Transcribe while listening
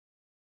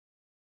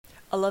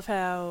I love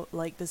how,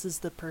 like, this is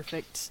the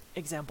perfect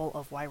example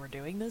of why we're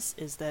doing this,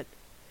 is that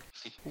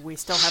we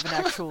still haven't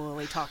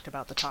actually talked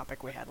about the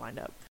topic we had lined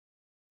up.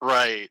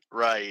 Right,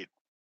 right.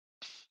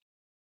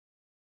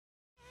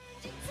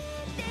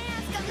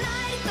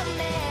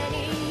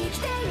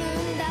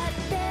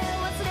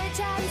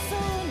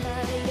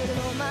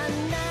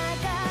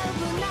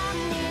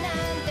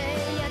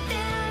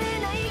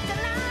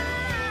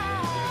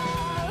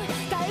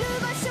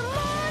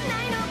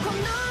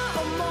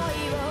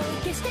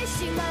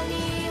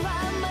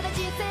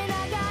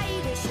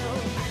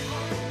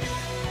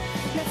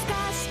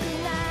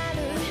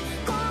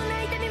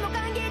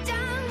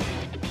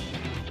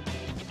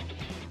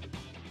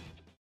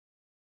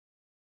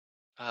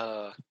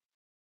 Uh,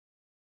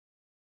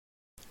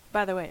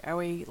 By the way, are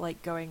we,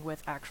 like, going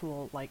with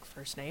actual, like,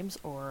 first names,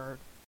 or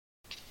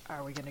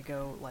are we gonna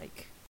go,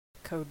 like,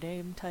 code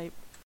name type?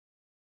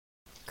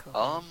 Code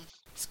name,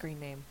 screen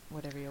name,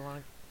 whatever you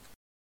want.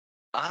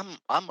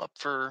 I'm up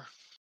for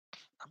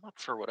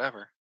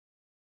whatever.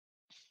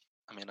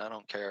 I mean, I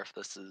don't care if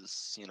this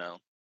is,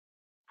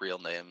 real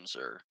names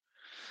or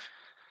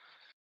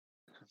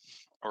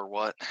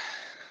what.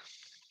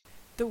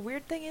 The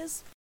weird thing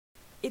is,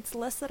 it's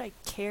less that I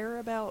care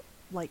about,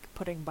 like,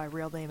 putting my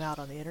real name out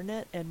on the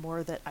internet, and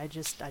more that I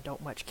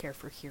don't much care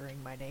for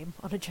hearing my name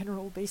on a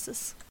general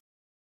basis.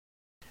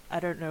 I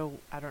don't know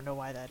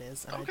why that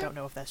is, and Okay. I don't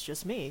know if that's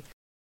just me.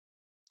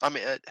 I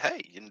mean,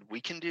 hey,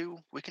 we can do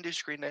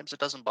screen names. It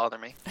doesn't bother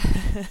me.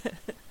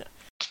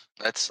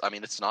 I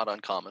mean, it's not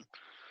uncommon.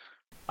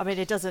 I mean,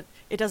 it doesn't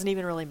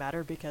even really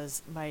matter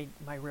because my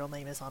real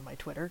name is on my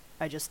Twitter.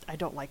 I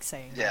don't like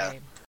saying my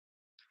name.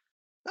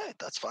 Hey,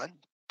 that's fine.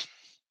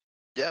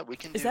 Yeah, we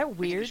can Is do. that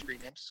We can do weird?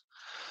 screen names.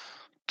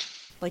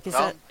 Like, is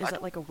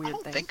that like a I weird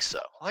don't thing? think so.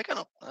 Like, I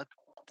don't.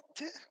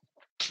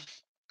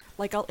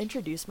 Like, I'll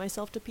introduce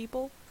myself to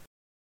people,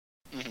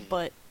 Mhm.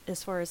 but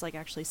as far as, like,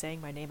 actually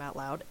saying my name out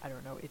loud, I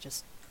don't know.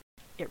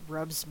 It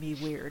rubs me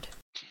weird.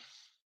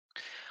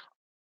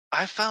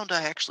 I found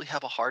I actually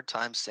have a hard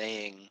time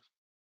saying,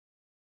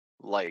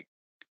 like,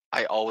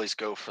 I always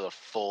go for the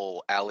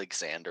full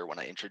Alexander when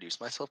I introduce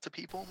myself to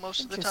people most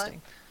of the time.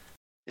 Interesting.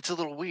 It's a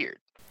little weird.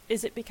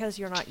 Is it because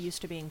you're not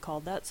used to being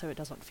called that, so it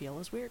doesn't feel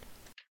as weird?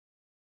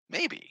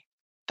 Maybe.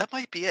 That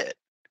might be it.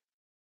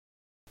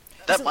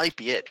 Is That it? might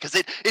be it. Because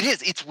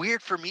it's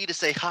weird for me to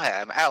say, hi,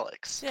 I'm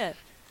Alex. Yeah.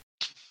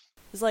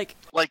 It's like,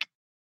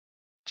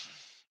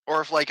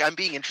 or if, like, I'm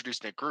being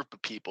introduced in a group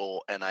of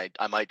people and I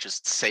might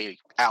just say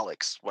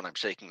Alex when I'm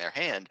shaking their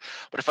hand.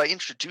 But if I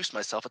introduce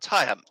myself, it's,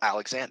 hi, I'm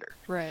Alexander.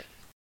 right.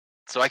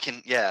 So I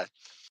can, yeah.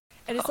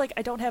 And it's like,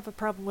 I don't have a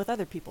problem with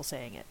other people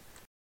saying it.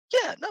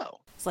 Yeah, no.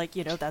 It's like,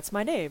 that's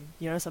my name.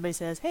 Somebody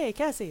says, hey,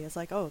 Cassie. It's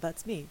like, oh,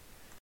 that's me.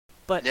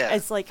 But Yeah.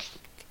 it's like,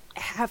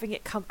 having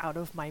it come out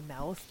of my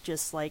mouth,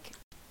 just like,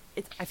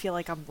 I feel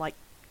like I'm, like,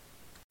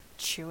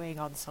 chewing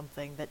on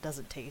something that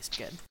doesn't taste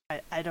good.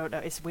 I don't know.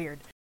 It's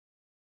weird.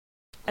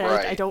 And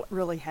Right. I don't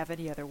really have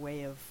any other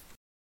way of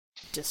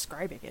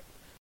describing it.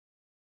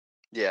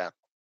 Yeah.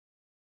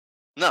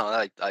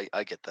 No,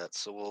 I get that.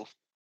 So we'll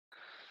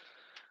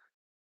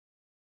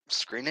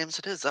screen names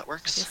it is. That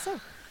works. I guess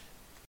so.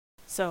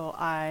 So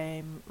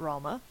I'm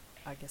Ralma.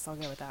 I guess I'll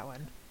go with that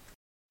one.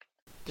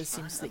 This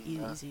seems the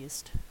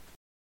easiest.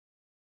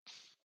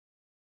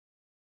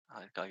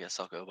 I guess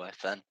I'll go by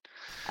Fen.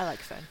 I like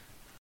Fen.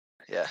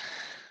 Yeah.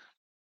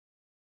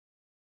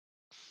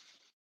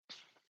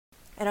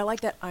 And I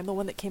like that I'm the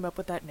one that came up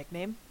with that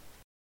nickname.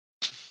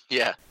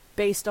 Yeah.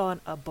 Based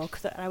on a book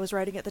that I was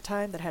writing at the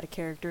time that had a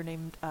character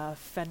named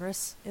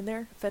Fenris in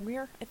there.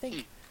 Fenrir, I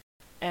think.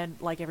 And,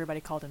 like,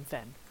 everybody called him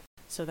Fen.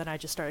 So then I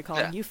just started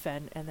calling you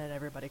Fen, and then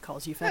everybody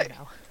calls you Fen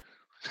now.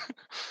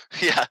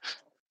 Yeah.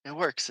 It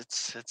works. It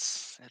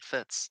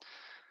fits.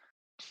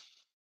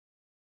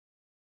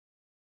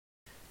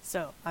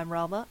 So, I'm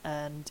Ralma,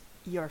 and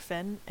you're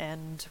Fen,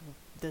 and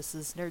this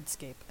is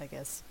Nerdscape, I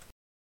guess.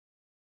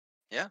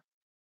 Yeah.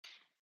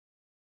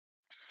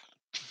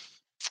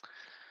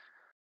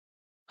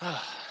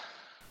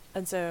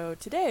 And so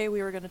today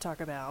we were going to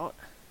talk about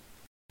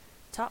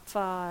top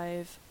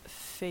 5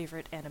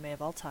 favorite anime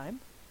of all time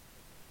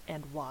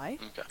and why.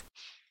 Okay.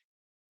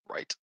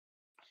 Right.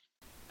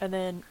 And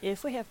then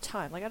if we have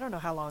time, like, I don't know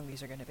how long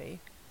these are going to be,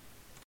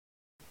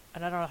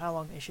 and I don't know how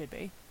long they should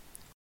be,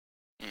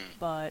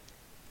 but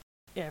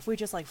yeah, if we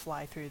just, like,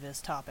 fly through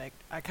this topic,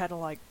 I kind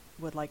of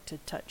would like to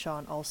touch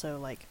on also,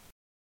 like,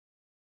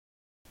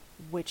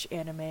 which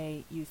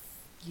anime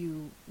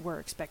you were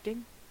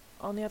expecting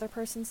on the other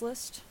person's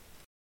list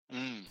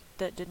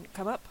that didn't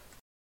come up.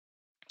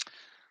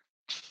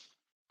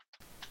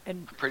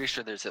 And I'm pretty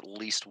sure there's at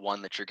least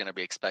one that you're going to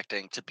be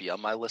expecting to be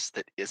on my list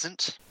that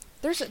isn't.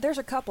 There's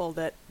a couple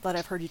that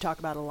I've heard you talk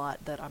about a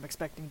lot that I'm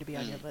expecting to be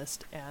on your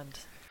list, and,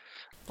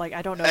 like,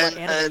 I don't know what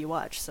anime you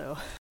watch, so.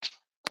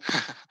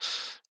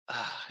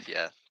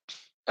 Yeah.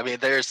 I mean,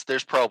 there's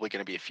probably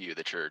going to be a few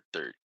that you're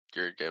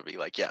going to be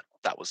like, yeah,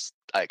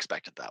 I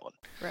expected that one.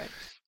 Right.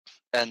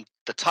 And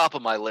the top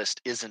of my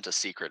list isn't a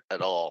secret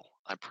at all.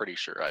 I'm pretty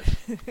sure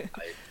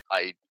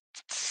I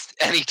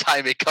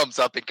anytime it comes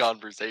up in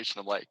conversation,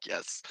 I'm like,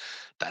 yes,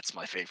 that's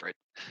my favorite.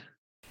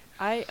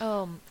 I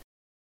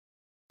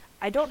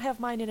don't have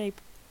mine in a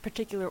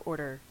particular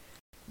order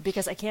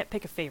because I can't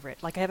pick a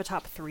favorite. Like I have a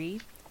top 3,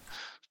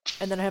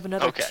 and then I have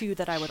another Okay. 2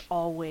 that I would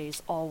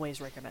always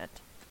recommend.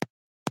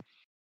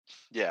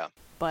 Yeah.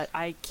 But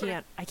I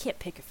can't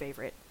pick a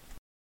favorite.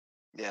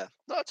 Yeah.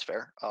 No, that's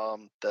fair.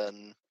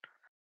 Then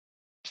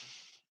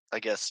I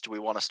guess, do we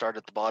want to start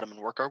at the bottom and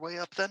work our way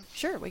up then?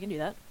 Sure, we can do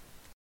that.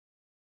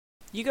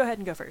 You go ahead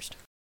and go first.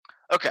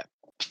 Okay.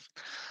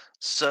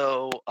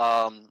 So,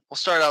 we'll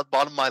start out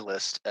bottom of my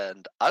list,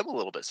 and I'm a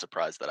little bit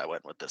surprised that I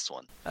went with this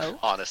one. Oh?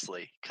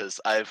 Honestly, because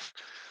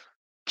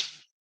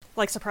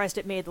Like surprised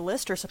it made the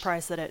list, or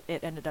surprised that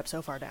it ended up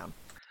so far down?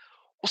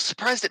 well,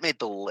 surprised it made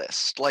the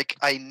list. Like,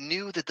 I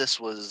knew that this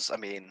was, I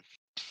mean,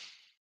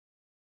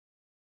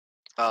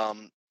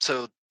 I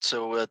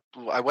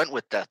went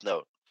with Death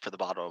Note for the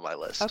bottom of my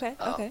list. Okay.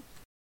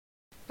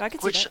 I can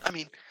see Which, that. I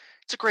mean,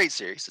 it's a great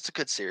series. It's a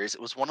good series.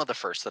 It was one of the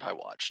first that I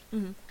watched.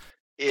 Mhm.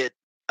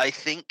 I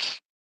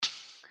think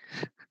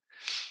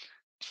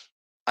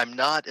I'm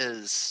not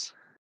as,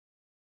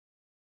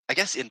 I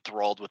guess,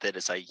 enthralled with it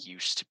as I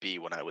used to be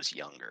when I was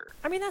younger.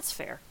 I mean, that's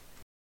fair.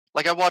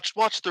 Like, I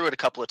watched through it a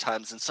couple of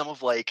times, and some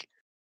of like,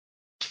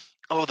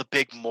 the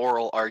big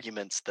moral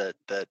arguments that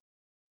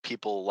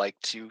people like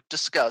to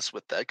discuss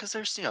with that, because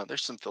there's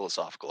some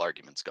philosophical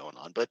arguments going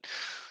on, but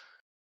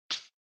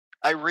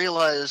I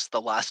realized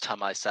the last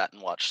time I sat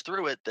and watched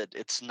through it that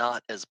it's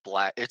not as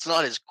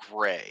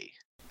gray,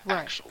 Right.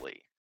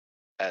 actually,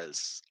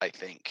 as I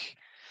think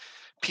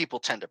people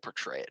tend to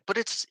portray it. But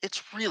it's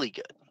really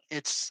good.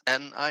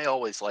 And I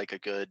always like a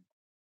good,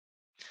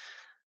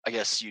 I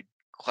guess you'd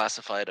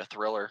classify it a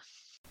thriller.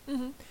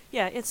 Mhm.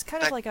 Yeah, it's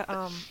kind of like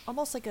a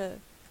almost like a,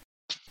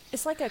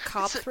 it's like a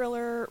cop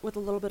thriller with a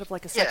little bit of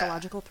like a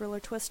psychological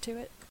thriller twist to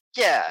it.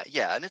 Yeah,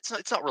 and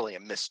it's not really a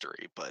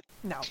mystery, but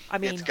No, I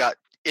mean,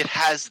 it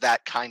has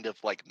that kind of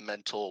like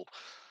mental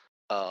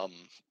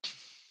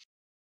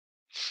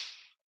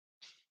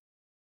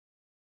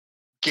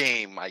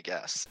game, I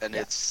guess, and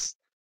yeah. it's,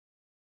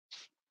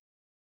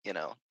 and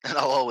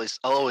I'll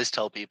always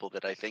tell people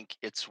that I think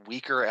it's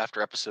weaker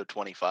after episode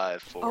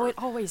 25 Oh, it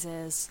always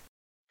is.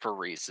 for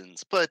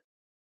reasons, but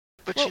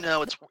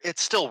Well,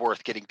 it's still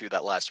worth getting through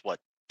that last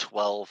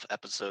 12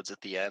 episodes at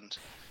the end.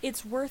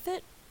 It's worth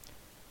it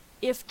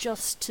if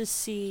just to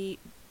see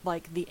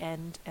like the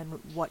end and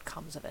what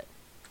comes of it.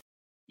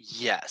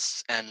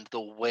 Yes, and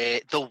the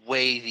way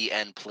the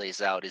end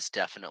plays out is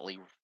definitely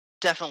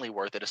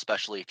worth it,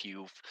 especially if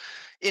you've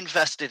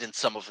invested in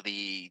some of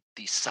the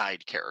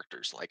side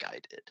characters like I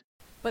did.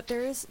 But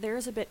there is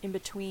a bit in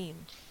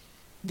between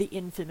the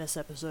infamous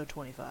episode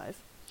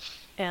 25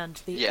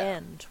 and the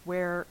end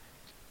where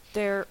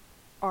there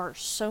are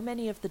so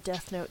many of the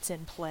Death Notes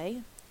in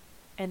play,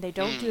 and they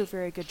don't do a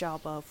very good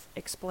job of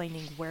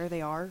explaining where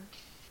they are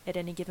at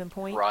any given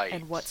point, right,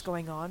 and what's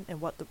going on, and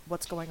what the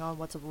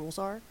rules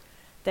are,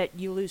 that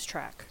you lose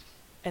track,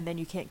 and then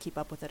you can't keep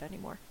up with it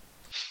anymore.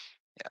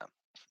 Yeah,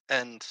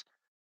 and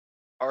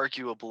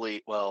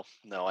arguably, well,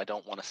 no, I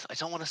don't want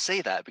to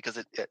say that because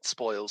it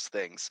spoils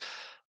things.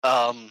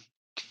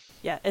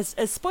 Yeah, as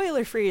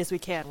spoiler free as we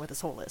can with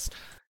this whole list.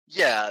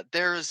 Yeah,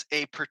 there's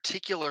a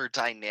particular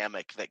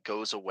dynamic that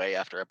goes away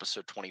after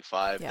episode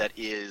 25 that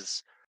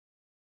is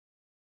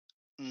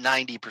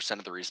 90%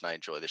 of the reason I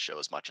enjoy the show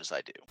as much as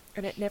I do.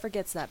 And it never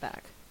gets that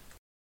back.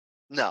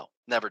 No,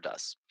 never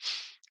does.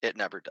 It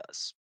never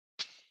does.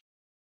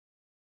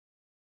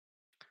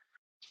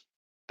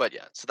 But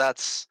yeah, so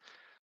that's,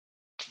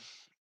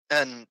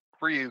 and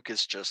Ryuk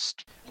is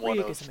just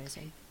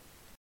amazing.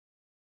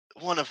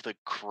 One of the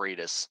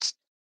greatest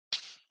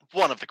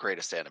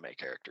anime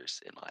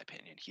characters, in my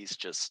opinion. He's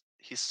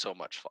so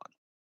much fun.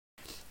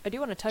 I do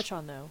want to touch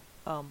on, though,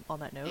 on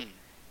that note,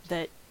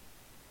 that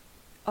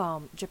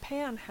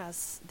Japan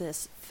has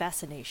this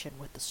fascination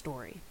with the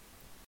story.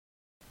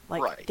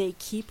 Like, they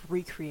keep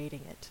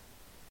recreating it,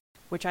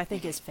 which I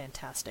think is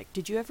fantastic.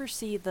 Did you ever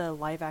see the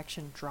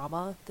live-action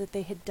drama that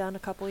they had done a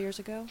couple years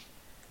ago?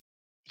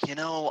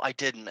 I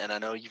didn't, and I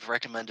know you've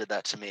recommended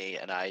that to me,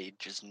 and I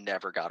just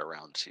never got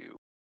around to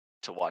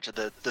watch it.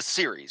 The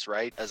series,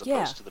 right, as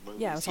opposed to the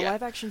movies. Yeah, it's a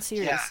live-action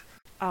series. Yeah.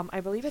 I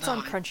believe it's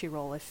on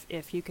Crunchyroll.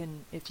 If you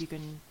can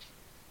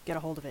get a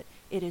hold of it,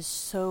 it is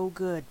so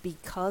good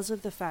because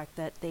of the fact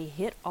that they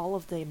hit all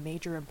of the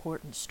major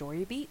important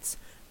story beats,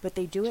 but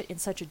they do it in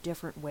such a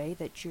different way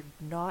that you're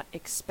not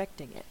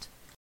expecting it.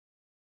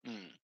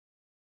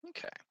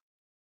 Okay.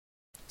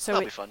 So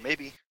that'll be fun.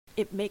 Maybe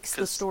it makes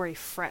the story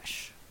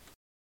fresh.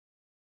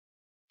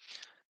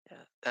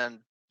 Yeah, and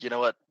you know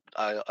what?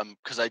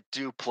 Because I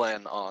do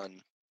plan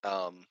on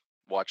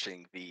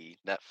watching the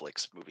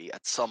Netflix movie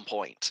at some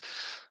point.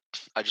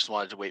 I just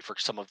wanted to wait for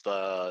some of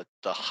the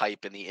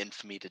hype and the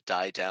infamy to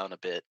die down a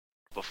bit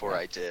before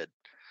I did.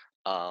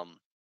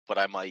 But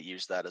I might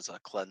use that as a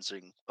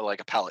cleansing, like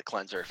a palate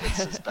cleanser, if it's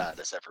as bad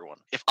as everyone.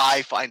 If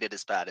I find it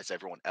as bad as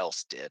everyone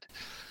else did.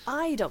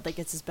 I don't think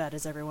it's as bad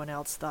as everyone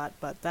else thought,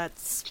 but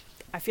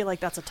I feel like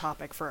that's a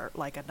topic for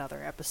like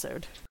another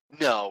episode.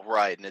 No,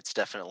 right, and it's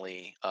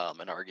definitely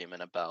an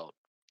argument about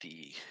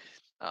the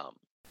um,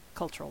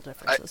 Cultural I,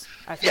 differences.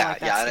 I feel yeah,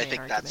 like yeah, that's and the I main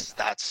think argument.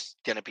 that's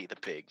gonna be the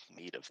big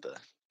meat of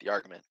the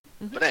argument.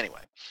 Hmm. But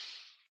anyway,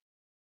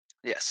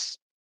 yes.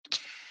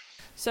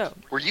 So,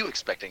 Were you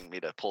expecting me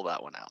to pull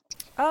that one out?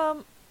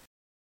 um,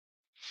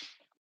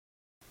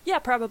 yeah,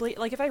 probably.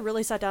 Like, if I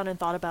really sat down and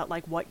thought about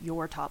like what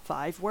your top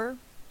five were,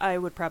 I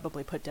would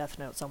probably put Death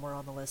Note somewhere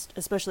on the list,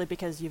 especially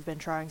because you've been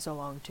trying so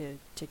long to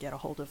get a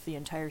hold of the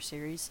entire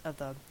series of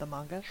the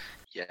manga.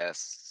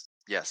 Yes,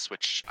 yes,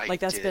 which I Like,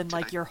 that's did. been Did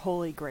like I? your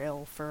holy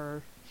grail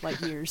for like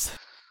years.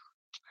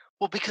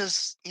 Well,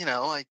 because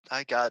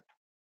I got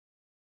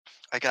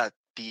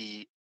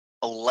the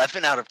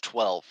 11 out of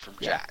 12 from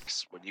Yeah.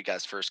 Jax when you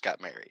guys first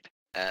got married,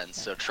 and Yeah.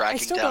 so I tracking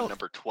still down don't.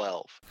 number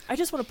 12. I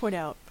just want to point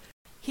out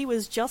he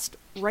was just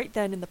right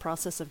then in the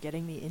process of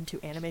getting me into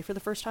anime for the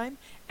first time,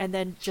 and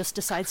then just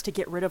decides to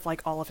get rid of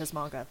like all of his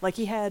manga. Like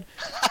he had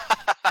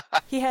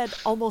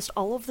almost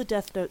all of the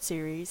Death Note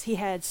series. He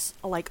had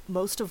like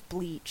most of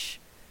Bleach,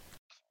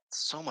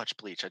 So much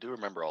Bleach. I do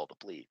remember all the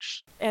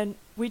Bleach. and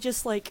we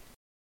just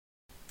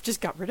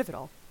got rid of it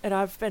all. And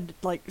I've been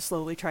like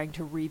slowly trying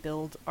to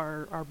rebuild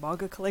our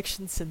manga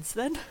collection since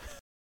then.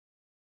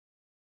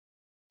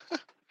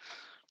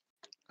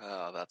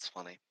 Oh, that's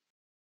funny.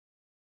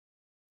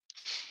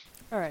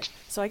 All right,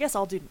 so I guess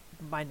I'll do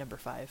my number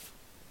five.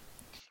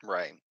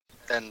 Right.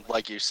 And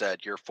like you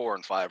said, your 4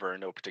 and 5 are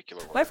in no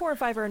particular My order. 4 and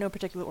 5 are in no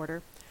particular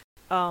order.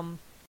 Um,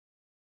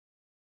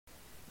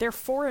 they're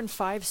 4 and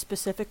 5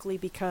 specifically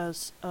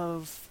because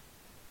of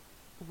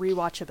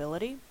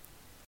rewatchability.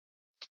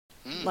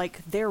 Mm,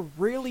 Like, they're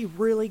really,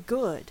 really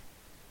good,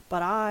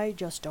 but I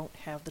just don't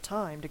have the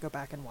time to go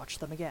back and watch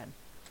them again.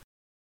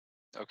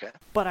 okay.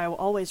 But I will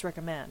always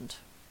recommend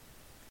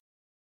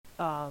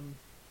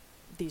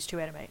these two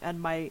anime.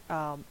 And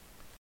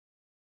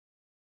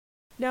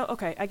no,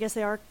 okay, I guess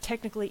they are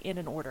technically in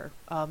an order.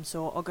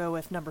 So I'll go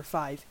with number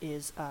 5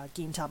 is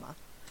Gintama.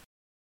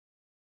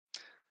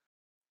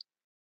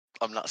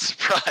 I'm not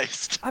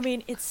surprised. I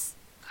mean, it's.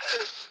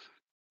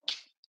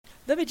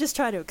 Let me just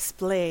try to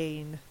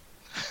explain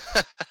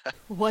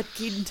what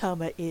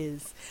Gintama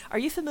is. Are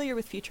you familiar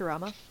with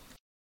Futurama?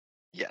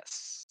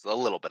 Yes, a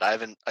little bit.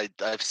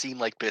 I've seen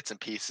like bits and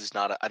pieces.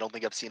 I don't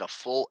think I've seen a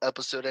full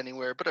episode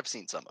anywhere, but I've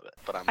seen some of it.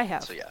 But I so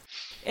have. yeah.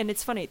 And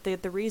it's funny,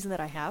 the reason that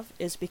I have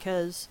is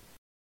because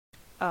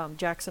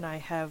Jax and I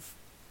have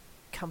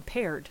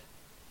compared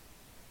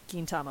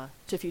Gintama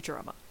to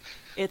Futurama.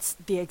 It's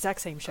the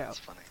exact same show. That's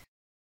funny.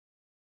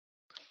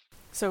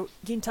 So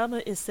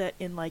Gintama is set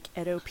in like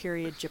Edo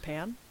period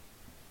Japan,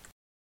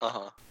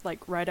 Uh-huh. like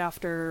right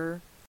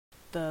after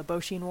the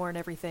Boshin War and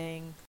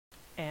everything,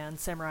 and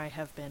samurai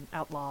have been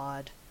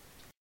outlawed,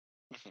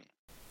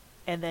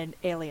 and then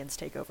aliens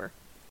take over.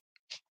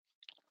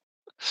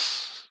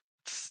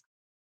 It's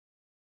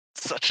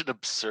such an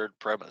absurd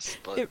premise,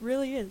 but It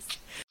really is.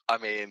 I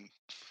mean,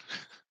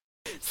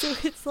 So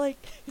it's like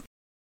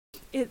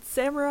it's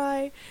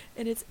samurai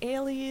and it's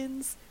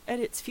aliens and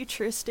it's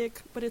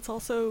futuristic, but it's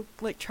also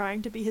like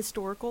trying to be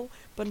historical,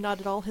 but not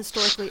at all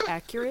historically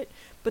accurate.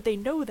 But they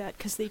know that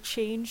because they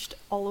changed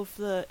all of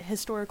the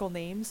historical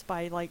names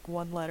by like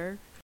one letter.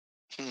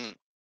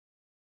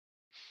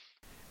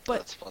 But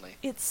that's funny.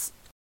 it's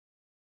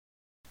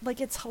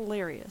it's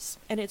hilarious,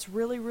 and it's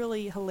really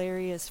really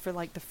hilarious for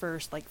like the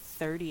first like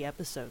 30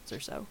 episodes or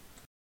so.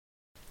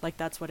 Like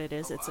that's what it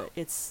is. Oh, It's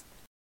wow.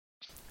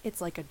 a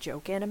it's like a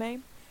joke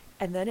anime,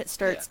 and then it Yeah.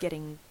 starts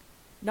getting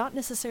not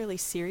necessarily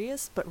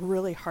serious, but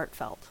really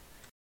heartfelt.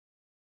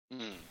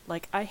 Mm.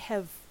 Like I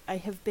have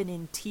been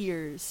in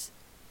tears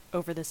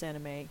over this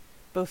anime,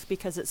 both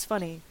because it's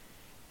funny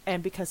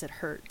and because it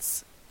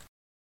hurts.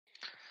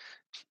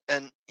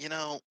 And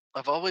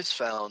I've always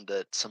found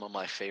that some of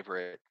my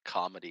favorite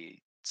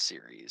comedy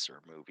series or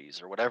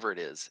movies or whatever it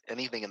is,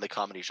 anything in the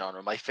comedy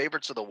genre, my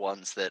favorites are the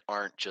ones that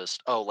aren't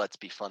just, oh, let's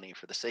be funny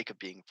for the sake of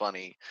being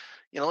funny.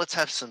 Let's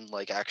have some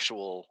like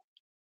actual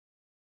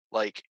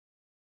like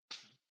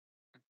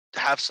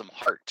have some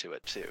heart to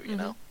it too, you Mhm.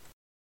 know?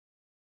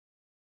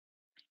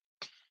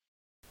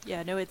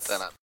 Yeah, no,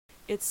 Then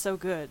it's so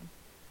good.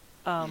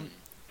 Um mm.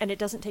 and it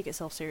doesn't take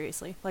itself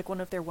seriously. Like one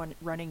of their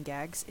running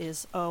gags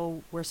is,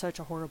 "Oh, we're such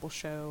a horrible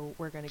show,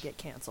 we're going to get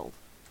canceled."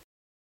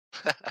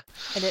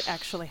 And it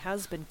actually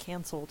has been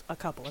canceled a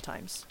couple of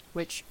times,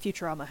 which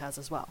Futurama has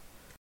as well.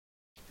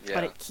 But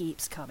Yeah. it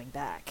keeps coming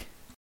back.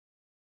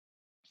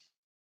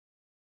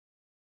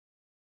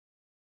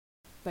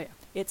 But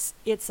yeah,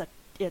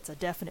 it's a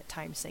definite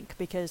time sink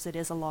because it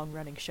is a long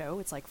running show.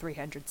 It's like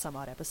 300 some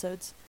odd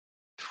episodes.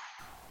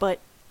 But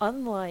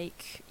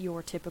unlike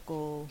your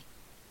typical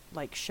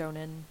like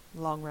shonen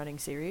long running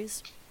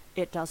series,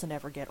 it doesn't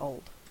ever get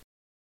old.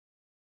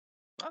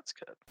 That's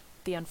good.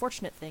 The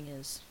unfortunate thing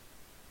is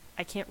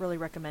I can't really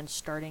recommend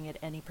starting at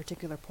any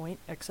particular point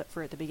except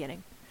for at the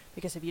beginning.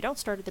 Because if you don't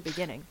start at the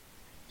beginning,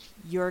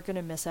 you're going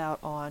to miss out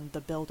on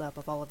the build up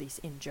of all of these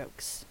in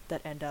jokes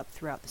that end up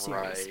throughout the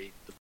series. Right.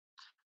 The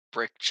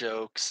brick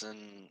jokes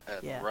and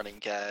Yeah. running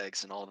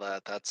gags and all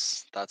that.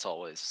 That's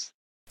always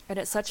And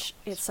it's such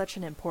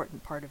an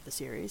important part of the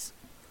series.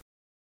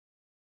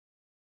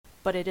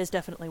 But it is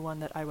definitely one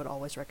that I would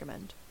always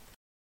recommend.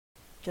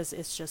 Because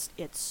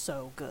it's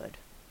so good.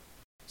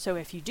 So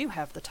if you do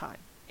have the time,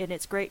 and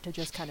it's great to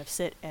just kind of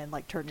sit and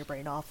like turn your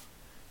brain off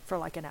for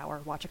like an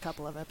hour, watch a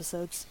couple of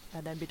episodes,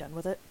 and then be done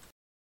with it.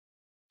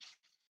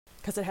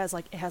 Because it has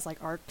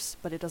like arcs,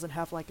 but it doesn't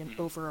have like an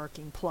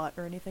overarching plot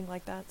or anything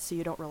like that, so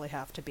you don't really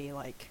have to be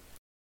like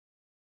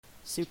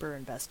super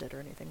invested or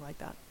anything like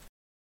that.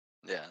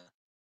 Yeah.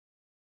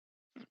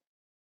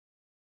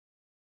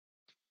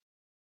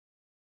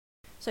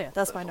 So yeah,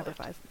 that's my number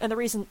 5. And the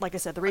reason, like I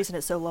said, the reason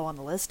it's so low on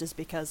the list is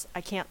because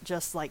I can't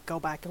just like go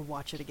back and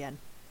watch it again.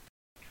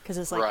 Because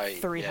it's like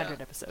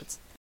 300 episodes.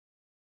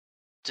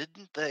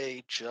 Didn't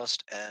they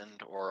just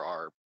end or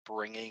are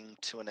bringing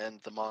to an end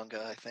the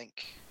manga, I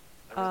think?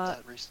 I read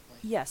that recently.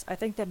 Yes, I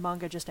think that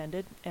manga just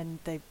ended, and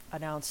they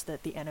announced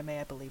that the anime,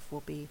 I believe,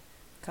 will be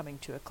coming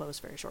to a close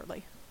very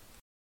shortly.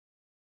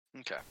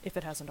 Okay. If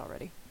it hasn't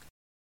already.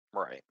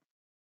 Right.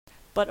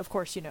 But of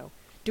course,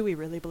 do we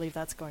really believe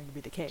that's going to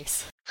be the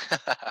case?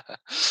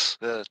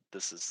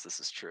 This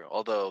is true.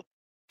 Although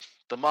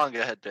the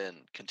manga had been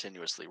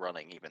continuously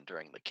running even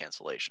during the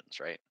cancellations,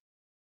 right?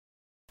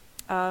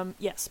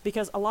 Yes,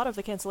 because a lot of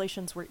the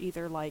cancellations were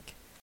either like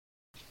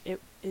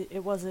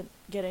it wasn't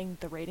getting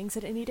the ratings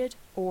that it needed,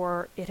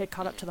 or it had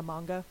caught up to the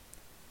manga,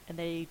 and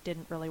they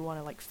didn't really want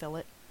to like fill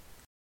it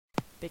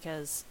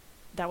because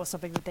that was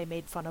something that they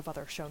made fun of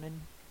other shonen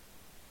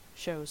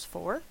shows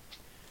for.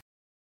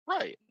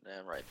 Right,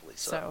 and rightfully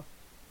so. So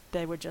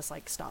they would just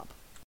like stop.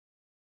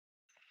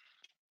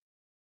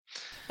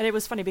 And it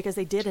was funny because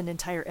they did an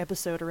entire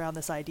episode around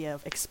this idea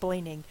of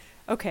explaining,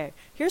 okay,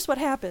 here's what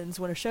happens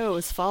when a show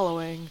is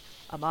following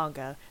a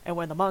manga, and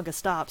when the manga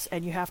stops,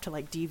 and you have to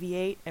like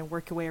deviate and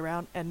work your way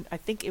around. And I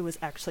think it was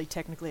actually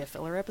technically a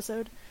filler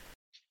episode.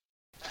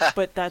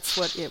 But that's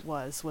what it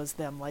was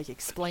them like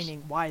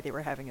explaining why they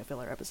were having a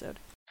filler episode.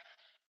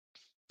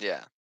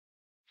 Yeah.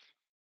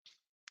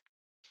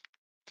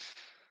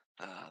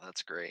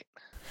 That's great.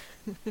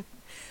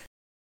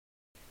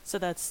 So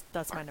that's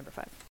my number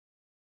 5.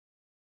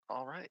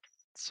 All right.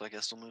 So I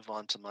guess we'll move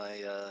on to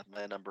my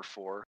my number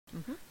 4.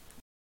 Mm-hmm.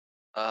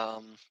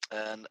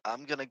 And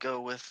I'm gonna go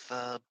with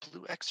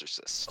Blue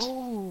Exorcist.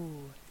 Oh.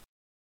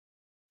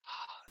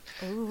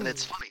 And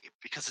it's funny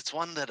because it's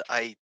one that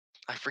I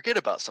forget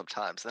about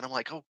sometimes. Then I'm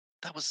like, oh,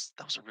 that was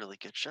a really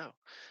good show,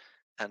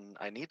 and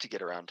I need to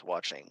get around to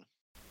watching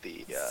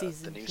the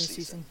new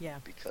season. Yeah.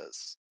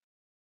 Because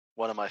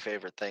one of my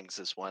favorite things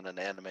is when an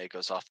anime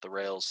goes off the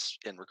rails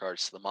in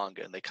regards to the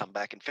manga, and they come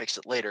back and fix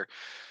it later.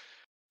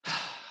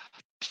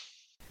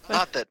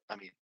 Not that I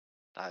mean,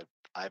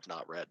 I've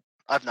not read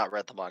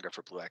the manga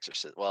for Blue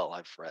Exorcist. Well,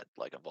 I've read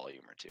like a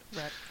volume or two.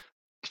 Right.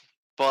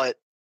 But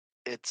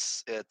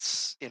it's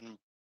in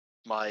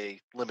my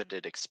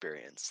limited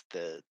experience,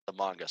 the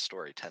manga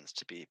story tends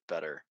to be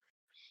better.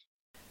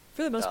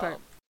 For the most part.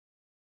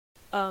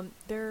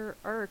 There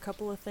are a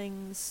couple of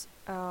things.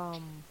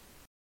 I'm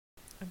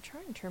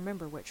trying to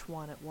remember which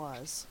one it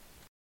was.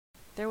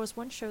 There was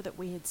one show that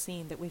we had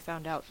seen that we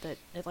found out that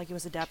it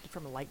was adapted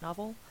from a light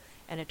novel,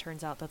 and it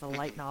turns out that the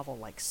light novel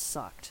like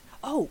sucked.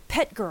 Oh,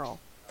 Pet Girl.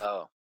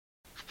 Oh.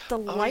 The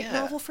light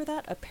novel for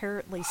that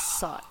apparently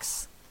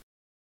sucks.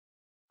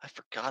 I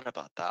forgot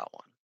about that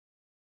one.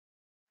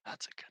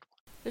 That's a good one.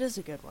 It is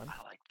a good one.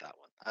 I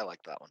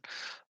like that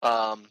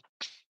one.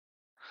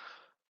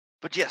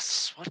 But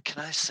yes, what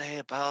can I say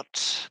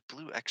about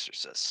Blue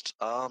Exorcist?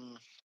 I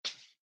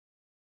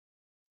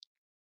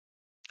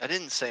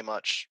didn't say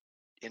much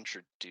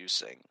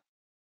introducing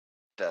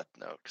Death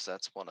Note because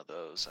that's one of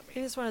those. I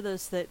mean, it is one of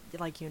those that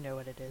like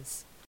what it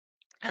is.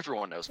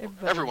 Everyone knows.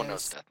 Everyone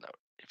knows Death Note.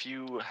 If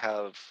you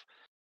have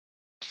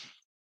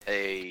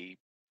a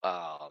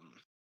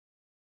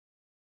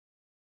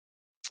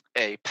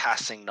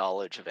passing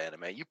knowledge of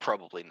anime, you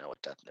probably know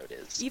what Death Note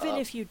is. Even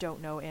if you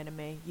don't know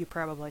anime, you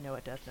probably know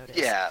what Death Note is.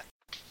 Yeah.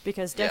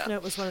 Because Death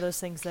Note was one of those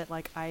things that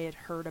like I had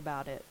heard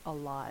about it a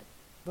lot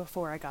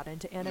before I got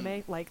into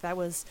anime. Like that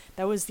was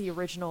the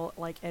original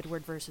like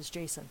Edward versus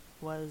Jason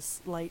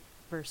was Light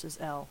versus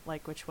L.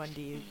 Like which one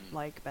do you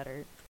like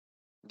better?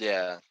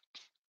 Yeah.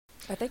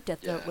 I think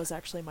Death Note was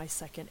actually my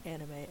second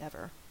anime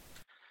ever.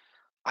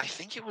 I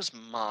think it was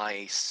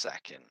my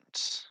second.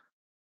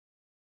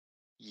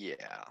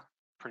 Yeah.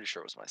 Pretty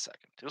sure it was my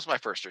second. It was my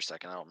first or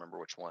second. I don't remember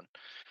which one.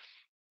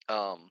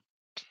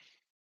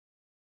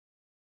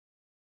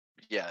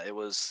 Yeah, it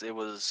was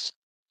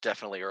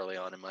definitely early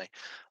on in my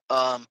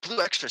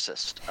Blue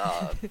Exorcist.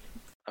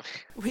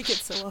 We get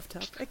so off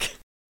topic.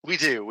 We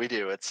do.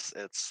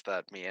 It's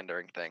that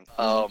meandering thing.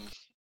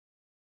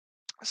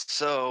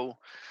 So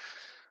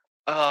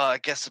I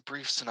guess a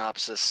brief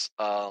synopsis.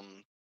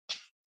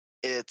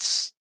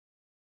 It's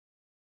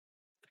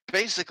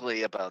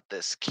basically about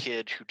this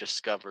kid who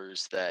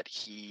discovers that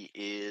he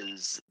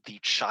is the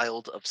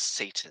child of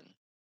Satan.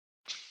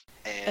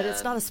 And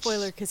it's not a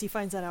spoiler because he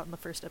finds that out in the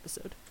first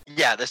episode.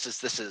 Yeah, this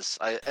is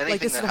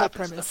anything that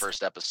happens in the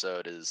first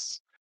episode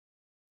is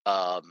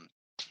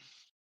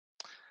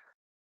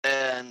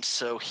And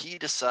so he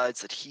decides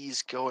that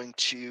he's going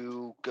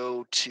to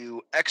go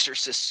to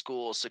exorcist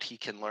school so that he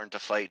can learn to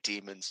fight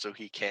demons, so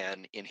he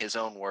can, in his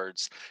own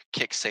words,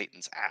 kick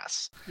Satan's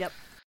ass. Yep.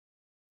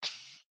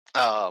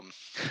 Um,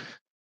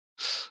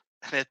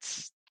 and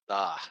it's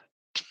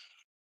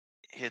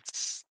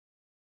It's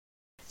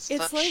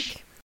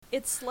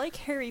such like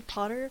Harry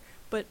Potter,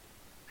 but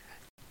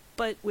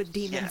with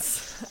demons.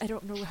 yes, I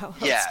don't know how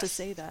else to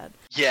say yes, that.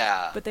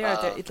 yeah, But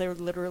they're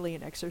literally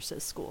an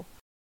exorcist school.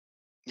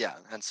 yeah,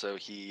 and so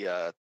he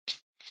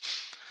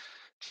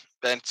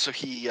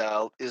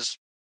is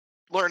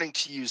learning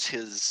to use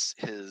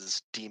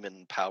his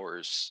demon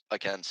powers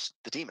against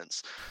the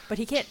demons. But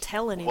he can't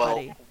tell Well,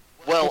 anybody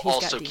while that he's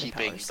got also demon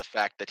keeping powers. the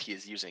fact that he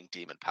is using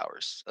demon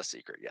powers a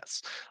secret.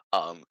 Yes,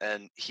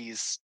 and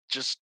he's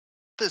just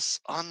this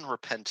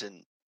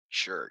unrepentant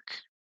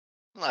jerk.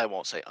 I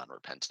won't say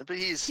unrepentant, but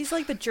He's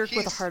like the jerk with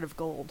a he's heart of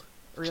gold,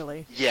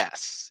 really.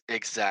 yes,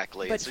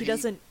 exactly. And But so he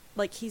doesn't,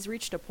 like, he's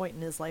reached a point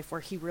in his life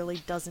where he really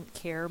doesn't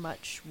care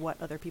much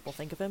what other people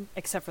think of him,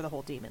 except for the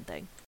whole demon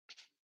thing.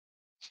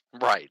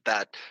 right,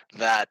 that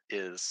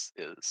is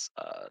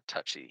a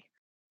touchy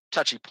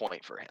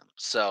point for him.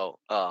 So,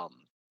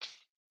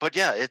 but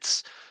yeah,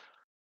 it's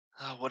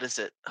what is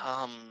it?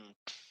 I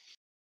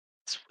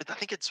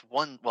think it's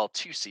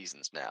two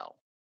seasons now.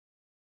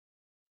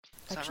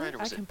 Is that Actually, right, or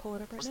I was can pull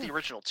it up right the now.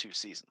 original 2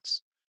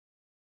 seasons?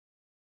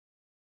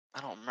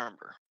 I don't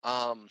remember.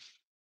 Oh,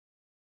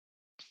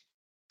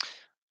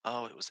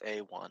 it was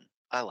A1.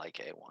 I like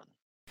A1.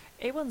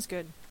 A1's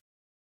good.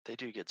 They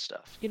do good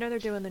stuff. You know they're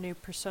doing the new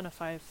Persona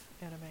 5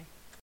 anime.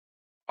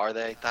 Are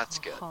they? That's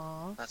good.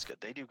 Uh-huh. That's good.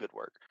 They do good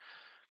work.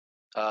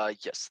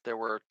 Yes, there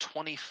were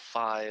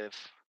 25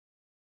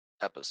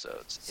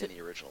 episodes in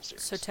the original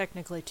series. So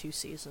technically 2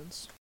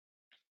 seasons.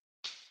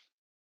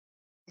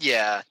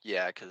 Yeah,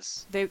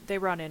 because They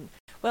run in.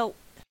 Well,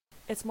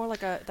 it's more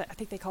like I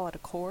think they call it a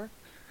core.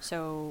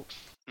 So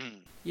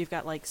you've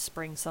got like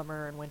spring,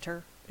 summer, and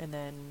winter, and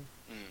then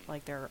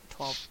like there are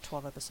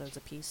 12 episodes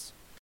apiece.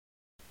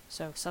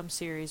 So some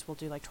series will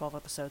do like 12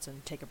 episodes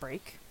and take a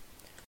break,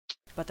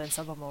 but then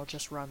some of them will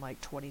just run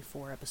like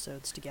 24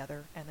 episodes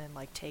together and then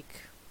like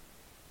take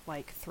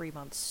like 3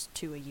 months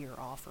to a year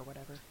off or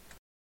whatever.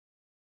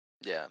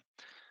 Yeah.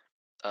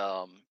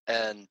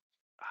 And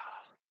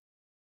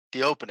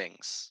the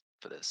openings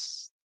for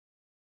this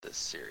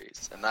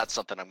series, and that's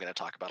something I'm going to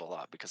talk about a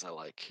lot because I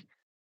like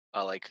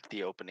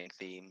the opening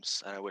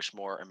themes, and I wish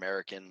more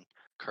American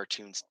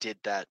cartoons did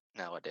that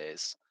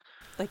nowadays.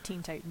 Like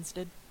Teen Titans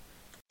did.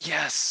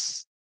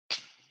 Yes,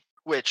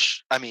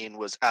 which I mean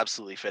was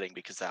absolutely fitting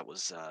because that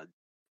was a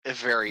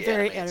very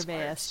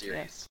anime-inspired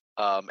series.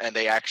 Yeah. And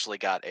they actually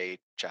got a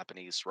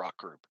Japanese rock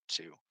group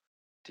to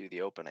do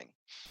the opening.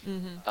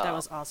 That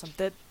was awesome.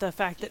 The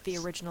fact that the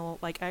original,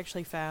 like, I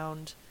actually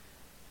found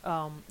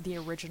the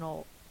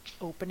original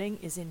opening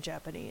is in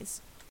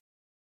Japanese.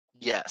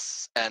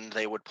 Yes, and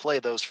they would play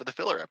those for the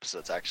filler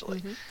episodes.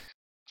 Actually,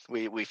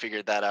 we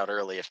figured that out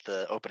early. If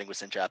the opening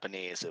was in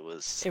Japanese, it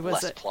was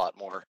less plot,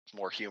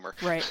 more humor.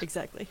 Right,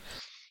 exactly.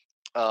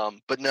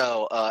 But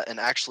no, and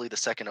actually the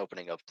second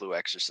opening of Blue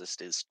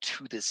Exorcist is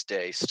to this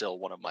day still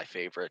one of my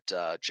favorite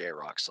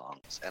J-Rock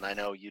songs. And I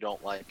know you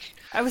don't like...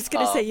 I was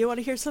going to say, you want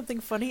to hear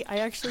something funny? I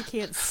actually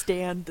can't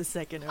stand the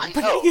second opening.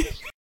 I know.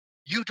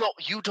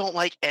 You don't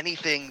like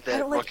anything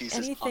that Rookies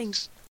is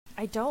Punks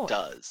I don't.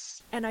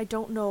 does. And I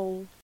don't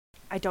know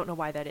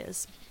why that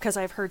is. Because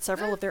I've heard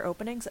several of their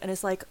openings, and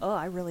it's like, oh,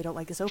 I really don't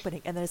like this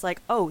opening. And then it's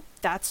like, oh,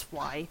 that's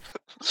why.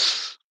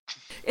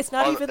 It's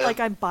not even like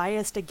I'm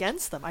biased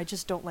against them. I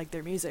just don't like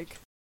their music.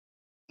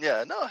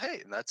 Yeah, no,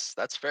 hey,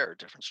 that's fair.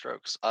 Different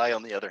strokes. I,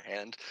 on the other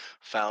hand,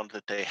 found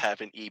that they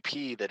have an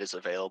EP that is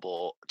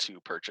available to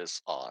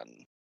purchase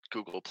on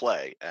Google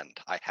Play, and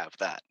I have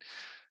that.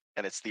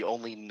 And it's the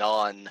only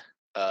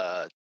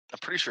I'm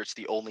pretty sure it's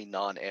the only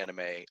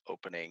non-anime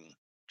opening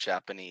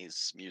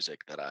Japanese music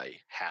that I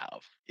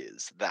have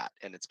is that,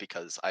 and it's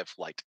because I've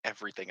liked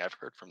everything I've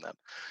heard from them.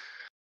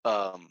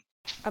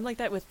 I'm like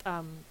that with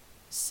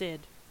Sid.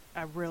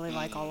 I really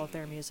like all of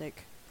their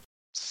music.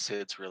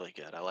 Sid's really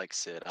good. I like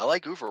Sid. I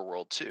like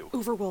Overworld too.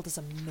 Overworld is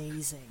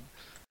amazing.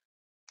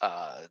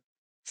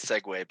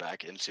 Segue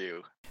back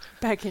into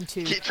trying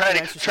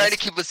to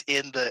keep us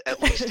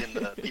at least in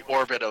the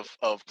orbit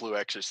of Blue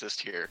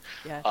Exorcist here.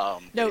 Yeah.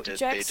 They did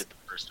the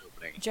first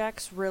opening.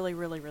 Jax really,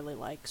 really, really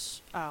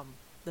likes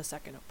the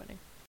second opening.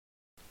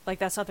 Like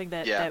that's something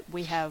that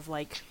we have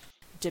like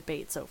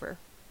debates over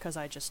because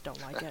I just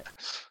don't like it.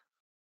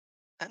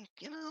 And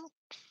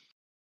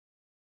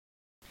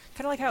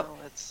kind of like how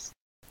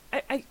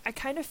I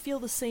kind of feel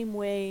the same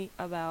way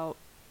about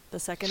the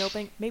second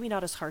opening. Maybe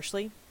not as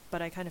harshly,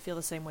 but I kind of feel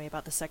the same way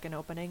about the second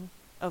opening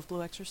of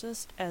Blue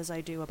Exorcist as I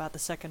do about the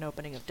second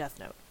opening of Death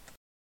Note.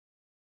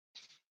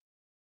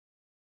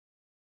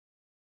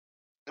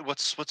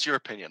 What's your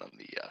opinion on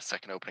the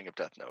second opening of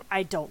Death Note?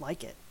 I don't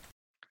like it.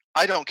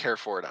 I don't care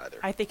for it either.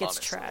 I think it's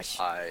trash.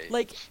 I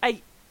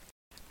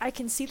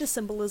can see the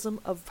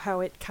symbolism of how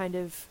it kind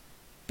of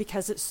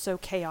because it's so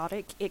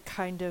chaotic, it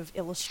kind of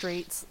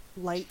illustrates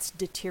Light's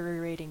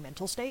deteriorating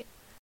mental state,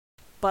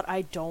 but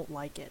I don't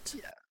like it.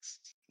 Yes.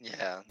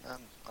 Yeah,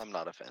 I'm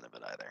not a fan of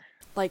it either.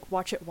 Like,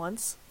 watch it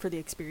once for the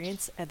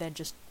experience, and then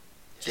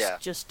Yeah.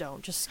 just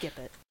don't. Just skip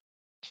it.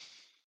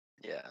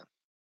 Yeah.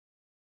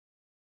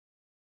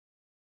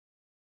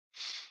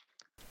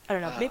 I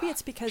don't know. Maybe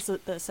it's because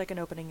the second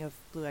opening of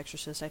Blue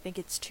Exorcist, I think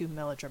it's too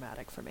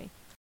melodramatic for me.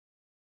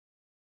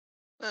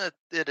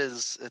 It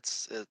is.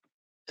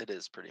 It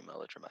is pretty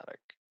melodramatic.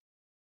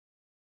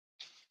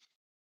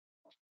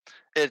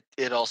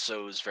 It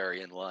also is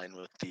very in line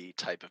with the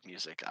type of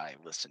music I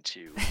listen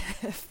to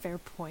Fair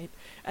point.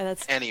 And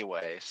that's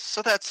anyway.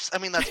 So that's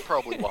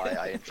probably why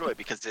I enjoy it,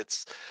 because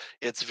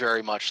it's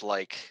very much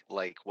like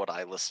what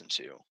I listen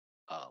to,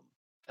 um,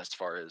 as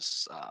far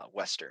as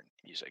Western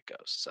music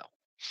goes. So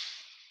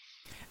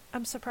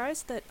I'm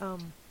surprised that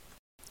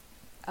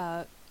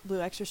Blue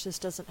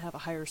Exorcist doesn't have a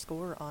higher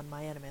score on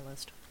my anime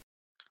list.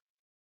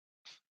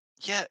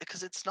 yeah,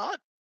 because it's not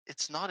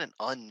an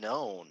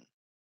unknown.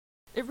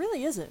 It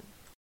really isn't.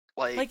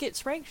 Like, Like,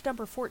 it's ranked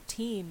number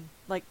 14,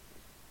 like,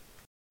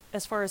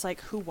 as far as, like,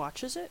 who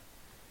watches it,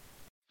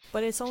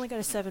 but it's only got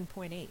a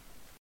 7.8.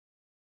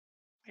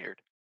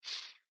 weird.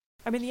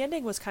 I mean, the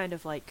ending was kind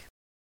of like,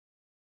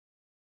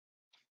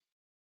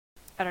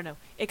 I don't know.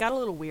 It got a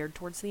little weird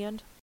towards the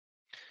end.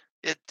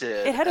 It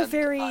did. It had a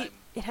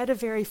and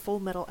very Full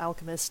Metal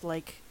Alchemist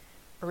like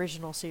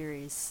original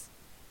series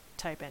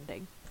type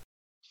ending,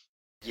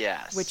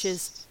 yes. which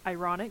is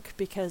ironic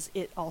because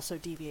it also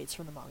deviates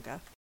from the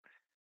manga.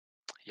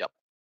 Yep.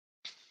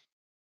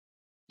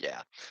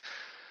 Yeah.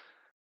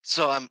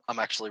 So I'm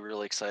actually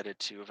really excited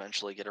to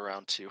eventually get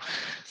around to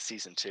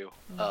season 2.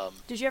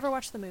 Did you ever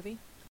watch the movie?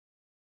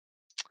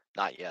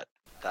 Not yet.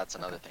 That's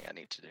another Okay. thing I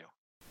need to do.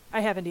 I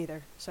haven't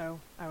either, so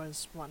I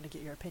was wanting to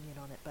get your opinion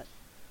on it, but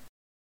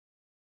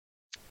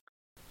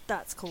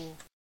that's cool.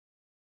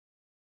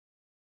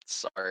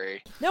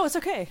 Sorry. No, it's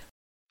okay.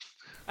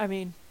 I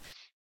mean,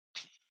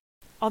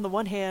 on the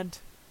one hand,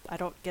 I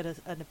don't get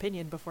an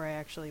opinion before I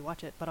actually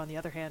watch it, but on the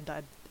other hand,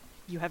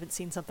 you haven't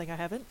seen something I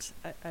haven't?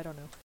 I don't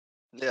know.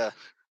 Yeah.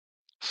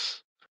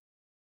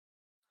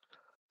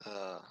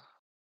 Uh.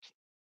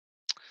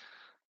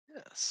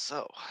 Yeah.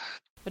 So.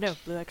 But no,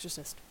 Blue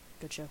Exorcist.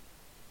 Good show.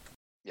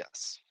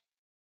 Yes.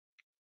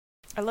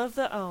 I love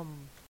the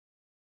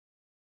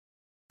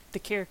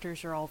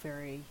characters are all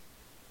very,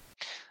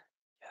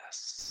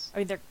 Yes. I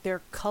mean,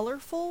 they're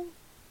colorful,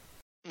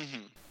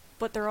 Mm-hmm.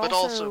 but they're But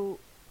also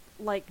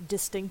like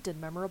distinct and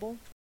memorable,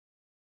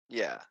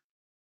 Yeah.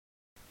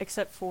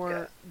 except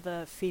for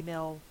the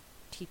female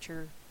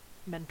teacher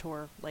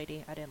mentor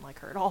lady. I didn't like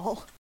her at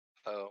all.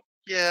 Oh.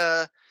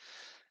 Yeah.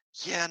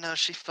 Yeah. No,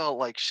 she felt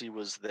like she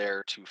was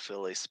there to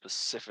fill a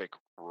specific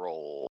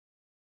role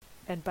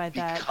And by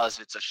because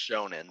it's a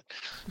shonen.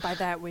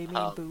 we mean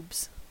Um,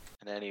 boobs.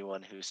 And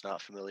anyone who's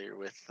not familiar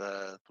with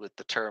the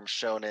term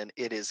shonen,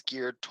 it is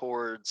geared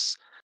towards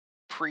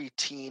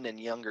pre-teen and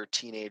younger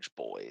teenage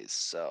boys.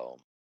 So,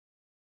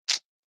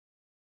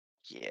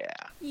 yeah,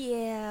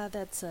 Yeah,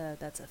 that's a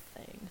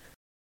thing.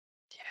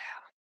 yeah.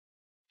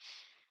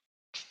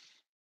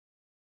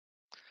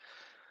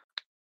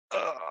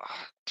 Uh,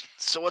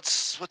 so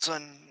what's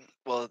on?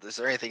 Well, is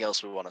there anything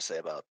else we want to say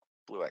about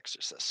Blue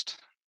Exorcist?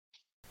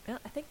 Yeah,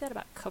 I think that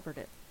about covered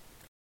it.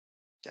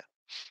 Yeah,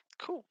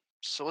 cool.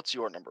 So what's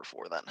your number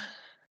 4 then?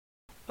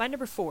 My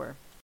number 4.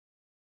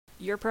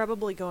 You're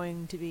probably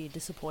going to be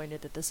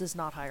disappointed that this is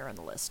not higher on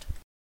the list.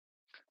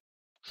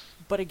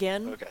 But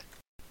again, Okay.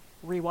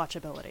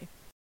 rewatchability.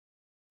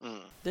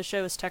 Mm. This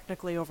show is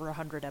technically over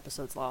 100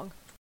 episodes long.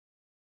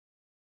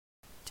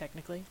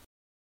 Technically.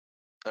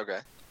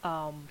 Okay.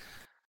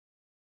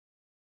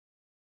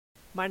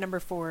 My number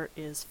 4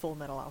 is Full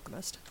Metal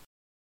Alchemist.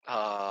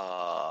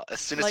 As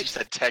soon as you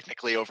said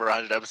technically over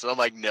 100 episodes, I'm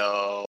like,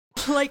 no.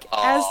 Like,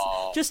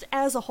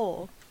 as a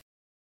whole.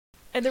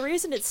 And the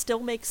reason it still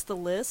makes the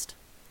list,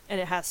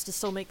 and it has to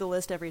still make the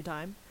list every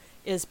time,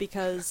 is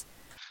because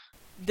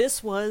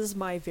this was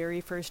my very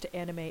first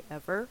anime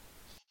ever.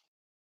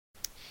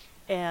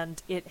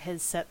 And it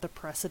has set the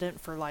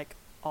precedent for, like,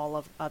 all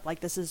of,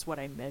 this is what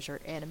I measure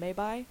anime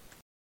by.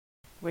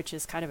 Which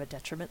is kind of a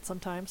detriment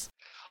sometimes.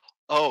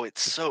 Oh,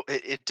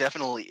 it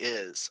definitely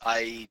is.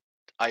 I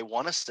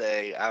want to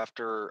say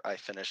after I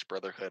finished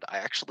Brotherhood, I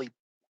actually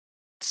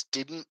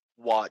didn't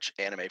watch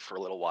anime for a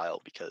little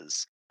while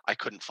because I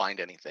couldn't find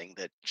anything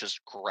that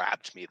just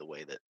grabbed me the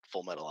way that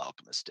Full Metal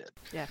Alchemist did.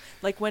 Yeah,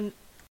 like when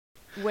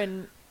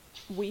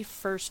we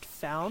first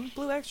found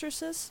Blue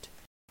Exorcist,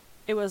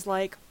 it was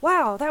like,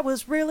 wow, that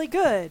was really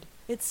good.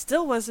 It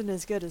still wasn't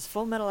as good as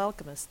Full Metal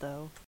Alchemist,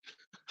 though.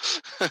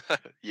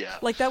 Yeah.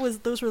 Like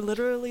those were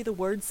literally the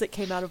words that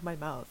came out of my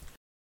mouth.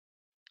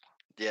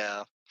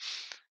 Yeah.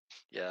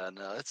 Yeah,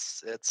 no,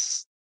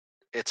 it's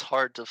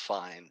hard to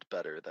find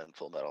better than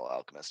Full Metal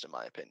Alchemist in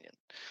my opinion.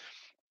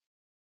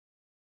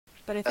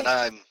 But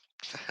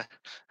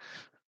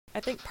I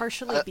think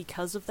partially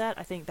because of that,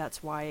 I think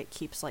that's why it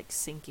keeps like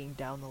sinking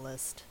down the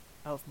list.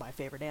 of my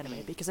favorite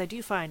anime, because I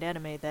do find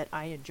anime that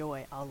I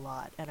enjoy a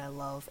lot and I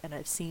love and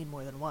I've seen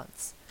more than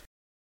once.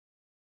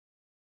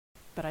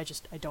 But I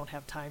don't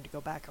have time to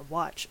go back and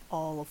watch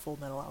all of Full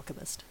Metal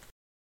Alchemist.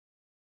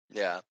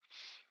 Yeah.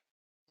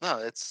 No,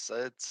 it's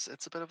a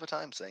bit of a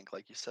time sink,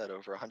 like you said,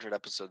 over 100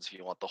 episodes if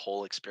you want the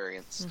whole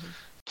experience,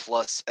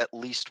 plus at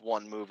least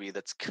one movie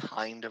that's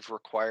kind of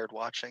required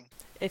watching.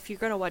 If you're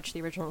going to watch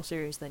the original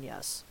series, then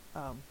yes,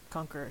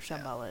 Conqueror of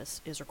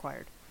Shambhala is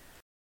required.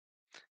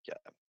 Yeah.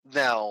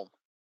 Now,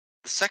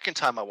 the second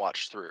time I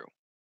watched through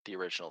the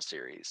original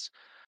series,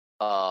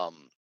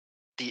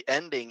 the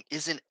ending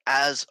isn't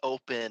as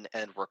open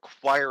and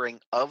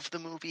requiring of the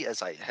movie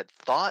as I had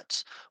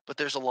thought, but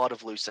there's a lot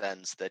of loose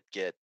ends that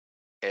get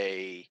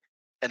an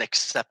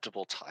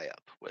acceptable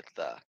tie-up with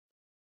the.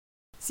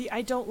 See,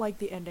 I don't like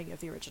the ending of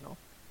the original.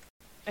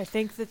 I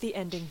think that the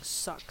ending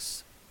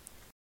sucks.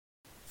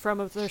 From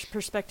a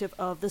perspective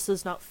of, this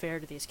is not fair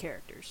to these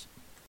characters.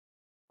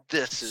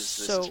 This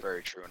is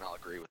very true, and I'll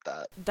agree with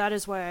that. That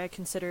is why I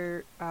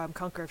consider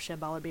Conqueror of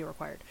Shambhala to be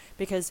required.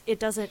 Because it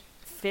doesn't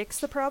fix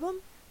the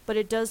problem, but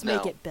it does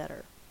make it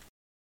better.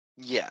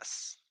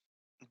 Yes.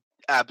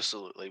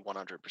 Absolutely,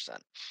 100%.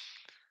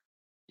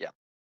 Yeah.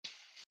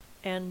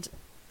 And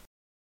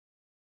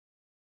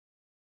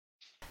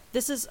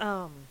this is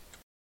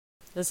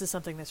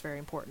something that's very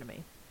important to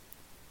me.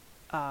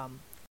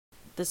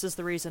 This is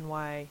the reason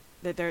why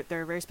there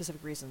are very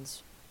specific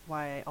reasons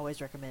why I always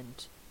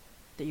recommend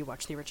that you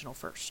watch the original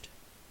first.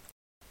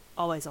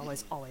 Always,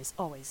 always, always,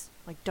 always.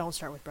 Like, don't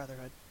start with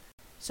Brotherhood.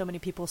 So many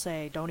people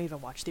say don't even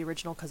watch the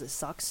original because it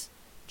sucks.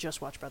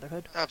 Just watch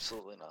Brotherhood.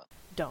 Absolutely not.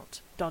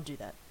 Don't do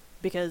that,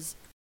 because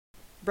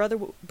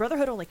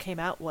Brotherhood only came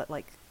out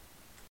like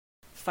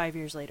 5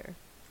 years later.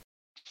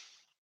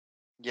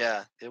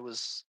 Yeah, it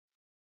was,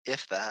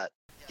 if that.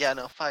 Yeah,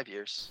 no, 5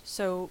 years.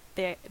 So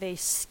they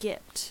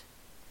skipped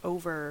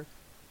over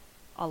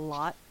a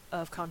lot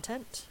of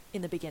content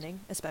in the beginning,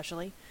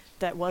 especially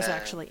that was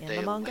actually in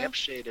the manga.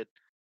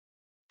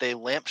 They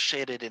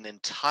lampshaded an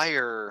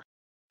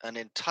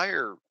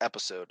entire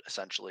episode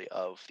essentially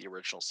of the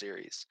original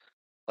series.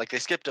 Like they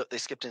skipped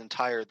an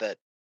entire that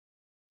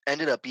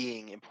ended up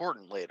being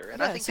important later,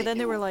 and I think so. Then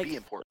they were like, be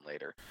important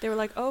later. They were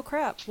like, "Oh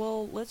crap!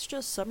 Well, let's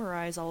just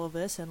summarize all of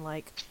this in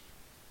like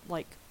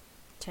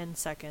 10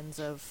 seconds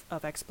of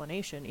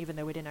explanation, even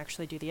though we didn't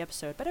actually do the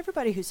episode. But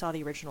everybody who saw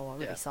the original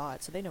already saw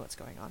it, so they know what's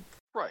going on."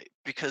 Right,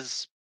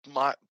 because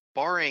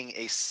barring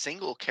a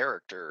single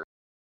character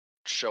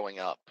showing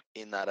up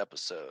in that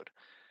episode,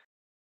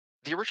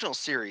 the original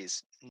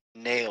series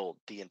nailed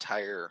the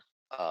entire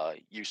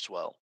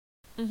Uswell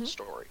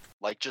story.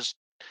 Like, just,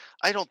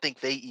 I don't think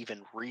they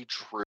even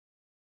redrew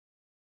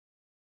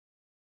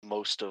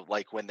most of,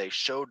 like, when they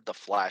showed the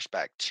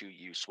flashback to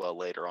Uswell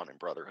later on in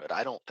Brotherhood.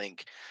 I don't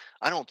think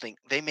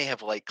they may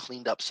have like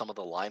cleaned up some of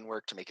the line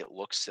work to make it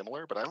look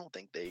similar, but I don't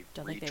think they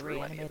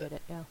redrew any of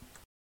it.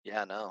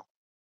 Yeah, no.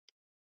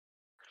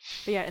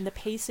 But yeah, and the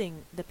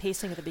pacing at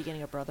the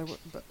beginning of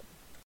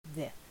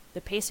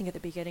the pacing at the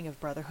beginning of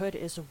Brotherhood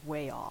is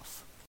way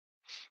off.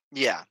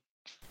 Yeah.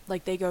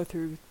 Like, they go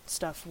through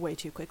stuff way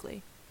too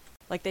quickly.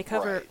 Like, they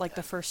cover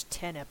the first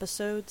 10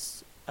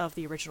 episodes of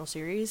the original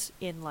series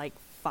in like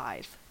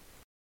 5.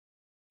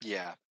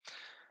 Yeah.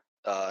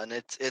 And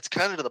it's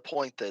kind of to the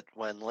point that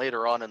when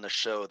later on in the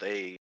show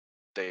the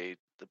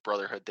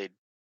Brotherhood, they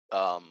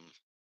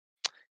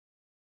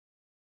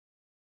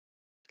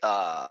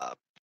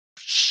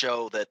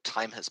show that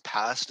time has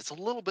passed, it's a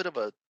little bit of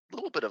a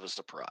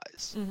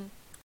surprise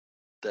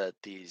that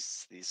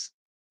these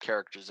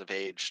characters have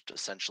aged.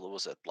 Essentially,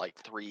 was it like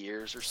 3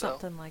 years or so?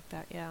 Something like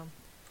that, yeah.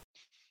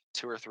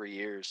 2 or 3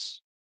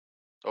 years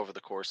over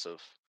the course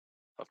of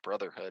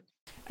Brotherhood.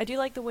 I do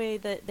like the way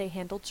that they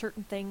handled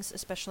certain things,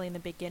 especially in the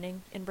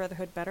beginning in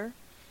Brotherhood, better.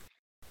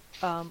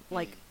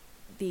 Like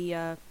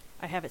I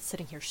have it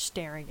sitting here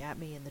staring at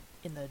me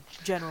in the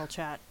general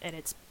chat, and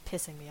it's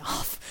pissing me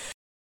off.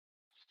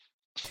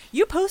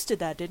 You posted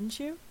that, didn't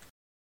you?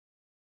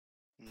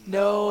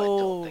 No, I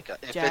don't think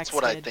if Jax it's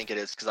what did. I think it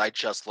is, because I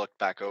just looked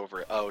back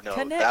over it. Oh no,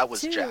 that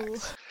was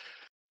Jax.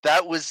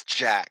 That was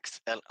Jax,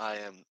 and I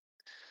am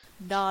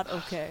not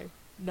okay.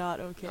 Not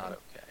okay. Not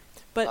okay.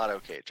 But not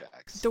okay,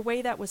 Jax. The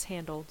way that was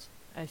handled,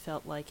 I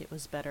felt like it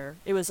was better.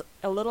 It was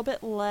a little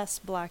bit less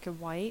black and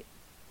white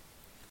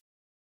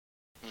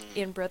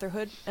in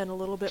Brotherhood, and a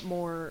little bit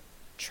more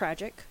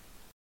tragic.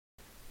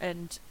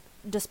 And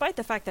despite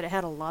the fact that it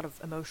had a lot of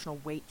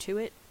emotional weight to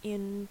it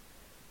in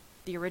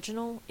the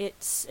original, it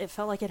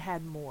felt like it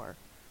had more,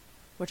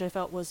 which I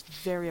felt was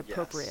very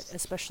appropriate,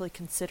 especially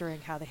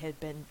considering how they had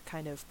been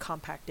kind of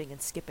compacting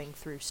and skipping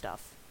through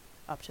stuff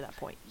up to that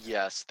point.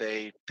 Yes,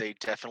 they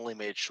definitely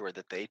made sure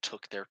that they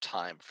took their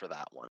time for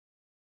that one,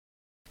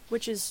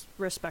 which is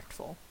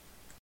respectful.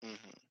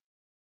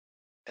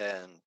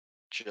 And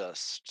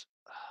just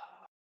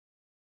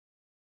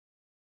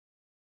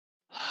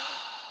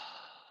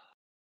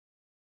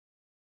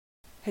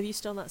have you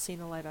still not seen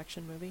the live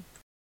action movie?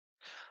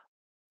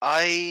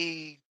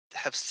 I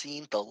have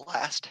seen the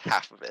last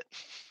half of it.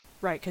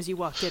 Right, because you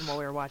walked in while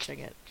we were watching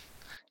it.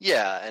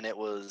 Yeah, and it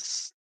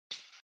was.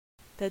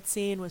 That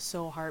scene was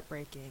so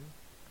heartbreaking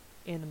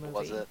in the movie.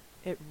 Was it?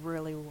 It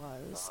really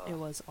was. It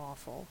was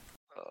awful.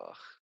 Uh,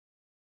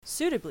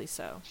 Suitably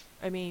so.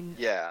 I mean,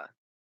 yeah.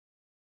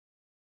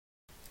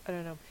 I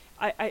don't know.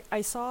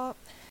 I saw.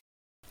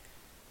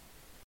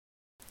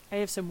 I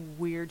have some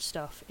weird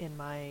stuff in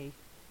my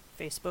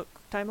Facebook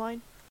timeline.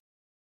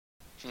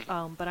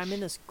 But I'm in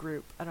this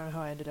group. I don't know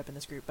how I ended up in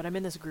this group, but I'm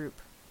in this group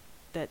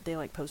that they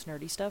like post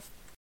nerdy stuff.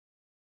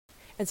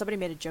 And somebody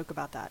made a joke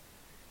about that.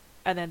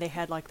 And then they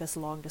had like this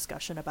long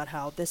discussion about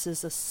how this is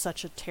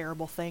such a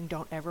terrible thing.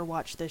 Don't ever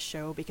watch this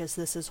show because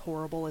this is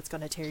horrible. It's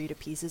going to tear you to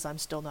pieces. I'm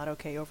still not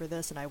okay over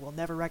this, and I will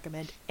never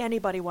recommend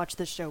anybody watch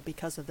this show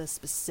because of this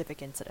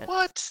specific incident.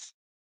 What?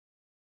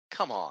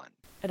 Come on.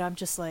 And I'm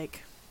just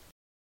like,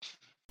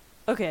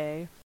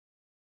 okay.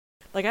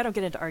 Like, I don't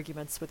get into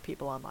arguments with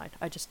people online.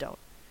 I just don't.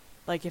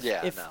 Like,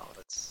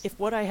 if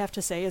what I have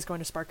to say is going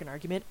to spark an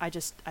argument, I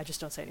just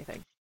don't say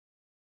anything.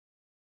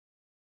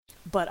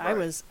 But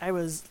right. I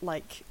was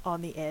like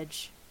on the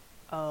edge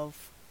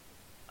of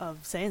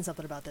saying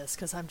something about this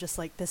because I'm just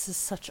like, this is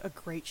such a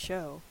great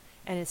show,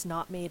 and it's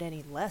not made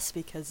any less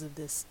because of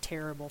this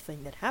terrible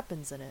thing that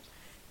happens in it.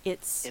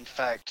 It's, in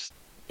fact,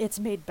 it's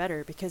made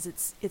better because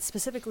it's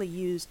specifically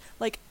used.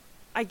 Like,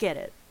 I get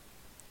it.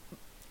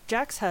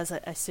 Jax has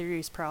a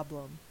serious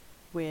problem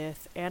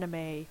with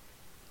anime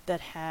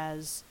that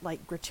has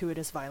like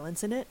gratuitous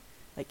violence in it,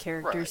 like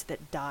characters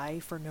that die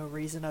for no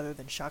reason other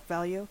than shock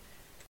value.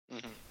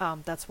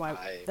 Mm-hmm. That's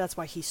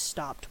why he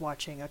stopped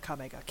watching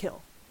Akame ga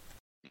Kill.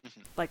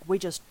 Mm-hmm. Like, we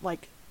just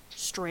like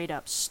straight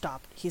up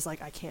stopped. He's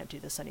like, I can't do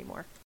this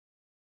anymore.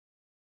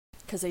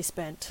 Because it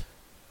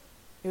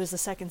was the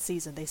second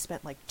season. They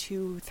spent like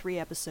 2-3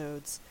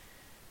 episodes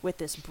with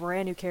this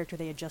brand new character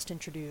they had just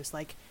introduced,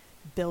 like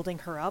building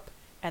her up,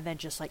 and then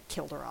just like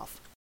killed her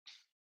off.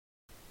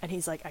 And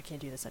he's like, I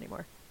can't do this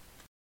anymore.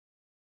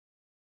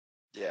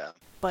 Yeah.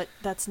 But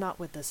that's not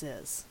what this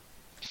is.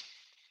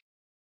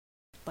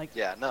 Like,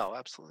 yeah, no,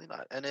 absolutely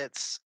not. And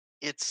it's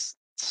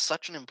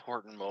such an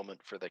important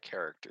moment for the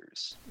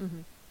characters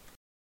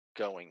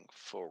going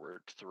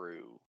forward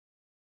through.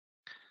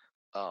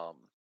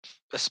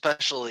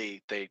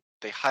 Especially they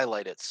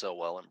highlight it so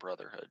well in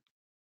Brotherhood,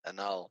 and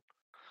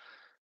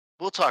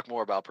we'll talk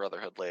more about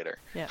Brotherhood later.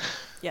 Yeah.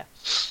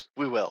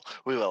 we will.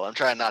 I'm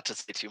trying not to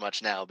say too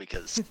much now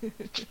because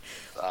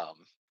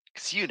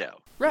you know.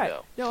 Right. You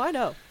know. No, I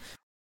know.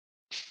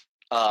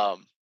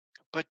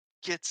 But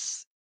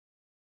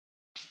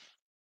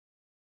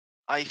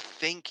I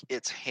think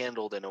it's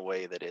handled in a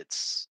way that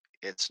it's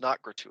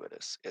not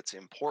gratuitous. It's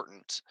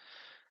important,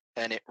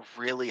 and it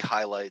really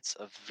highlights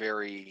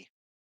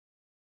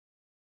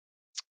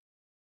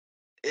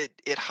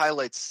it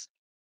highlights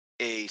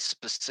a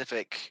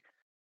specific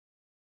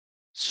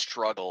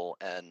struggle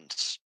and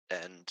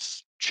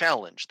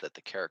challenge that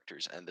the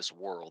characters and this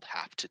world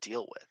have to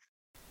deal with.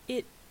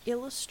 It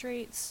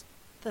illustrates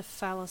the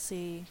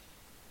fallacy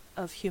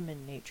of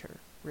human nature,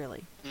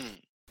 really.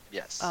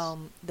 Yes.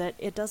 That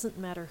it doesn't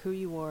matter who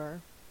you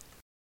are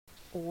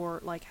or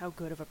like how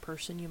good of a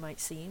person you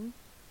might seem,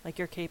 like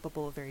you're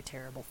capable of very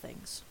terrible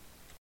things.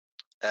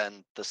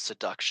 And the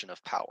seduction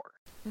of power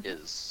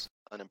is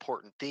an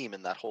important theme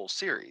in that whole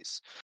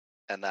series.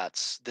 And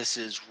this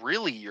is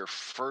really your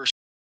first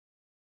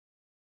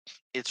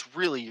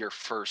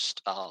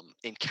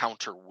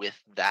encounter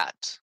with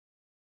that.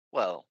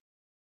 Well,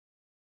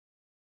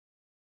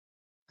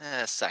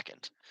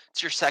 second.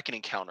 It's your second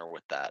encounter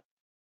with that.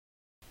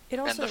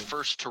 And the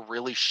first to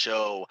really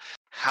show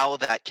how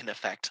that can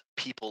affect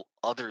people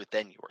other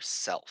than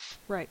yourself.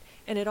 Right.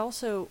 And it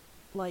also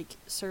like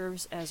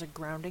serves as a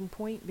grounding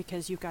point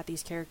because you've got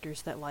these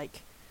characters that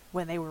like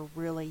when they were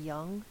really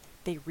young,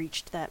 they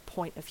reached that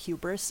point of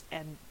hubris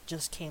and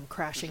just came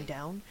crashing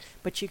down,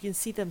 but you can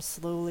see them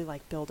slowly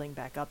like building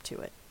back up to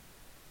it.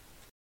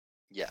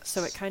 Yes.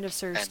 So it kind of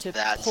serves to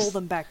pull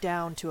them back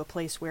down to a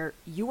place where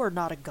you are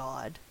not a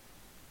god.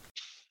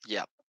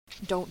 Yep.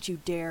 Don't you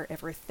dare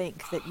ever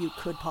think that you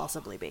could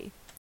possibly be.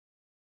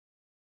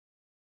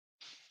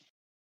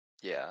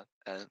 Yeah,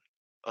 and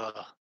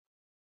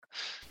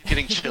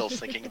getting chills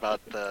thinking about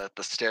the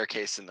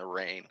staircase in the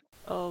rain.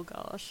 Oh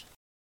gosh.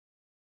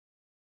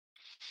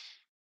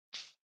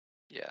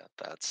 Yeah,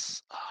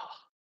 that's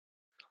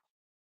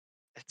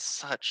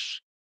it's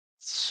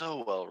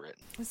so well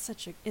written. It's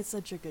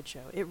such a good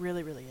show. It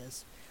really, really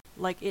is.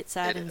 Like, it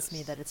saddens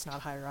me that it's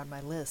not higher on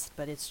my list,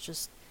 but it's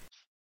just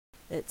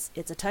it's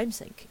a time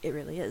sink. It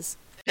really is.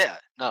 Yeah,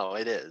 no,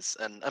 it is.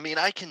 And I mean,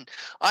 I can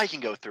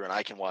go through and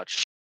I can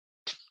watch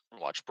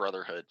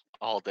Brotherhood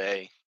all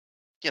day,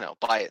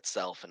 by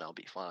itself, and I'll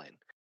be fine.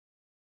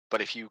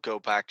 But if you go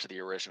back to the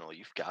original,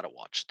 you've got to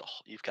watch the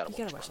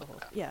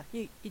whole. Yeah,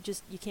 you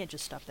can't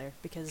just stop there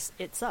because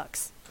it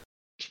sucks.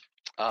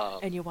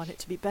 And you want it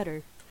to be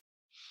better.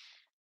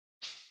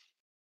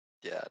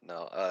 Yeah,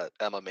 no.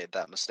 Emma made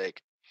that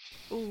mistake.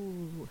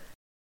 Ooh.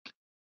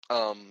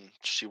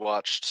 She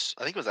watched.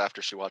 I think it was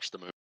after she watched the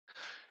movie.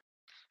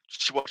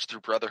 she watched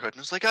through Brotherhood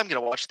and was like, I'm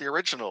gonna watch the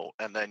original,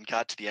 and then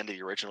got to the end of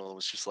the original and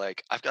was just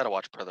like, I've got to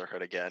watch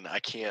Brotherhood again. I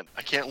can't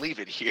leave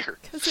it here.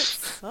 Because it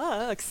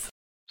sucks.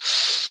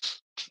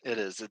 It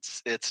is.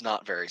 It's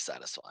not very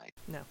satisfying.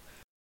 No.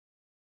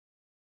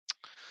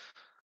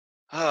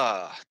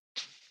 Ah,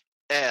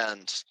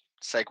 and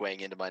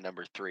segueing into my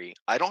number three,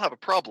 I don't have a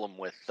problem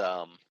with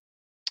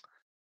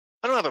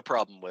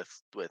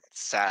with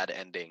sad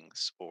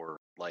endings or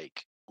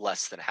like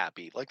less than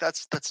happy. Like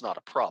that's not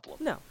a problem.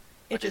 No.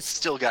 It But it's just.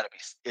 still got to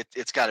be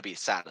it's got to be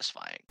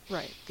satisfying.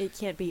 Right. It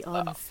can't be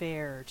Uh,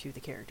 unfair to the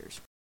characters.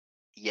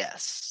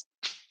 yes.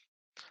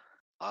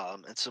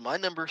 And so my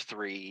number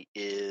three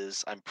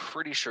is, I'm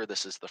pretty sure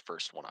this is the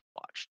first one I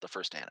watched, the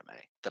first anime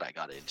that I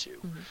got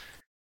into. Mhm.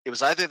 It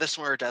was either this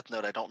one or Death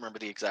Note. I don't remember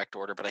the exact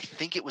order, but I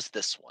think it was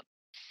this one.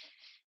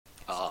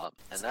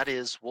 And that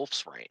is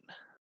Wolf's Rain.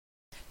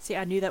 See,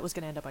 I knew that was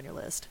going to end up on your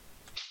list.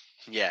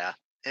 Yeah,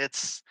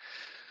 it's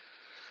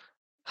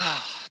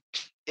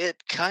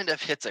it kind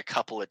of hits a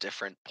couple of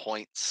different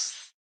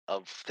points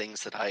of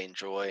things that I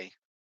enjoy.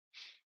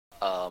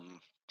 Um,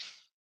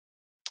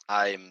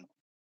 I'm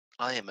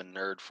I am a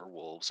nerd for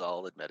wolves.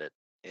 I'll admit it.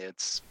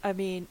 It's I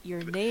mean,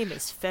 your name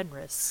is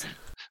Fenris.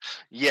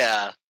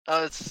 yeah.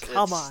 Come It's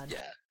on.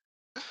 yeah.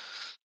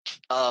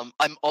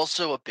 I'm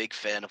also a big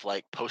fan of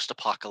like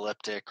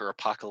post-apocalyptic or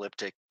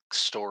apocalyptic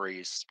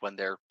stories when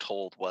they're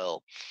told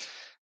well.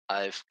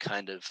 I've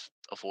kind of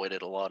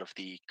avoided a lot of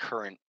the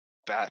current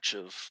batch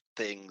of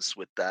things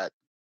with that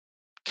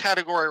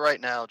category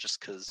right now, just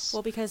because.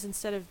 Well, because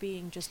instead of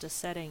being just a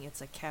setting,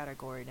 it's a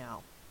category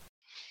now.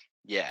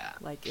 Yeah,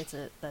 Like it's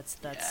a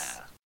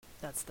yeah.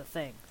 that's the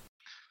thing.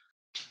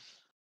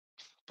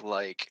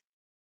 Like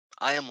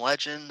I Am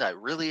Legend, I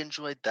really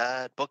enjoyed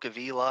that. Book of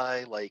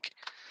Eli, like,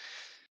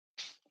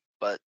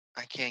 but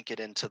I can't get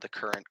into the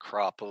current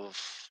crop of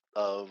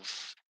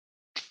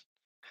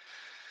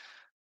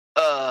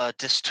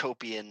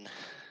dystopian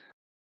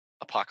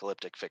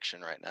apocalyptic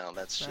fiction right now.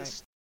 That's Right.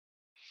 just.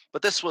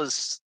 But this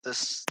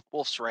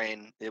Wolf's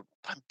Rain.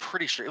 I'm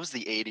pretty sure it was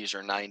the 80s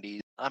or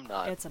 90s. I'm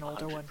not It's an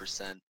older one.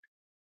 100%.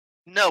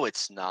 No,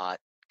 it's not.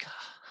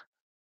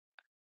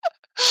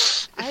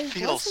 It I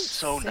feels wasn't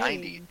so 90s.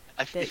 saying It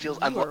that feels.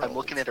 you are I'm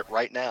looking old. at it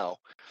right now.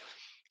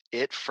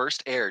 It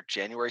first aired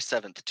January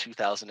 7th,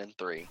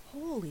 2003.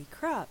 Holy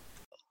crap.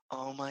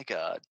 Oh my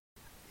god.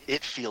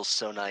 It feels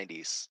so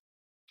 90s.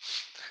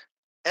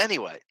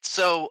 Anyway,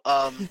 so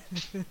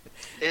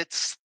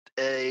it's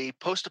a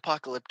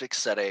post-apocalyptic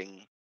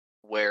setting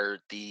where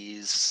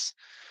the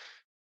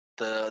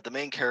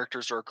main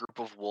characters are a group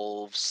of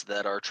wolves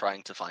that are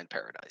trying to find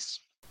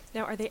paradise.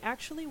 Now, are they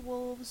actually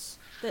wolves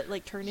that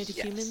like turn into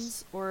Yes.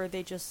 humans, or are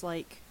they just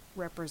like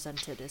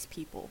represented as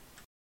people?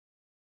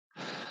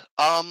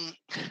 Um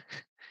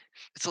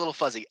it's a little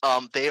fuzzy.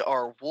 They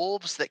are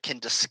wolves that can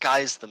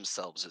disguise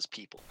themselves as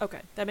people.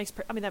 Okay, that makes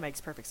I mean that makes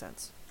perfect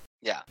sense.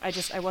 Yeah.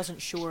 I wasn't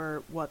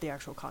sure what the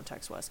actual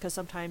context was because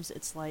sometimes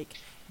it's like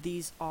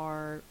these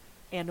are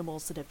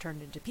animals that have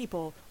turned into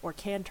people or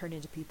can turn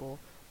into people,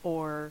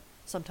 or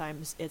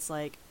sometimes it's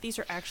like these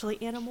are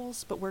actually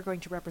animals but we're going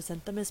to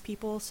represent them as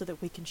people so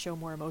that we can show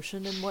more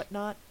emotion and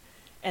whatnot,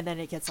 and then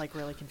it gets like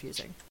really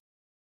confusing.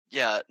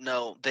 Yeah,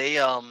 no,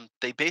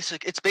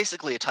 it's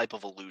basically a type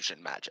of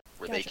illusion magic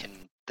where they Gotcha.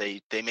 can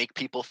they make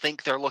people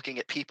think they're looking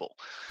at people.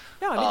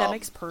 No, I mean that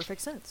makes Um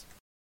perfect sense.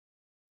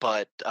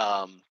 but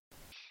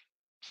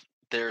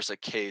there's a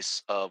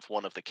case of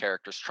one of the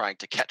characters trying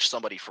to catch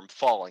somebody from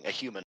falling, a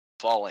human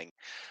falling,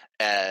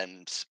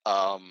 and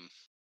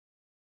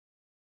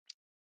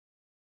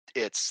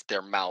it's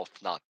their mouth,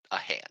 not a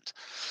hand.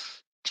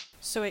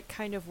 So it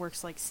kind of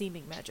works like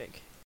seeming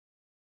magic.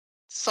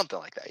 Something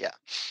like that, yeah.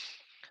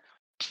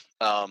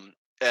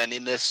 And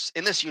in this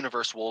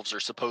universe, wolves are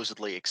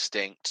supposedly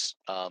extinct,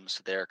 so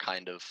they're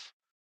kind of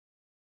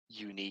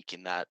unique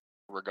in that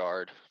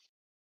regard.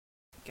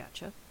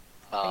 Gotcha.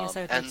 I guess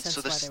that would make And so sense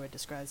why this, they would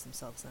disguise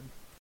themselves then.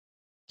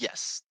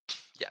 yes,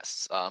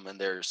 yes, and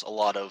there's a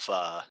lot of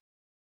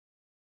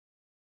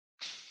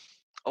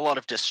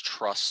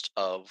distrust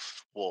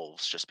of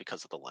wolves just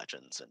because of the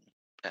legends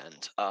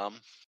and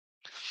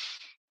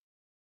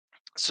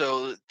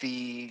so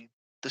the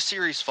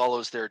series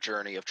follows their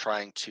journey of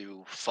trying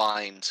to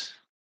find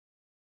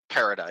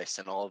paradise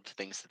and all of the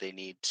things that they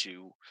need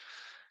to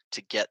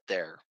get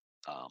there.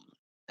 Um,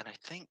 and I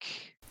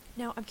think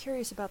Now, I'm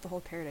curious about the whole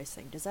paradise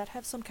thing. Does that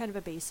have some kind of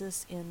a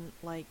basis in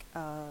like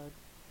a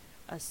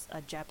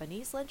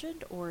Japanese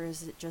legend, or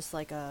is it just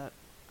like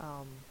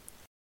um,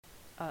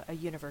 a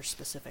universe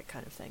specific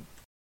kind of thing?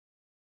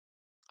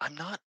 I'm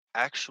not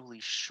actually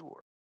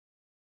sure.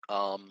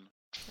 Um,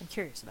 I'm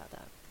curious about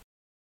that.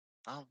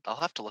 I'll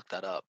have to look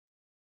that up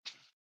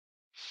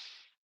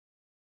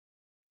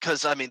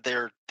because I mean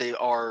they're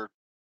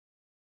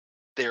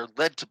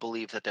led to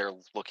believe that they're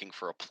looking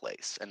for a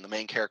place, and the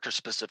main character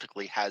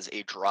specifically has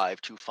a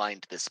drive to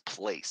find this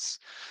place.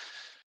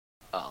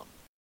 Um,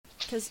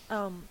 Because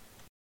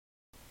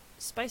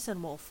Spice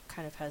and Wolf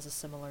kind of has a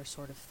similar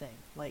sort of thing.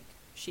 Like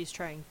she's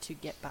trying to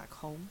get back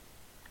home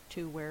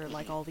to where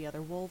like mhm. all the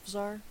other wolves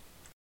are.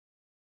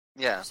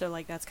 Yeah. So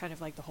like that's kind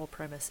of like the whole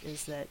premise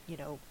is that, you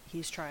know,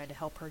 he's trying to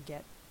help her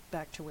get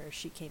back to where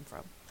she came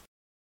from.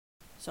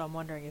 So I'm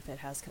wondering if it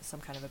has some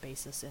kind of a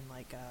basis in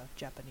like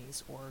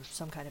Japanese or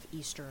some kind of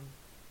Eastern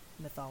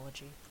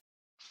mythology.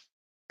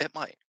 It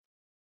might.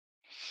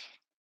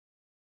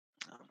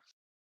 Um,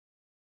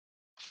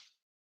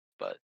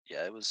 but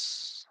yeah, it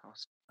was.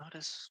 Not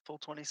as full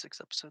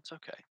 26 episodes.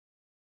 Okay.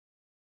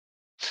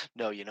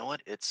 No, you know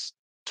what? It's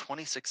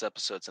 26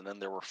 episodes, and then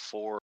there were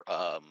 4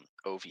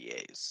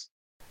 OVAs.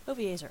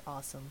 OVAs are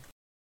awesome.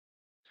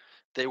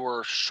 They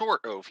were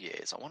short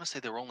OVAs. I want to say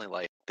they were only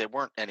like they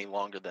weren't any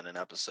longer than an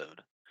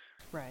episode,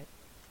 Right.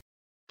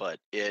 but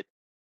the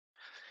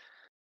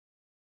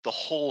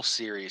whole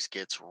series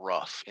gets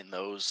rough in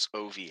those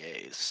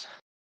OVAs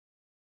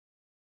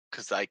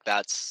because like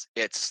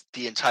it's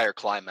the entire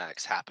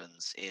climax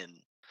happens in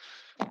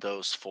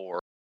those 4.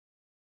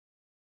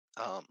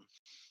 Um,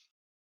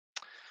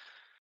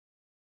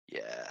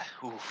 yeah.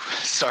 Ooh,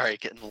 sorry,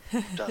 getting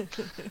looped up.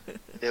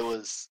 It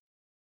was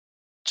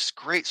just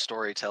great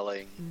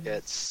storytelling.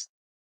 It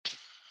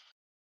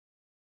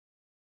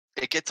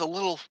gets a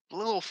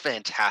little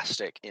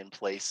fantastic in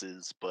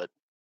places, but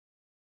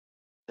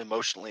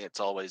emotionally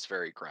it's always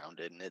very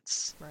grounded, and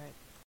it's Right.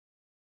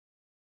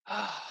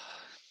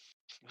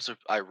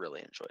 I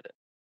really enjoyed it.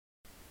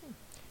 I'll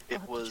It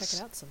have to check it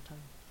was out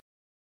sometime.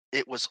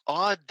 it was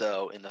odd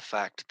though in the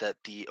fact that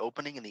the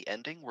opening and the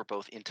ending were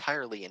both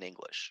entirely in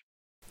English.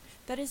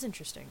 That is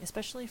interesting,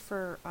 especially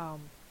for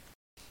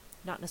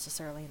not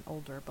necessarily an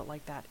older, but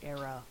like that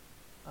era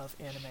of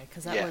anime,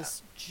 because that Yeah.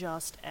 was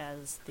just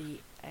as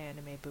the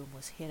anime boom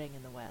was hitting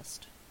in the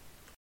West.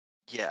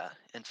 Yeah.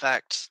 In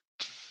fact,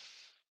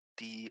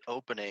 the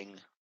opening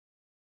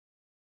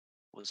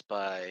was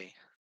by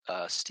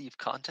Steve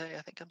Conte,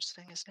 I think I'm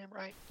saying his name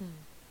right.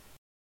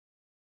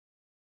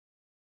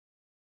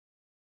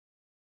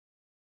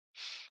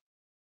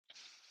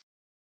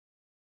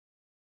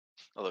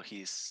 Although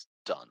he's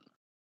done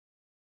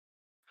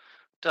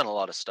a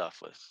lot of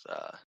stuff with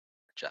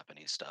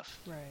Japanese stuff.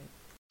 Right.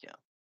 Yeah.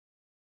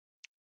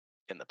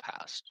 In the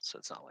past, so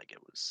it's not like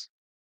it was.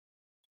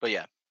 But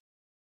yeah,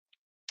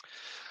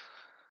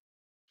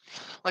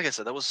 like I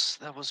said, that was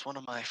one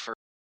of my first.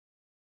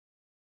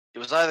 It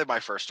was either my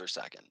first or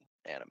second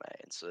anime,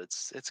 and so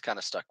it's kind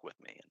of stuck with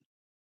me.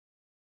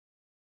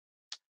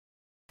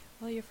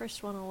 Well, your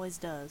first one always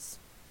does.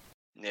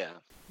 Yeah.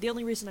 The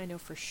only reason I know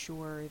for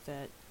sure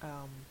that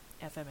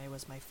FMA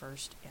was my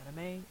first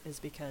anime is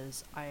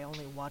because I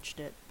only watched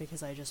it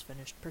because I just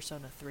finished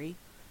Persona 3.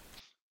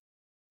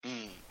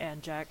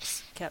 And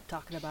Jax kept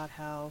talking about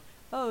how,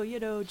 oh,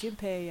 you know,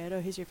 Junpei, I know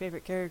he's your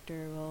favorite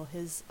character. Well,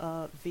 his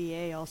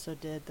VA also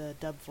did the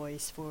dub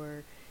voice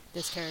for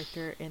this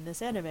character in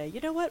this anime.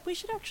 You know what? We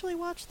should actually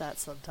watch that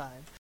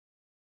sometime.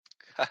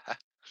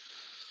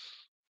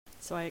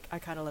 So I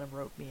kind of let him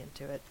rope me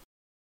into it.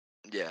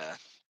 Yeah.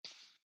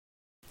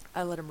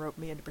 I let him rope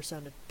me into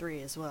Persona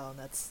 3 as well, and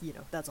that's, you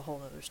know, that's a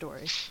whole other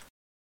story.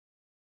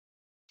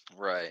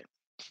 Right.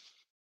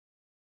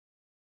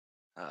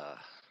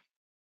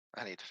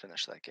 I need to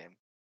finish that game.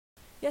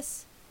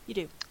 Yes, you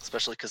do.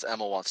 Especially because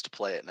Emma wants to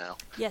play it now.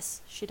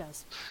 Yes, she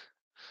does.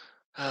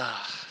 All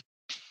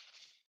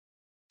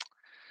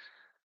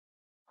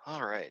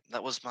right,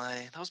 that was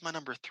my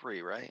number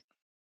 3, right?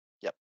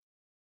 Yep.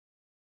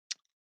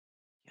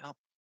 Yep.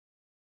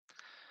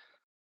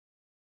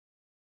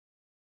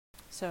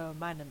 So,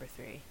 my number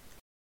 3.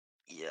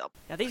 Yep.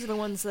 Now, these are the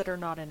ones that are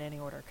not in any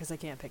order, because I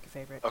can't pick a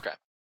favorite. Okay.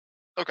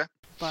 Okay.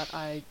 But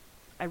I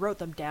wrote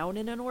them down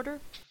in an order.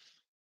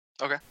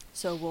 Okay.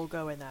 So we'll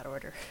go in that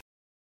order.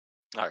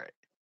 All right.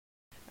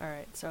 All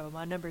right, so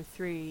my number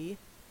 3,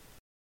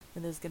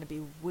 and this is going to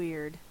be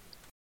weird,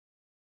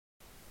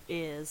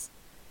 is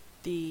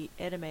the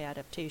anime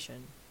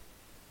adaptation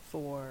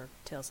for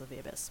Tales of the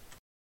Abyss.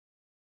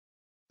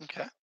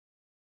 Okay.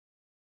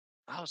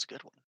 That was a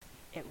good one.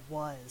 It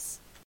was.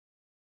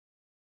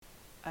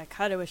 I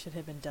kind of wish it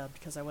had been dubbed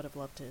because I would have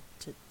loved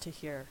to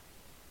hear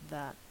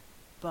that,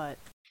 but...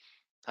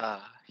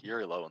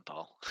 Yuri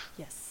Lowenthal.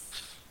 Yes.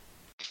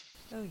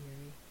 Oh,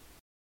 Yuri.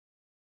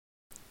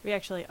 We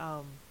actually,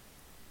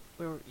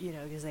 we were, you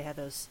know, because they had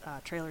those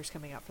trailers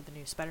coming out for the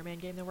new Spider-Man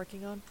game they're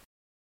working on.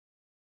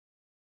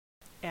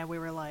 And we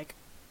were like,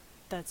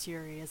 that's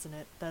Yuri, isn't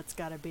it? That's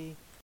gotta be.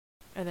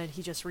 And then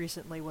he just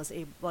recently was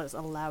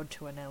allowed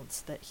to announce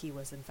that he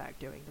was in fact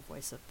doing the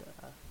voice of the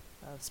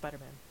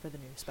Spider-Man for the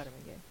new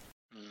Spider-Man game.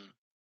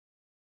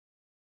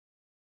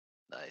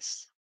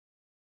 Nice.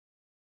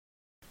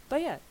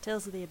 But yeah,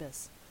 Tales of the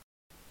Abyss.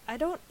 I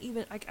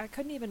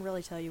couldn't even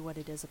really tell you what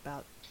it is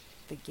about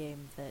the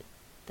game that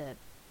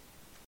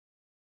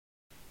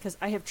because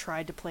I have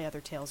tried to play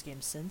other Tales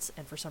games since,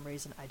 and for some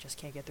reason I just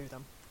can't get through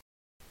them.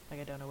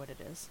 Like, I don't know what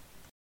it is.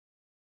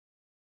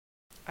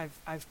 I've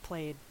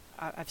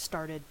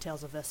started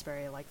Tales of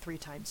Vesperia like 3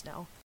 times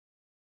now,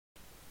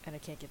 and I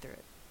can't get through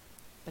it.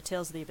 But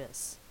Tales of the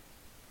Abyss,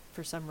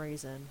 for some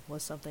reason,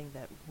 was something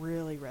that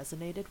really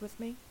resonated with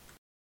me.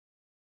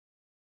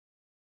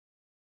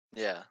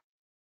 Yeah.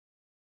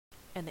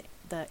 And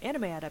the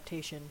anime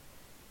adaptation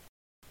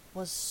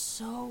was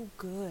so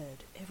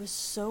good. It was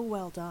so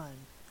well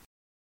done.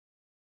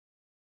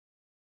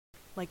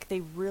 Like,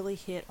 they really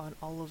hit on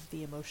all of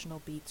the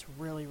emotional beats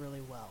really,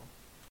 really well.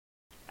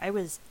 I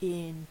was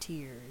in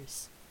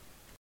tears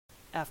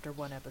after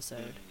one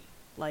episode.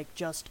 Like,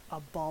 just a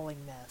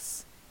bawling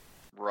mess.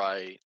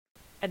 Right.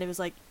 And it was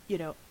like,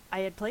 I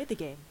had played the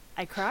game.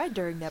 I cried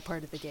during that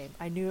part of the game.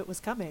 I knew it was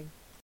coming.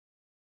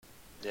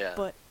 Yeah.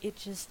 But it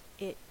just,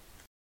 it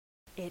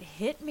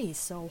hit me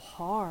so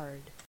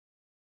hard.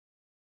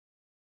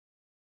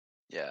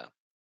 Yeah.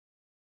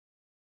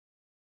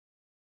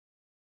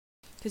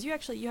 Because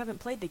you haven't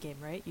played the game,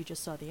 right? You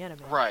just saw the anime.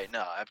 Right.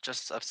 No,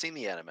 I've seen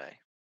the anime.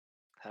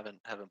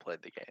 Haven't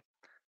played the game.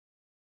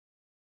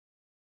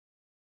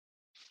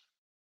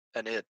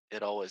 And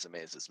it always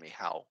amazes me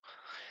how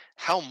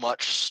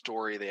much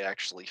story they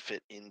actually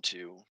fit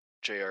into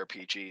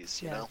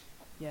JRPGs, you know?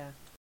 Yeah.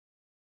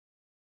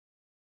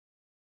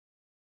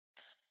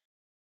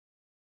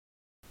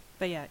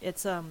 But yeah,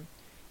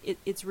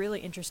 it's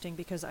really interesting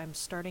because I'm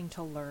starting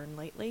to learn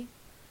lately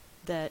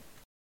that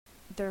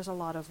there's a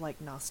lot of like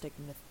Gnostic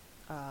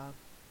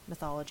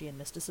mythology and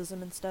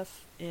mysticism and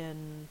stuff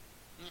in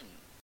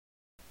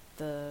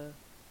the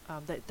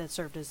that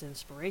served as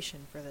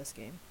inspiration for this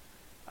game.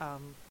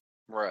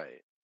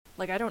 Right.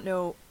 Like, I don't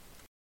know.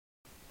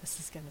 This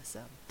is gonna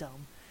sound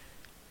dumb.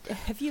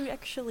 Have you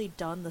actually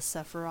done the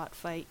Sephiroth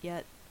fight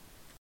yet?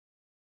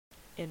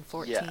 In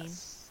 14?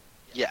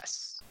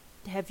 Yes.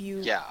 Have you?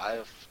 Yeah,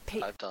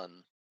 I've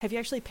done. Have you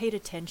actually paid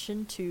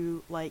attention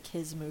to like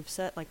his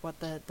moveset, like what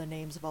the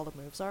names of all the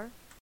moves are?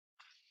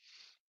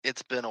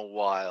 It's been a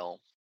while.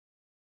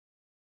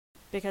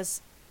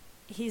 Because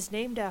he's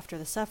named after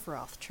the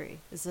Sephiroth tree.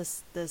 Is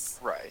this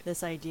Right.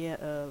 this idea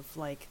of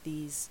like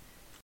these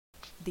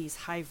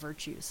high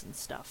virtues and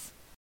stuff?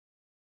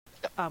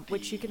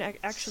 Which you can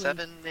actually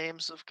 7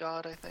 names of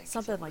God, I think.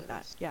 Something like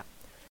that. Yeah.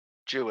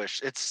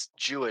 Jewish. It's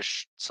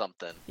Jewish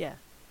something. Yeah.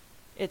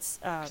 It's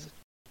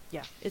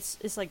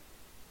it's like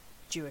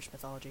Jewish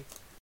mythology.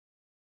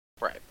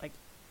 Right. Like,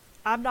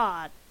 I'm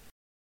not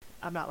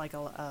like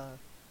a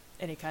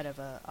any kind of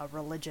a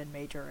religion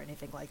major or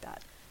anything like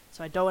that.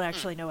 So I don't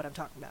actually know what I'm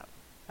talking about.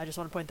 I just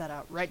want to point that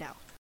out right now.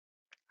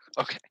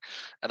 Okay.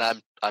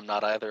 And I'm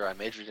not either. I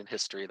majored in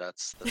history.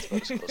 That's about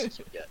as close as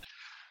you get.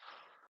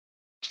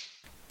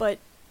 But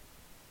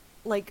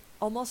like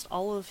almost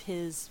all of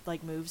his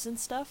like moves and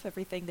stuff,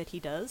 everything that he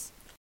does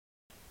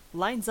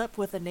lines up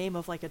with the name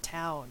of like a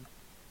town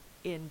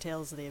in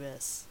Tales of the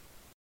Abyss.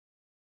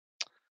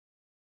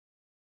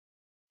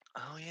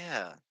 Oh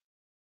yeah.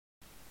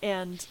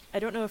 And I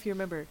don't know if you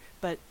remember,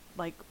 but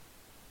like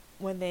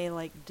when they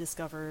like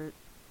discover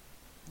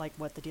like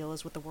what the deal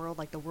is with the world,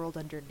 like the world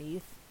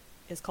underneath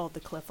is called the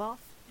Qliphoth.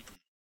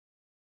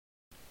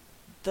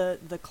 The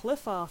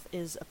Qliphoth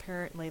is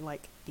apparently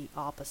like the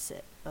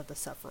opposite of the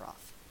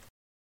Sephiroth.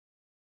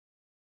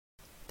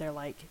 They're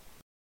like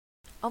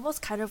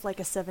almost kind of like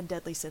a Seven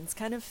Deadly Sins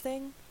kind of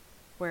thing,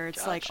 where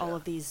it's like all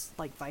of these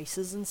like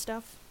vices and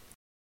stuff.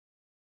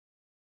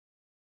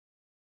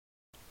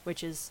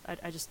 Which is I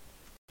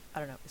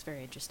don't know, it's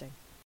very interesting.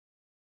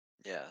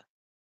 Yeah.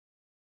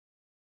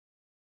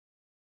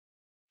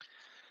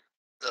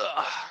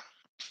 Ugh.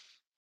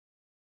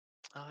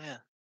 Oh yeah.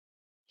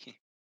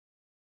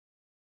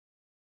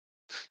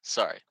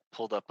 Sorry,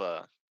 pulled up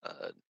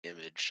an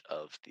image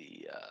of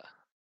the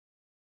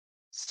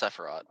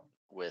Sephiroth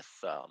with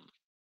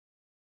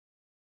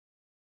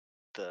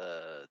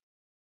the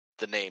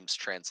names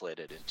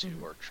translated into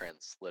or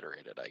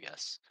transliterated, I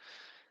guess,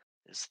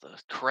 is the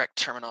correct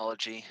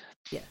terminology.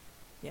 Yeah.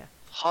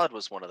 Hod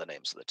was one of the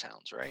names of the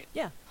towns, right?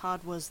 Yeah,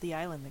 Hod was the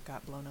island that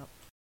got blown up.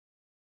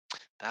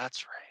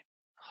 That's right.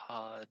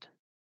 Hod.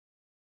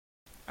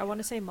 I want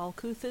to say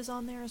Malkuth is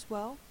on there as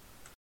well.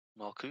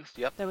 Malkuth,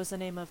 yep. That was the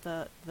name of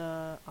the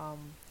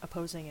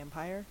opposing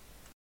empire.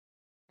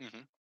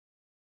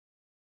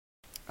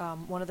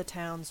 One of the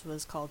towns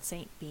was called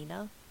Saint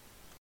Bina.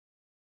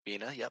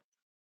 Bina, yep.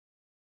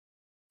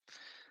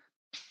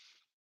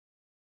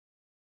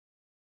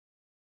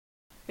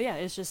 But yeah,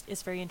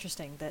 it's very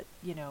interesting that,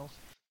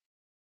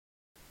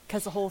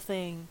 because the whole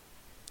thing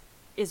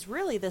is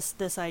really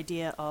this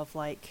idea of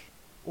like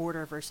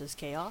order versus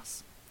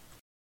chaos.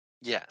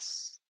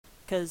 Yes.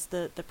 Because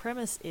the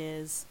premise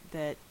is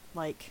that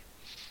like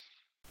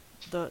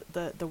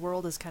the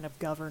world is kind of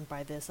governed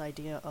by this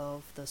idea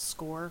of the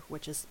score,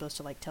 which is supposed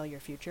to like tell your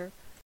future.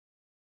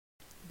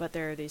 But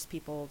there are these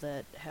people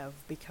that have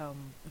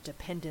become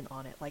dependent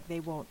on it. Like they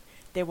won't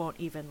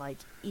even like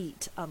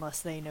eat unless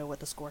they know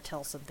what the score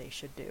tells them they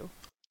should do.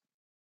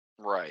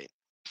 Right.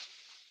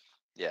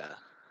 Yeah.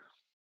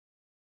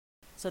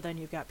 So then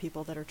you've got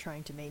people that are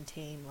trying to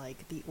maintain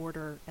like the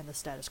order and the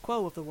status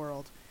quo of the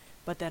world.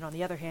 But then on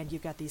the other hand,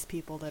 you've got these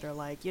people that are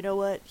like, you know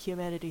what?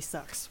 Humanity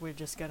sucks. We're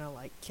just gonna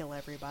like kill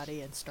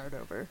everybody and start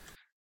over.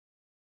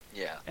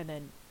 Yeah. And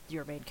then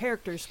your main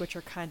characters, which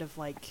are kind of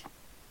like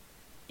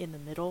in the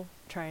middle,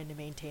 trying to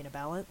maintain a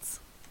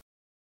balance.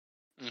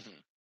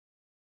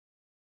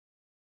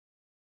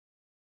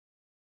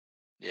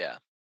 Yeah.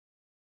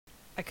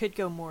 I could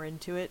go more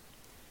into it,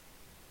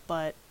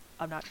 but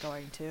I'm not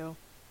going to.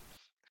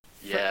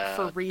 For Yeah,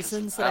 because the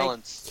reasons that I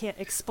balance. can't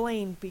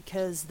explain,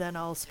 because then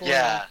I'll spoil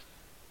Yeah.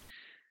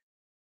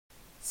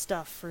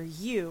 stuff for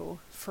you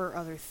for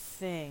other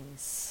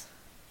things.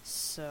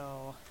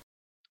 So,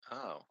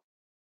 Oh,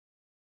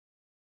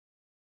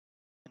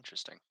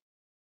 interesting.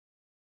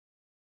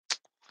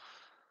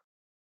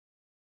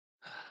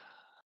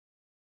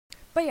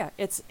 but yeah,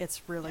 it's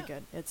really Yeah.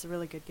 good. It's a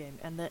really good game,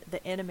 and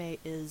the anime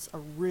is a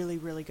really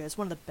good. It's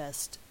one of the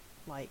best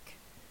like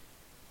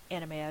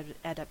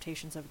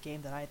adaptations of a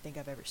game that I think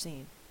I've ever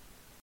seen.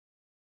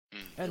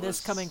 And It this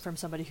coming was. from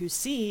somebody who's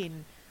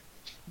seen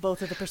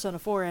both of the Persona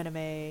 4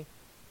 anime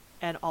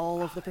and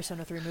all of Oh, the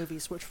Persona 3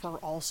 movies, which were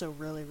also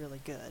really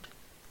good.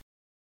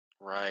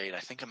 right. I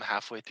think I'm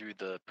halfway through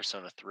the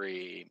Persona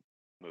 3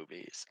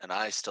 movies, and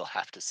I still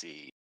have to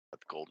see the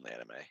Golden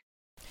Anime.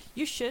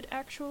 You should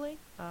actually.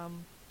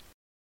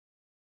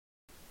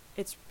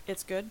 It's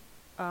good.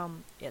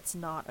 It's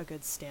not a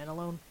good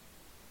standalone.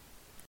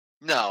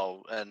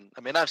 No, and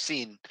I mean I've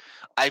seen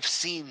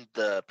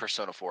the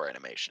Persona 4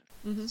 animation.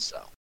 Mm-hmm.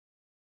 So,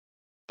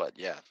 but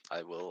yeah,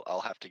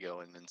 I'll have to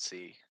go in and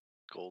see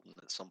Golden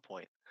at some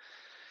point.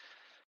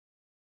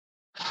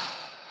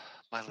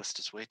 My list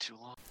is way too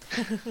long.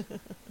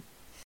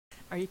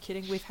 Are you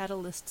kidding? We've had a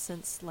list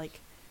since like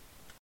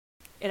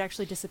it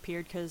actually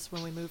disappeared because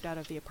when we moved out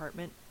of the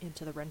apartment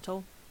into the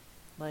rental,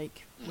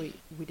 like we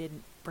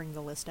didn't bring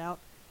the list out,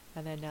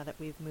 and then now that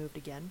we've moved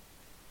again,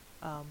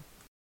 um,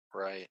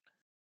 Right.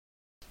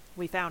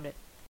 we found it,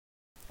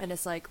 and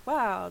it's like,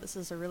 wow, this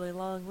is a really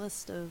long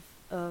list of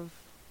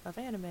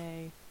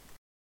anime,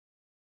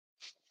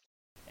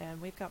 and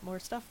we've got more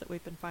stuff that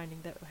we've been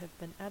finding that have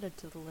been added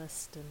to the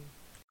list,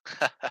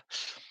 and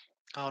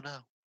Oh no.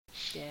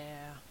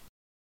 yeah.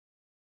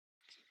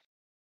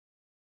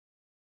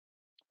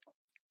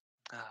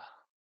 Ah,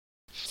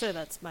 So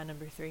that's my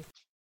number 3,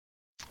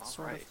 all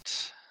sort of.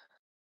 right.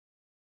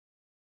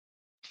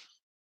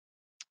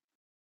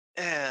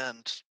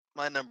 And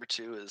my number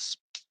 2 is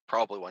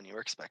probably one you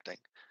were expecting.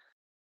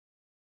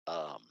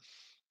 Um,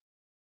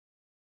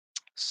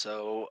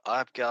 so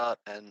I've got,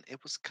 and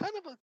it was kind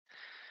of a,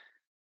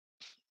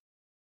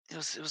 it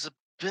was a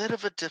bit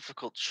of a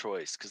difficult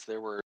choice because there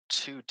were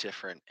two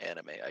different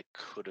anime I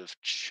could have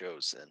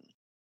chosen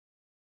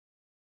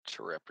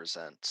to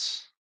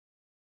represent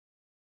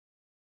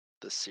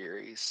the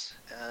series,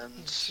 and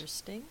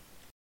Interesting.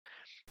 I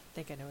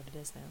think I know what it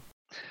is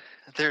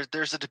now.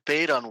 there's a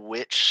debate on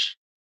which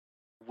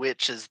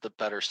is the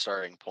better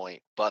starting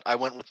point, but I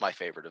went with my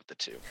favorite of the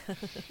two,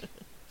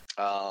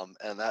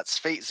 and that's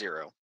Fate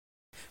Zero.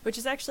 Which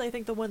is actually, I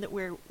think, the one that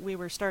we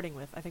were starting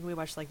with. I think we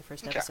watched like the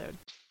first Okay, episode.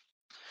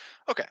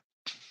 okay.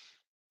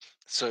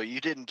 So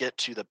you didn't get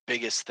to the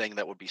biggest thing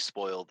that would be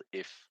spoiled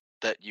if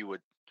that you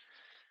would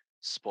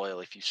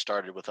spoil if you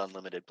started with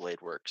Unlimited Blade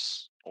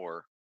Works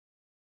or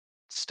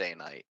Stay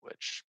Night,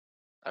 which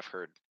I've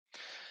heard.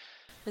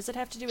 Does it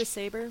have to do with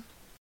Saber?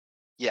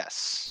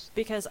 Yes.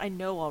 Because I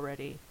know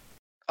already.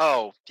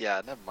 Oh,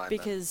 yeah, never mind then.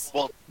 Because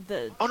Well,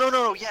 the oh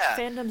no, yeah.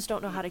 fandoms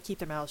don't know how to keep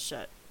their mouths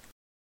shut.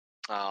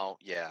 Oh,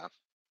 yeah.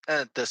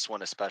 And this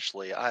one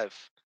especially,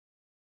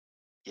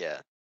 yeah,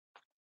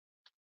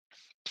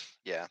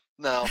 yeah.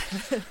 No.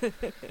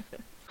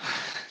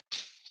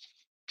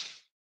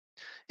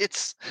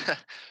 It's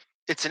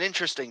it's an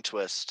interesting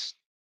twist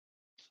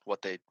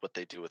what they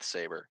do with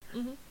Saber.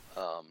 Mm-hmm.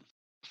 Um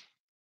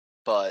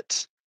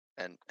but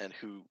and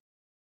who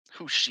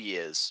she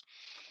is,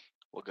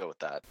 we'll go with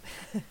that.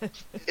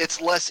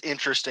 It's less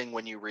interesting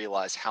when you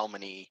realize how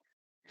many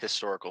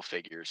historical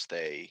figures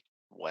they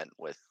went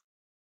with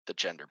the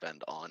gender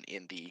bend on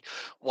in the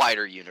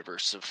wider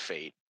universe of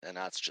Fate, and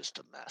that's just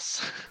a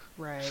mess.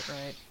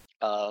 Right.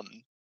 um,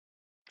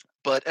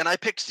 and I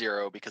picked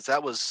Zero because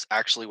that was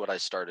actually what I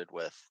started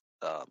with.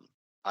 Um,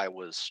 I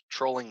was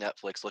trolling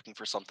Netflix looking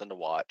for something to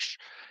watch.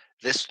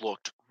 This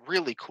looked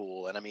really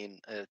cool, and I mean,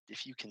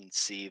 if you can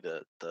see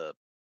the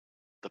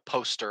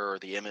poster or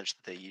the image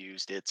that they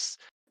used,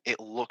 it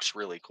looks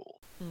really cool.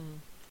 Hmm.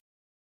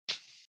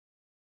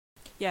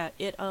 Yeah,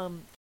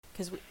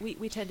 because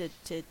we tended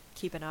to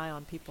keep an eye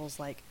on people's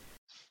like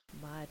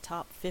my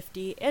top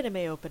 50 anime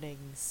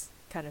openings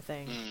kind of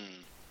thing.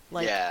 Mm,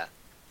 Like yeah.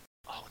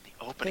 Oh, and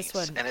the opening this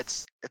is, one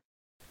and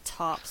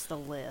tops the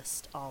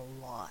list a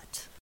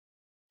lot.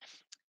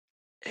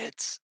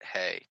 it's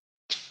hey.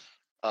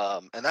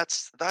 And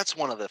that's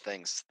one of the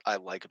things I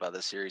like about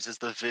this series is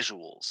the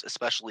visuals,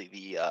 especially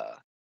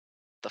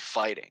the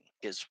fighting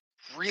is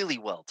really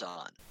well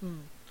done. Hmm.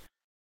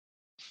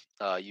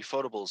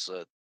 Ufotable's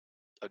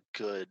a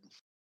good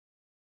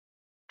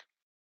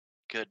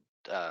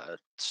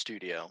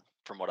studio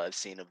from what I've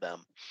seen of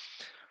them,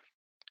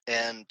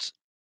 and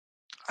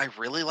I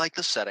really like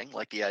the setting.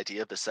 Like the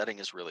idea of the setting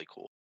is really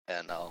cool,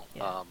 and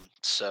Yeah.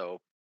 so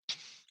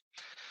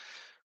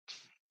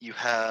you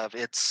have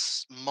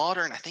it's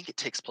modern. I think it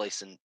takes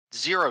place in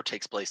Zero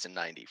takes place in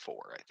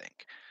 '94, I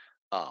think.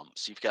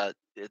 So you've got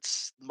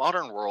it's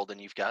modern world, and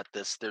you've got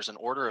this. There's an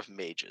order of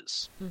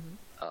mages,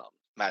 Mm-hmm.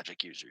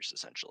 magic users,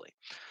 essentially,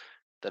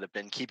 that have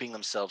been keeping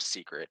themselves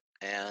secret,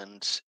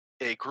 and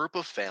a group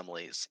of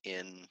families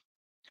in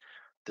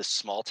this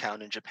small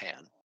town in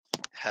Japan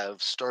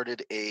have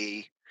started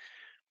this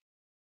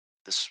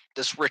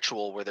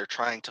ritual where they're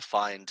trying to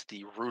find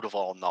the root of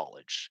all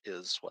knowledge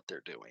is what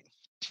they're doing.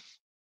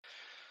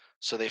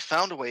 So they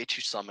found a way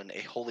to summon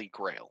a holy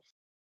grail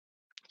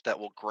that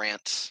will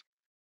grant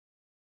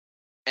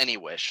any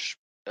wish.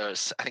 I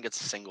think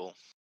it's a single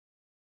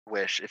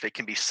wish if it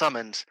can be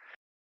summoned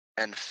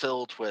and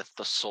filled with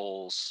the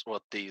souls,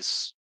 with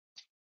these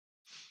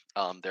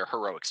their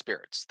heroic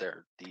spirits.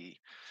 They're the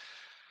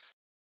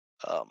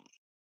um,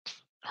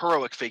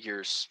 heroic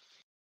figures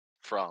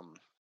from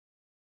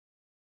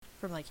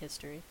From like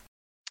history.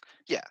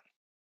 yeah.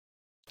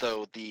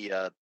 Though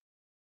the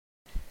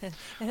It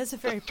has a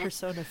very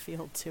Persona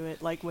feel to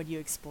it, like when you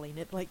explain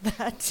it like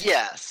that.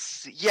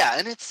 yes, yeah,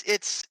 and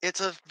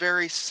it's a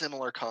very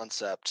similar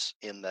concept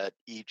in that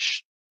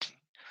each.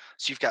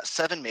 So you've got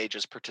 7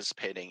 mages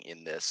participating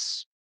in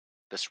this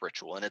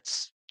ritual, and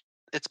it's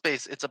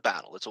a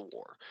battle, it's a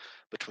war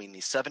between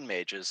these 7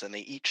 mages, and they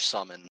each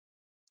summon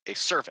a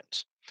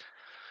servant,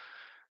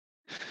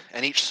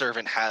 and each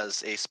servant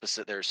has a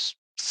specific. There's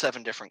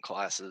 7 different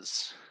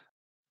classes,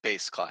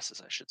 base classes,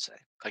 I should say.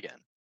 Again,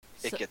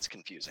 it So, gets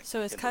confusing.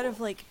 so it's in the kind of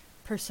world. like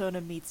Persona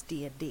meets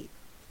D&D.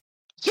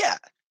 Yeah,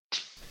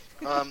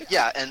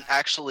 yeah, and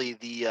actually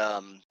the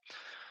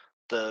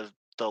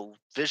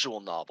visual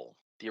novel,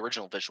 the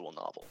original visual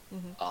novel,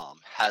 Mm-hmm.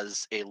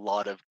 has a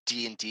lot of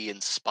D&D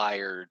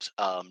inspired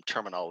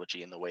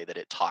terminology in the way that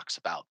it talks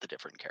about the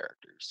different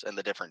characters and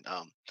the different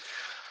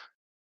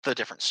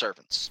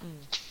servants.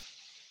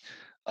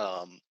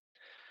 Um,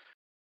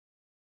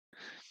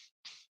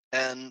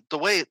 and the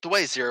way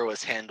Zero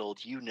is handled,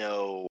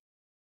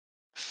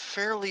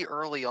 fairly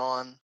early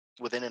on,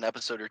 within an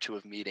episode or two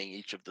of meeting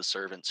each of the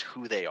servants,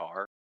 who they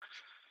are,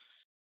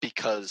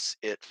 because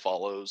it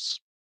follows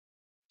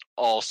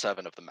all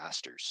 7 of the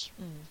masters,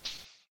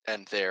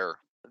 and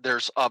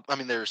there's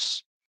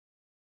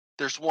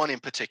one in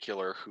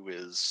particular who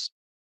is,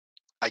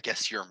 I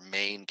guess, your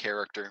main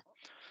character.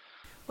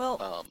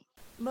 Well, Um,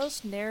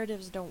 most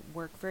narratives don't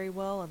work very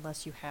well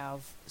unless you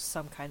have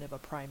some kind of a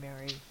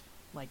primary,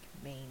 like,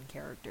 main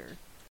character.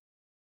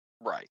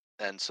 right,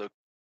 and so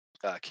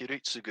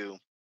Kiritsugu,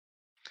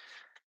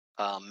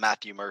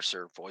 Matthew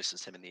Mercer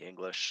voices him in the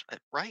English.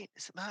 Right?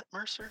 Is it Matt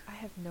Mercer? I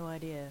have no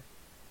idea.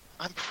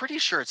 I'm pretty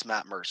sure it's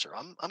Matt Mercer.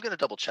 I'm gonna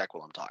double check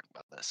while I'm talking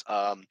about this.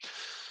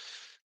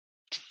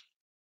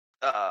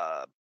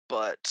 Uh,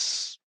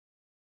 but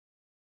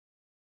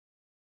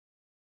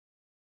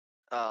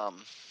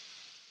um,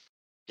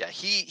 yeah,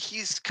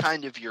 he's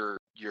kind of your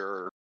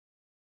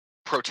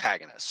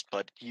protagonist,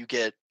 but you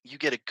get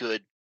a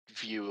good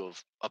view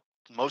of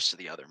most of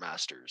the other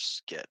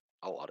masters get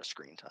a lot of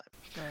screen time.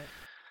 Right.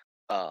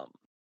 Um,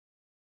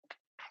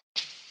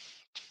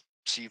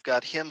 so you've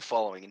got him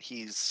following, and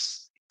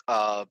he's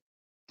a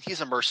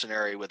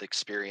mercenary with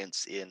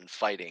experience in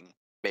fighting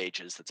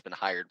mages that's been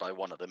hired by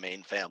one of the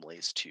main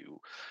families to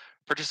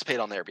participate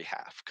on their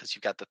behalf, because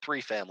you've got the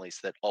 3 families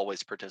that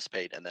always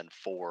participate and then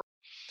 4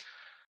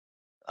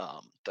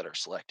 that are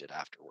selected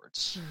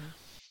afterwards. Mm-hmm.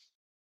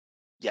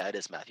 Yeah, it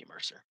is Matthew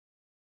Mercer.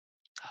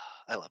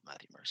 I love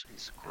Matthew Mercer.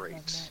 He's I love great.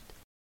 Matt.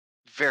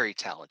 Very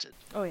talented.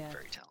 Oh, yeah.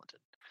 Very talented.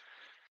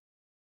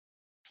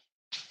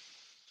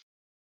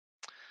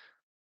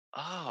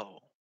 Oh,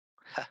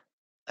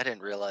 I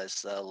didn't realize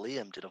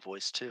Liam did a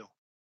voice too.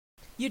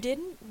 You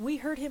didn't? We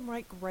heard him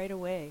right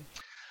away.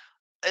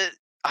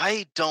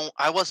 I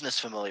wasn't as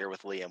familiar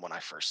with Liam when I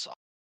first saw him.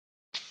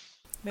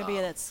 Maybe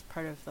that's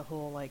part of the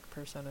whole, like,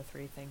 Persona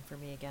 3 thing for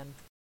me again.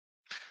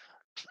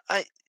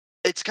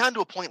 It's gotten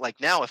to a point like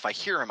now, if I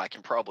hear him, I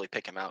can probably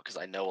pick him out because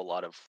I know a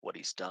lot of what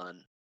he's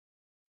done.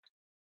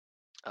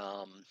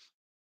 I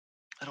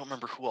don't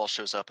remember who all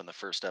shows up in the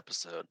first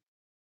episode.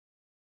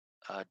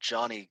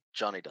 Johnny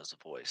does a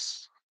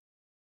voice.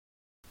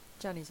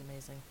 Johnny's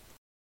amazing.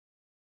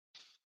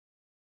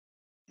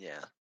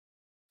 Yeah.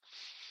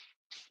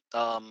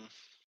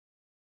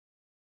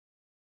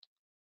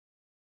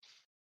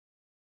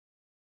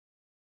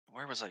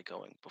 Where was I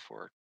going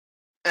before?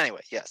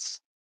 Anyway, yes.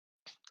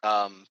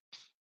 Matt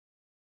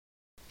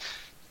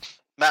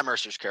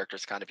Mercer's character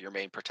is kind of your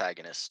main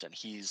protagonist, and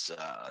he's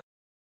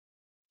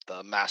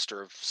the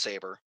master of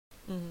Saber.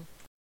 Mm-hmm.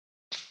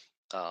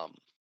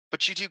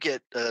 But you do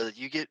get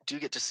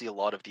to see a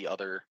lot of the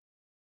other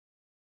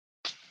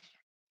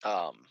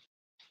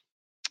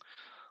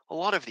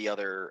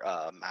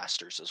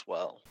masters as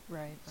well.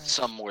 Right.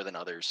 Some more than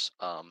others.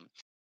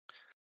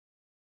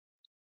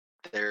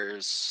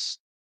 There's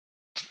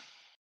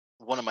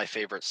one of my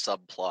favorite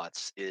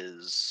subplots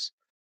is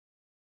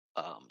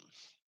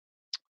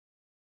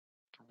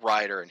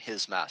Ryder and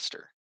his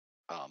master.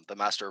 The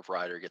master of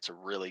Ryder gets a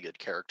really good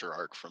character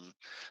arc from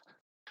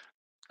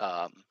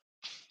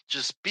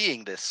just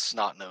being this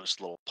snot-nosed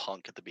little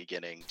punk at the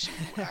beginning to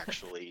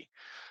actually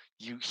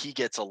he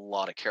gets a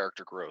lot of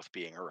character growth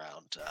being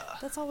around.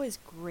 That's always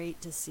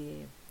great to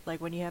see. Like,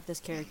 when you have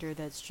this character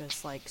that's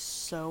just, like,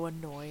 so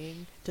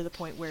annoying to the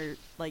point where,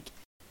 like,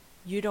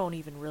 you don't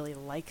even really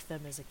like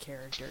them as a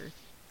character,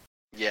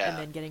 Yeah. and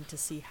then getting to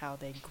see how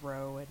they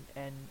grow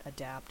and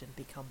adapt and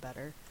become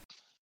better.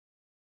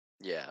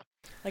 Yeah.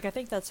 Like, I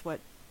think that's what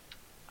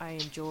I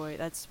enjoy.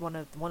 That's one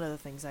of the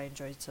things I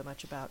enjoyed so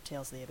much about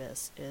Tales of the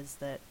Abyss, is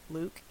that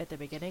Luke at the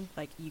beginning,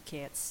 like, you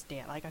can't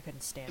stand, like, I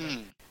couldn't stand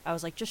him. I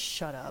was like, just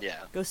shut up.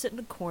 Yeah. Go sit in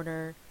a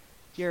corner.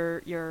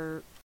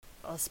 You're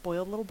a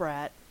spoiled little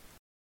brat.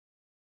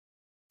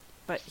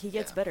 But he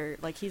gets better.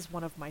 Like, he's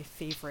one of my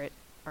favorite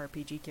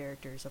RPG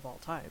characters of all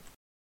time.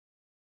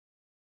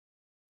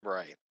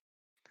 Right.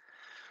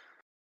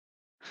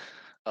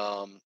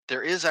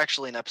 There is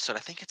actually an episode, I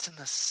think it's in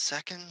the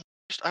second,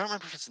 I don't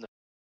remember if it's in the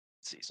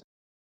season,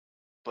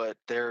 but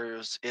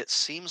it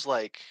seems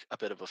like a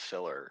bit of a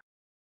filler.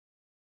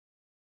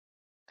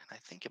 And I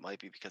think it might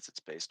be because it's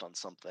based on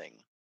something.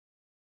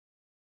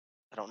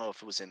 I don't know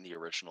if it was in the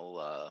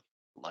original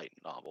light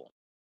novel.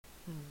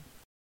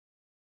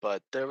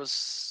 But there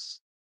was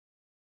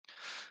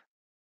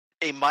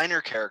a minor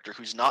character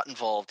who's not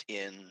involved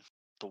in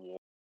the war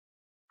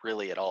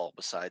really at all,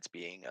 besides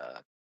being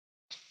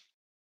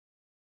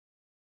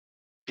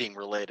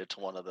related to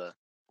one of the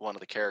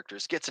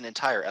characters, gets an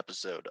entire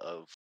episode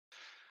of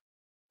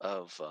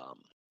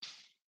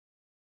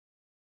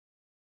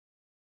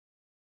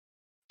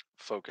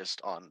focused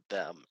on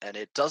them, and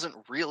it doesn't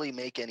really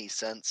make any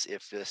sense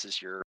if this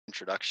is your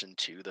introduction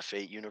to the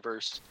Fate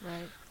universe.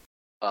 Right.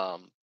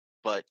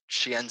 But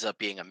she ends up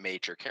being a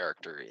major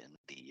character in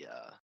the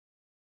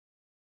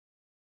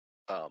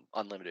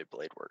Unlimited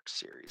Blade Works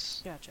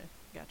series. Gotcha.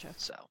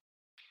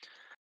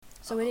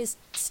 So it is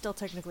still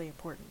technically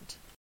important.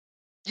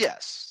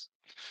 Yes.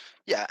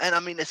 Yeah, and I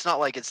mean, it's not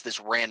like it's this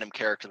random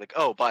character, like,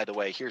 oh, by the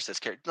way, here's this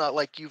character. Not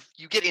like you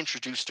get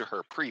introduced to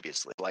her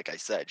previously. Like I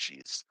said,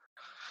 she's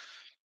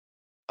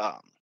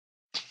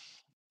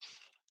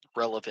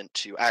relevant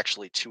to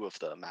actually two of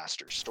the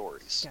master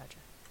stories. Gotcha.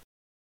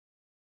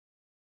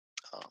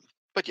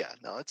 But yeah,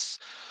 no,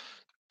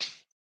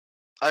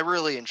 I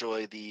really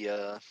enjoy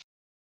the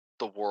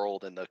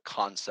world and the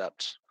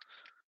concept.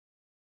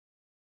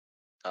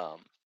 And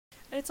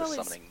it's the always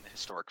summoning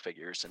historic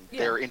figures and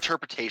their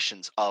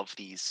interpretations of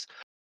these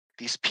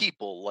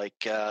people,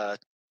 like and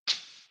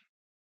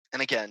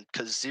again,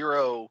 because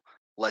Zero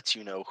lets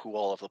you know who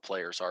all of the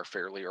players are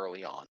fairly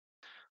early on.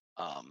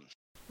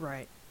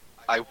 Right.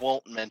 I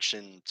won't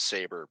mention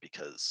Saber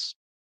because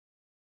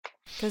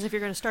if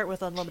you're going to start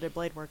with Unlimited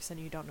Blade Works, then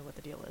you don't know what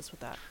the deal is with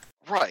that.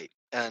 Right,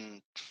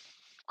 and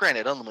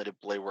granted, Unlimited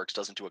Blade Works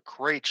doesn't do a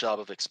great job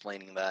of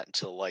explaining that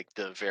until like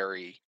the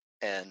very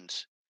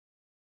end.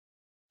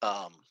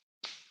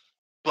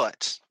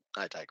 But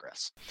I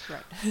digress.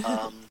 Right.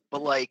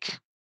 But like,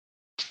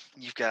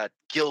 you've got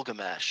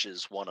Gilgamesh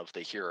is one of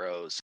the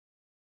heroes.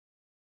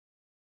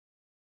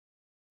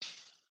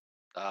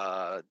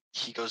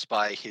 He goes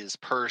by his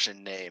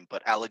Persian name,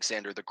 but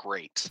Alexander the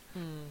Great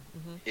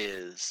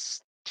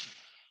is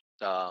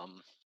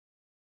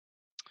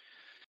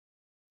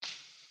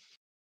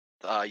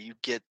you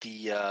get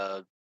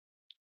the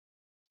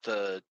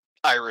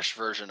Irish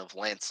version of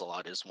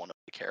Lancelot is one of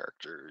the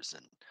characters,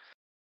 and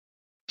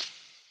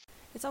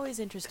it's always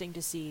interesting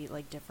to see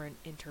like different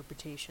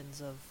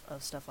interpretations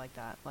of stuff like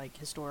that, like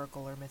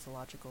historical or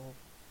mythological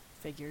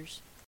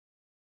figures.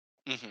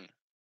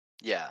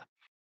 Yeah.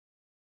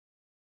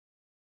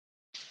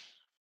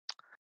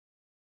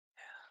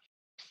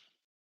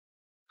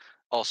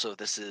 Also,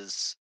 this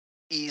is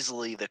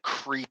easily the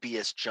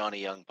creepiest Johnny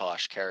Young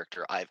Bosch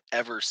character I've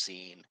ever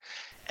seen,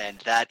 and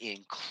that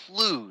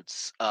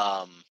includes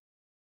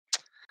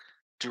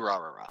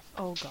Durarara.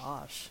 Oh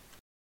gosh.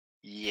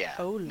 Yeah.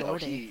 Oh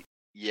lordy.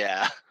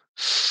 Yeah.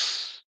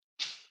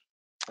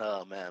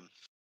 Oh man.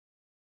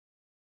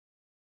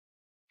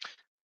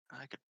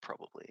 I could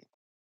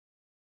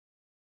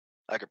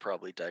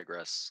probably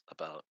digress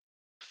about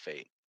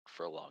Fate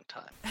for a long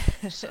time.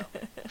 So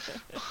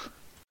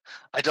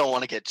I don't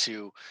want to get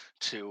too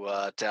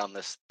down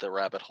the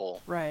rabbit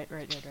hole. Right.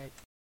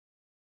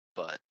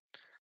 But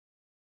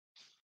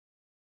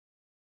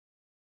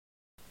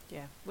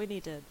yeah, we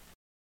need to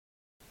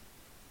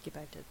get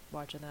back to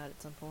watching that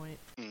at some point.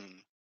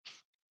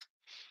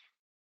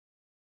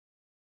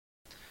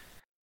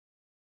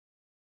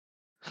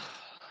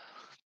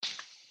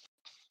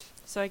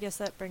 So I guess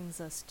that brings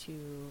us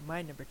to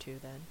my number 2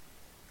 then.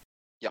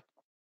 Yep.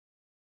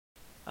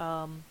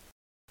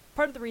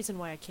 Part of the reason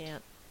why I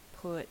can't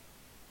put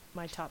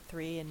my top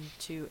 3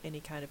 into any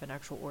kind of an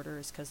actual order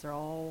is because they're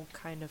all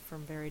kind of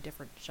from very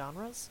different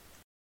genres.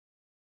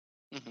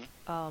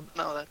 No,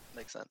 that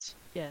makes sense.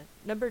 Yeah.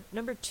 Number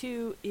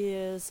 2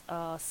 is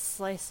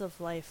slice of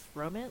life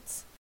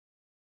romance.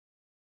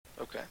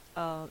 Okay.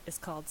 It's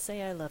called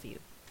Say I Love You.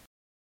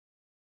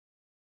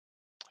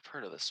 I've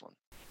heard of this one.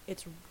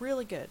 It's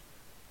really good.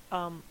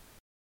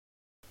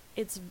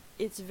 It's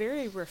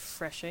very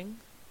refreshing,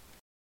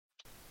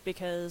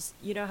 because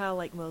you know how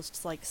like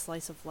most like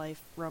slice of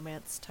life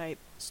romance type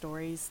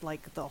stories,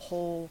 like the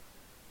whole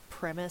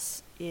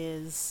premise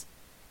is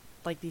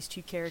like these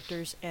two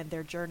characters and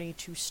their journey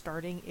to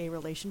starting a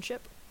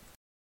relationship.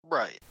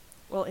 Right.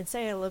 Well, in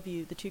Say I Love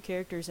You, the two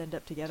characters end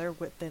up together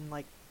within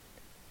like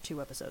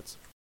 2 episodes.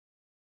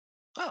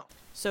 Oh,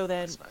 So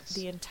then that's nice.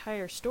 the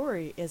entire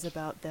story is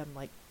about them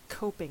like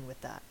coping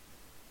with that.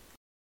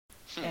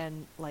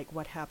 And like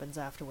what happens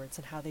afterwards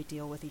and how they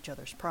deal with each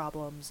other's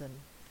problems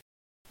and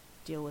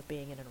deal with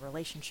being in a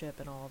relationship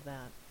and all of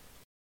that.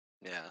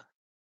 Yeah.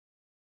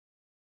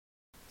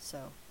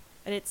 So,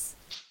 and it's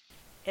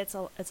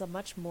a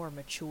much more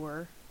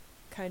mature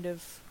kind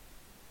of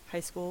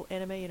high school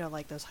anime, you know,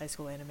 like those high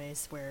school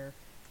animes where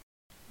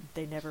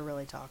they never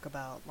really talk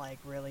about like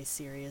really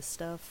serious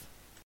stuff.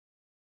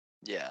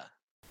 Yeah.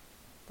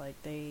 Like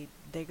they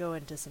go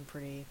into some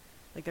pretty,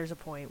 like there's a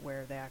point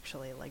where they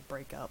actually like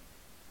break up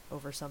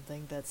over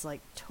something that's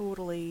like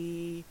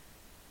totally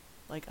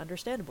like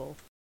understandable.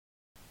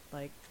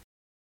 Like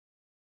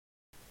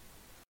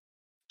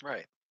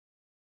Right.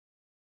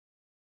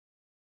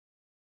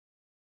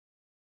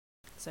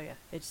 so yeah,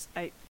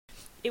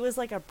 it was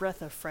like a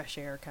breath of fresh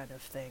air kind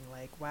of thing.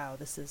 Like wow,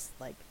 this is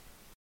like,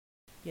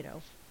 you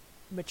know,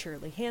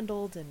 maturely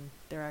handled and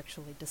they're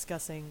actually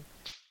discussing,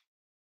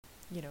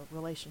 you know,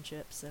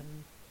 relationships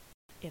and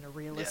in a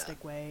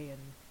realistic way, and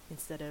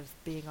instead of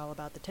being all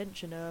about the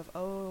tension of,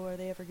 oh, are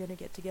they ever going to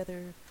get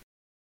together,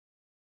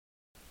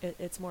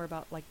 it's more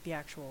about like the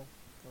actual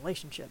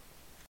relationship.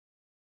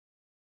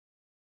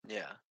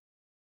 Yeah.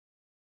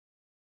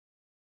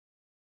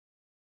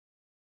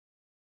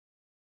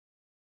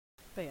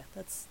 But yeah,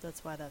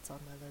 that's why that's on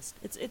my list.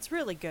 It's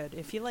really good.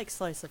 If you like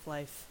slice of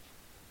life,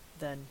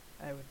 then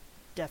I would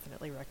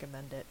definitely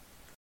recommend it.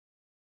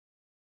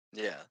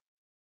 Yeah.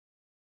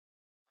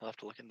 I'll have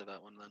to look into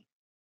that one then.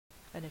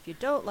 And if you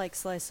don't like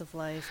slice of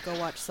life, go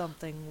watch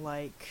something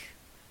like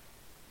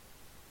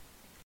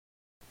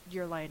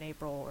Your Lie in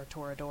April or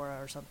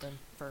Toradora or something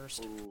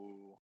first.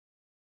 Ooh.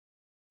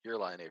 Your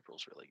Lie in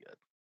April's really good.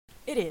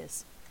 It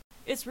is.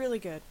 It's really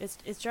good. It's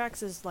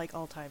Jax's like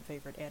all-time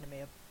favorite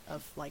anime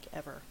of like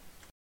ever.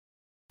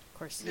 Of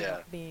course, you know,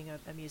 being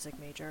a music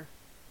major.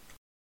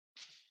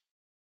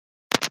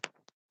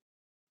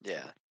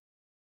 Yeah.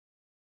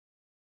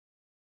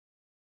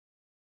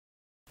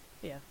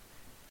 Yeah.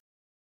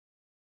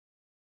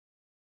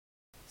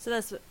 So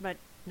that's my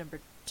number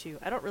 2.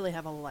 I don't really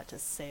have a lot to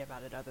say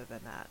about it other than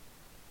that,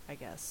 I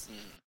guess.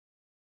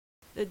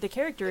 The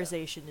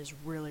characterization is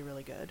really,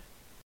 really good.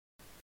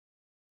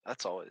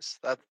 That's always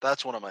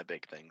that's one of my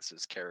big things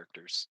is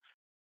characters.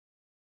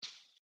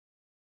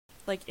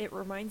 Like it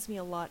reminds me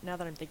a lot, now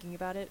that I'm thinking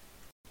about it,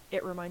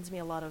 it reminds me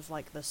a lot of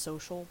like the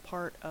social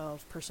part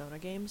of Persona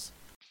games.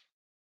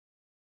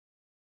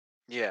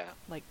 Yeah.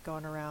 Like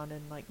going around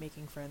and like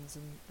making friends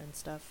and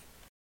stuff.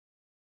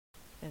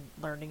 And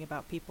learning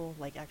about people,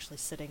 like actually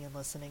sitting and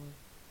listening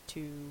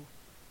to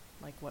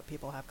like what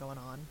people have going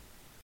on.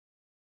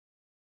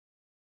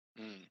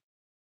 Mm.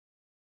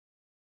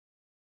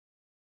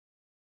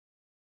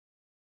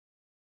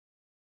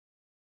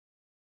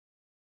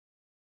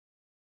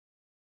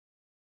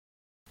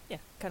 Yeah,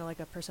 kind of like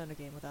a Persona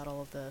game without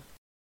all of the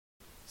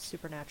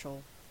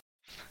supernatural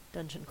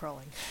dungeon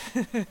crawling.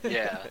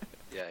 Yeah.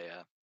 Yeah.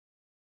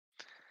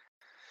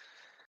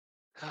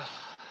 Yeah.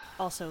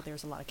 Also,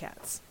 there's a lot of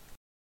cats.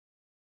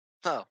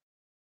 Oh.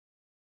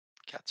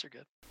 Cats are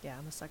good. Yeah,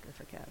 I'm a sucker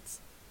for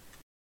cats.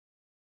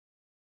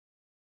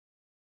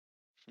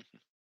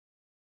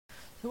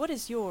 So what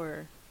is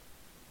your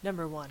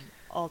number 1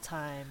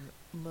 all-time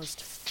most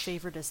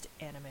favoritist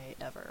anime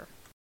ever?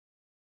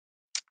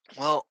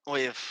 Well,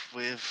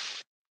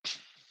 we've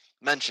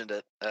mentioned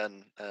it,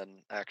 and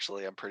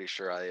actually, I'm pretty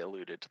sure I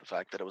alluded to the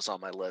fact that it was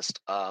on my list.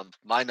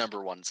 My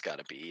number one's got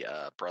to be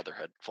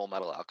Brotherhood, Full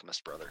Metal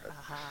Alchemist Brotherhood.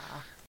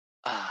 Aha.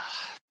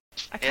 Ah,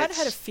 I kind of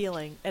had a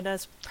feeling, and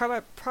that's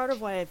part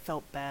of why I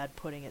felt bad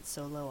putting it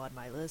so low on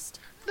my list.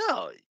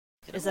 No,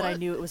 is that I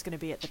knew it was going to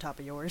be at the top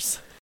of yours.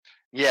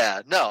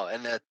 Yeah, no,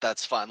 and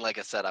that's fine. Like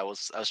I said, I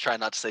was trying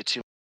not to say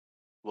too.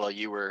 Well,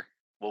 we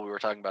were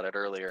talking about it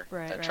earlier,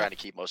 Right, and trying to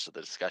keep most of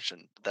the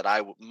discussion that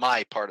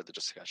my part of the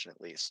discussion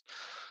at least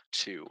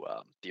to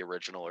the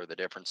original or the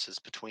differences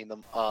between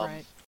them.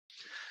 Right.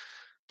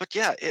 But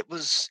yeah,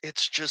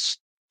 it's just,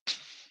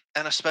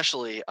 and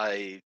especially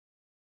I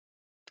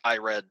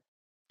read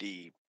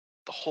the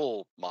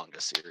whole manga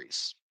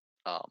series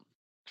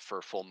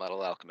for Full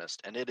Metal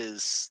Alchemist, and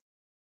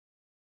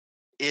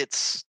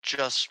it's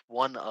just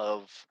one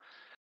of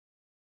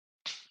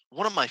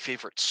my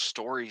favorite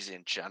stories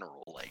in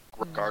general, like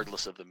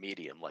regardless of the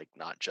medium, like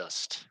not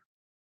just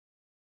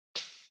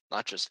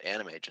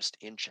anime, just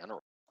in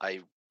general.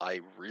 I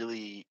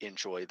really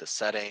enjoy the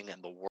setting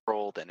and the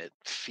world, and it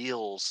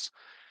feels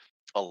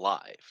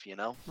alive, you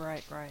know?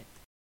 Right.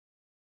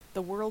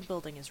 The world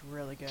building is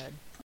really good.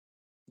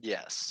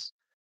 Yes.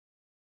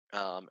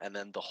 And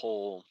then the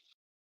whole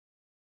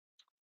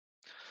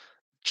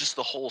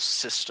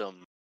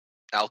system,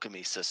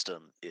 alchemy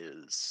system,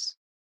 is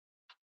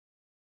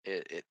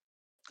it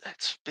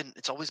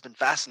it's always been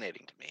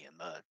fascinating to me, and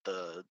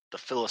the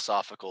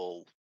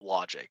philosophical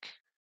logic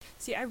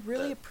See, I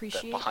really that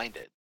appreciate behind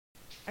it.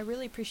 I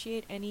really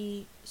appreciate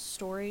any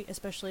story,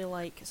 especially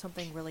like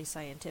something really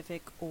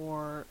scientific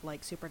or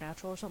like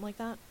supernatural or something like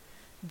that,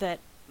 that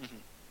Hmm.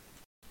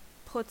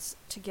 puts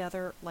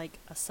together like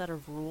a set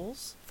of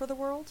rules for the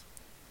world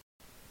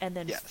and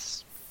then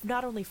Yes.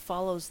 not only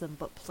follows them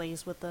but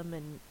plays with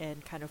them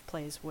and kind of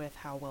plays with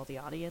how well the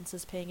audience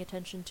is paying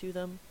attention to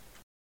them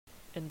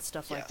and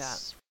stuff like that.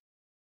 Yes.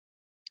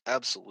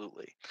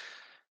 Absolutely.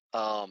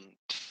 Um,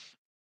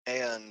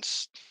 and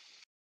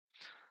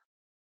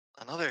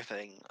another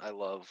thing I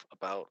love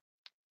about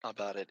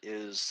it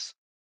is,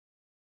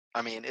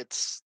 I mean,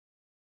 it's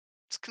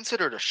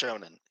considered a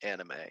shonen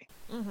anime,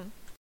 Mm-hmm.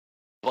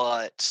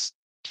 but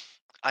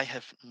I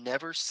have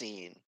never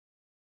seen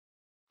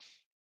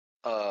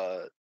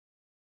uh,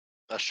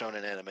 a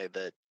shonen anime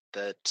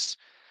that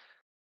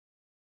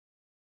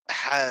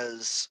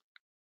has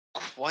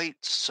quite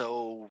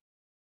so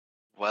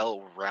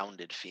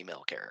well-rounded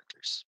female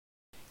characters.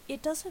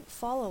 It doesn't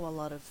follow a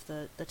lot of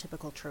the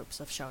typical tropes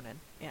of shonen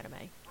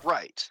anime.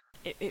 Right.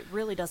 It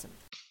really doesn't.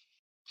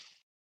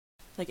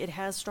 Like, it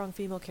has strong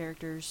female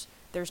characters.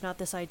 There's not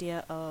this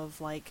idea of,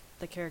 like,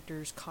 the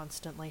characters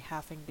constantly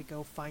having to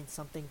go find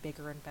something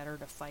bigger and better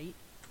to fight.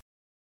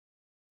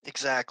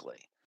 Exactly.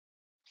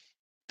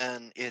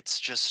 And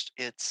it's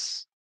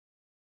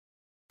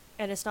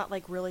And it's not,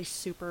 like, really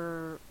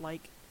super,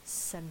 like,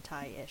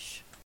 Sentai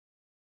ish.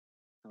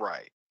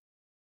 right.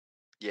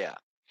 Yeah.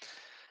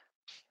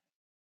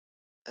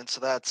 And so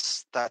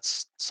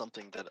that's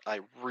something that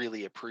I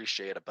really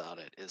appreciate about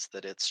it, is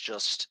that it's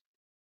just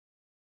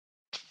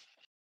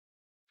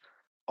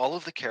all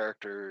of the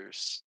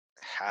characters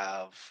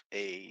have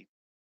a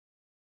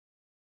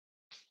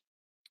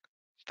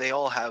they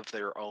all have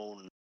their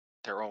own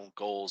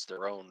goals,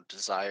 their own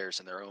desires,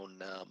 and their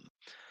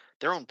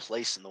own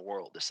place in the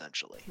world,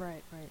 essentially.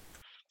 Right, right.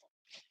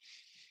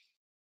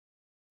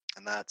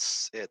 And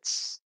that's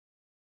it's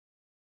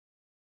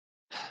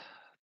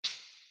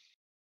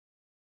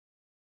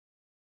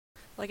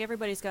Like,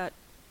 everybody's got,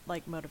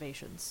 like,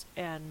 motivations.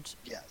 And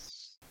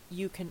yes.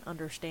 you can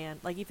understand,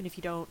 like, even if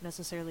you don't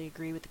necessarily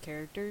agree with the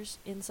characters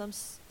in some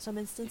Mhm.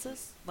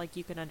 instances, like,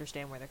 you can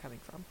understand where they're coming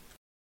from.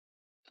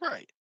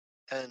 Right.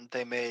 And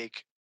they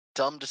make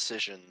dumb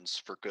decisions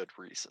for good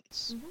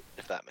reasons, Mm-hmm.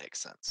 if that makes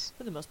sense.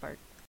 For the most part.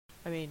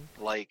 I mean,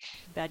 Like,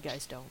 bad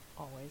guys don't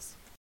always.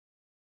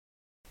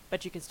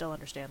 But you can still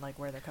understand like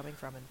where they're coming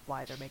from and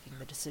why they're making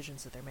the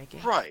decisions that they're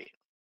making. right.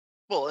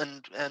 Well,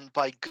 and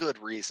by good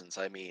reasons,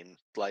 I mean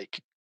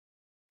like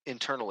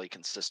internally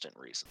consistent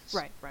reasons.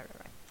 Right, right, right,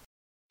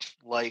 right.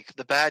 Like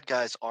the bad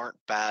guys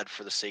aren't bad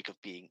for the sake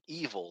of being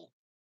evil.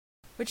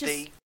 Which is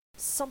They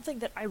something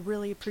that I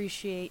really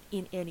appreciate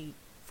in any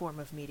form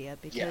of media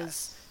because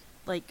yes.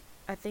 like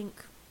I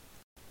think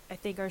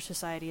our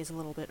society is a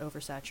little bit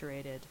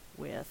oversaturated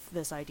with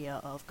this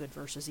idea of good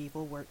versus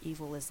evil where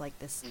evil is like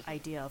this Hmm.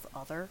 idea of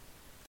other,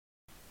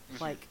 Hmm.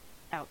 like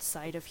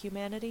outside of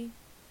humanity,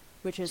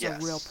 which is a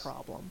real Yes.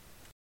 problem.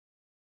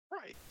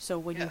 Right. So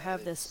when you Yeah,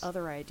 have this it's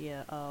other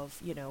idea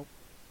of,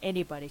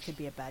 anybody could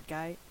be a bad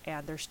guy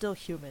and they're still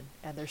human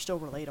and they're still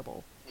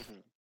relatable.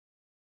 mhm.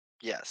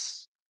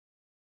 Yes.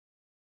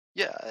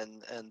 Yeah,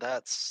 and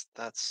that's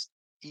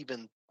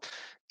even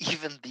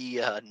even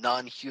the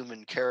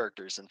non-human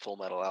characters in Full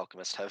Metal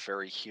Alchemist have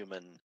very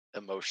human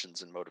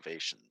emotions and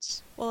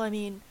motivations. Well, I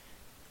mean,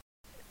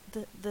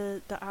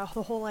 the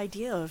whole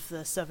idea of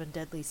the seven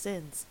deadly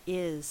sins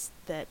is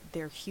that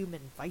they're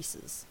human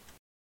vices.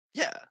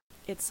 Yeah,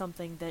 It's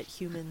something that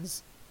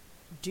humans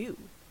do.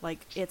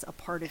 Like it's a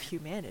part of and,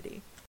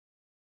 humanity.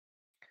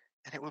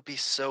 and it would be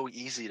so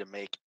easy to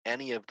make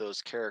any of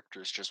those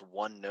characters just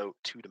one-note,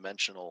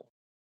 two-dimensional.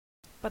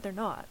 But they're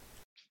not.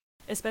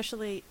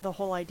 Especially the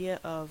whole idea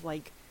of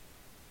like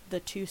the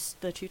two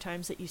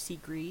times that you see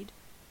greed,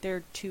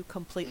 they're two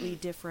completely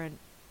Mm, different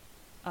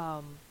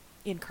um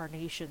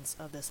incarnations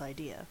of this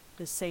idea.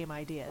 The same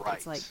idea.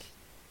 It's like right.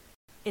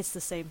 it's the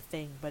same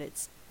thing, but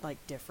it's like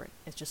different.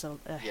 It's just a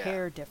Yeah.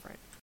 hair different.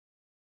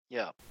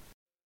 Yeah.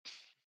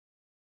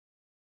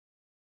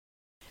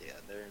 Yeah,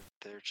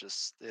 they're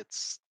just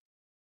it's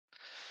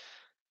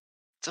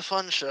a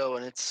fun show,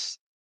 and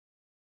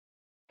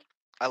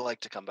I like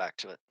to come back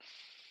to it.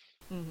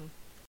 Mm-hmm.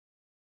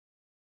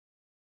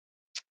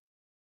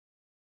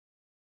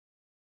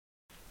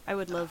 I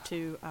would love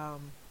to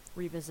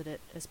revisit it,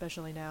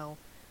 especially now,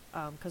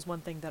 because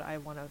one thing that I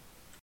want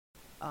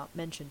to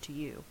mention to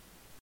you,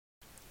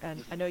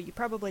 and I Mhm. know you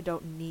probably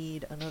don't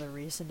need another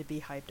reason to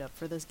be hyped up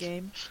for this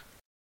game,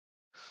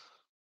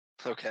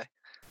 Okay.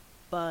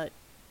 but,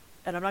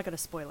 and I'm not going to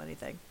spoil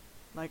anything.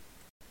 Like,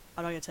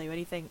 I'm not going to tell you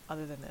anything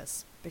other than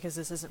this, because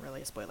this isn't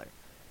really a spoiler.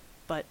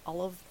 But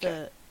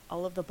Okay.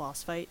 all of the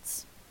boss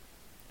fights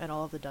and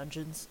all of the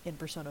dungeons in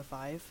Persona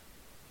 5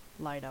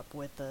 line up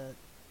with the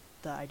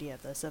idea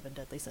of the seven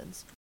deadly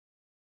sins.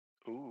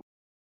 Ooh,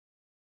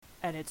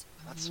 And it's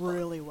that's fun.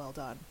 really well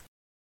done.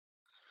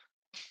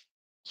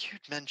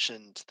 You'd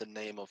mentioned the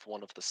name of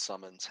one of the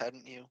summons,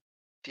 hadn't you,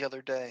 the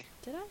other day?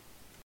 Did I?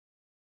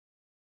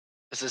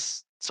 Is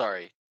this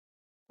sorry?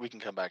 We can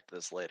come back to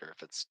this later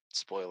if it's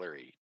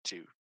spoilery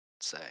to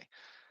say.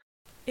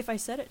 If I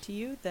said it to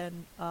you,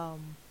 then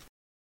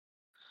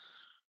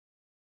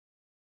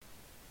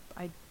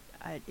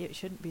I, it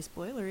shouldn't be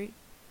spoilery.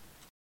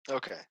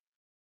 Okay.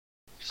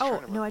 Just Oh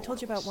trying to no, I remember told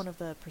what you it about was. one of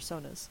the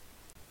personas.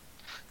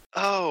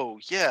 Oh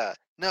yeah,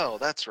 no,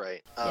 that's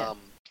right. Yeah.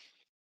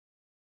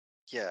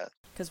 Yeah,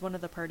 Because one of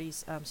the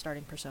party's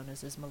starting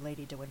personas is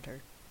Milady de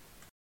Winter,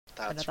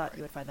 and I that's thought you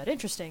right. would find that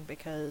interesting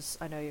because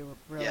I know you're a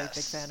really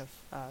big fan Yes,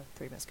 of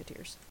Three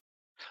Musketeers.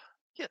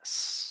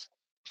 yes,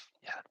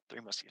 yeah.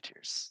 Three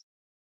Musketeers.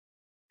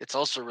 It's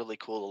also really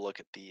cool to look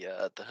at the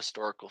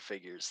historical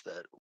figures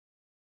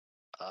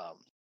um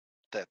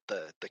that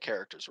the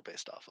characters were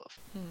based off of.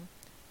 Hmm.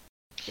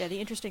 Yeah, the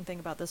interesting thing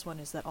about this one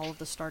is that all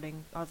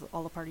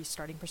the party's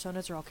starting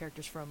personas are all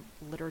characters from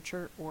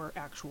literature or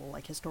actual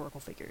like historical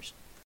figures,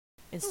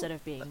 instead Ooh,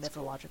 of being that's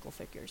cool. mythological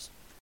figures.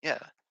 Yeah,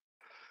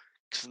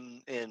 'cause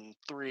in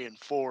 3 and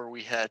 4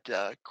 we had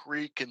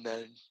Greek and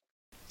then,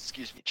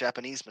 excuse me,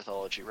 Japanese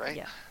mythology, right?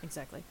 Yeah,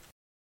 exactly.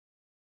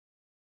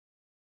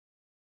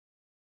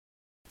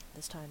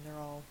 This time they're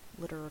all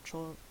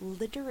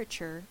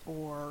literature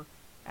or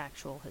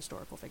actual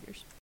historical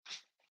figures.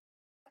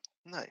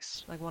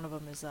 Nice. Like one of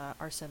them is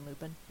Arsène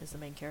Lupin is the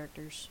main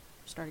character's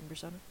starting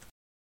persona.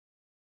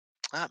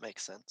 That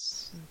makes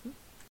sense. Hmm.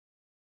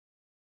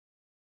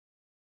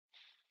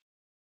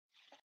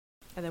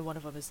 And then one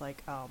of them is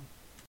like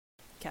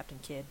Captain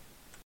Kidd.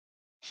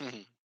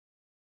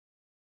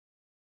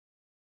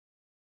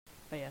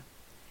 But yeah,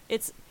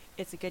 it's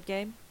it's a good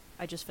game.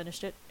 I just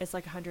finished it. It's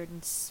like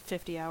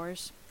 150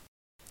 hours,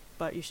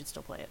 but you should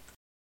still play it.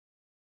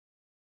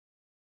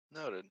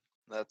 Noted.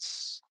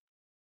 That's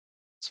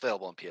it's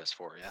available on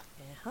PS4, yeah.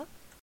 Uh-huh. All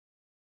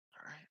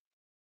right.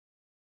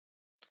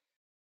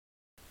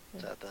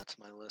 Yeah. That's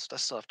my list. I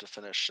still have to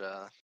finish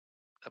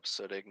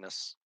episode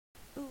Ignis.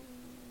 Ooh,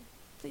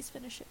 please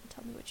finish it and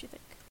tell me what you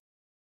think.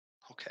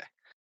 Okay.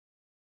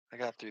 I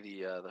got through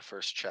the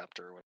first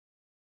chapter,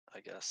 I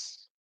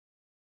guess.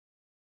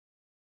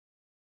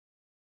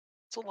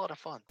 It's a lot of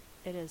fun.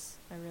 It is.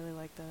 I really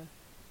like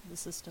the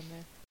system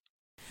there.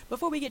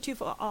 Before we get too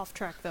far off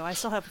track, though, I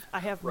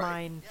have Right.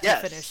 mine to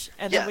Yes. finish,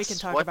 and then we can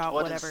Yes. talk about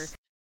What whatever is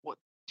what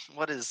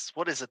what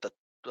is it that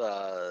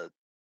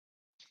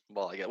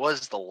well, I guess what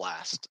is the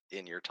last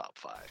in your top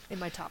 5 in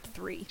my top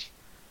 3.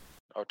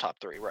 or top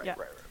 3? Right, Yeah.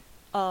 right,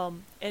 right.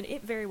 And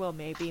it very well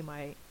may be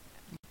my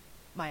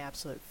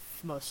absolute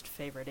most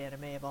favorite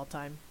anime of all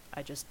time.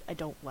 I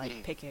don't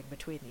like picking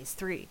between these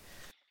 3.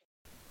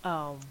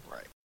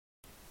 Right.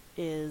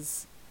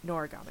 Is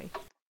Noragami.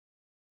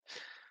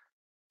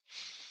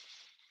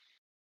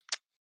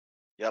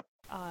 Yep.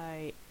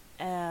 I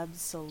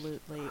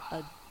absolutely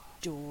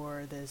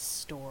adore this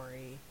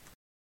story.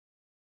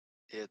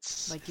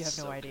 It's Like, you have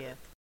no so idea.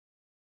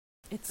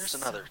 good. It's There's so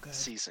another good.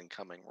 season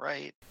coming,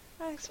 right?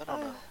 I don't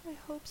know. I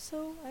hope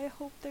so. I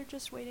hope they're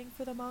just waiting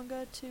for the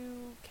manga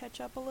to catch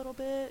up a little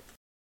bit.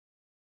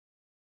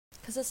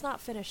 Because it's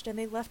not finished, and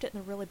they left it in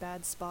a really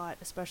bad spot,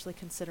 especially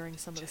considering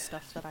some of the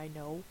stuff that I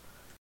know.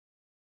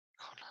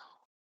 Oh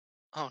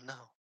no. Oh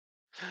no.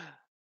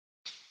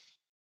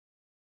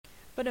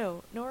 But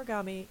no,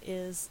 Noragami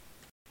is...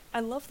 I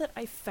love that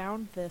I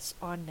found this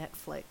on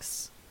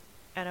Netflix.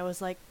 And I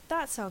was like,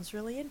 that sounds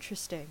really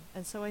interesting.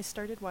 And so I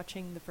started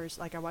watching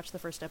I watched the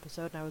first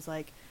episode, and I was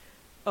like,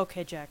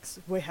 okay, Jax,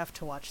 we have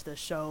to watch this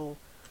show.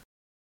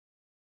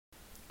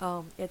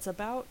 It's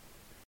about...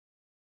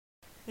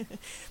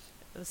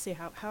 Let's see,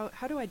 how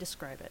do I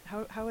describe it?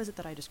 How is it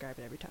that I describe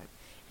it every time?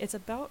 It's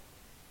about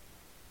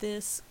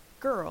this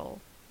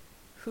girl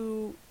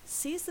who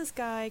sees this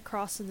guy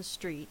crossing the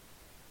street,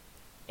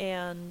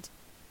 and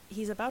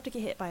he's about to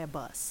get hit by a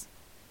bus.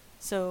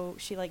 So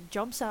she like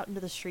jumps out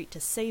into the street to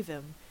save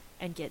him,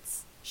 and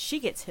she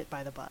gets hit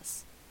by the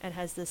bus and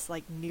has this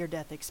like near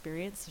death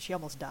experience. She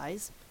almost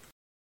dies.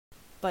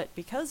 But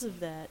because of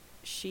that,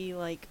 she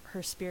like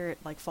her spirit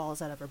like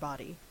falls out of her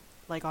body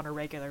like on a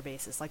regular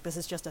basis. Like this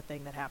is just a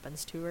thing that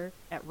happens to her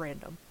at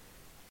random.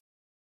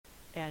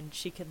 And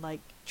she can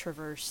like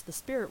traverse the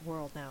spirit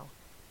world now.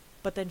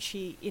 But then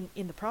she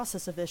in the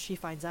process of this she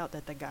finds out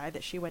that the guy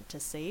that she went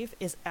to save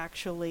is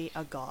actually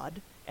a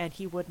god, and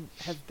he wouldn't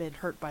have been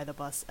hurt by the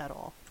bus at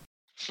all.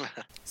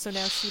 So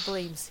now she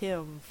blames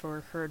him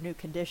for her new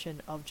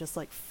condition of just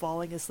like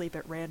falling asleep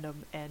at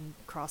random and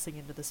crossing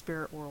into the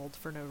spirit world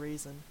for no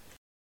reason.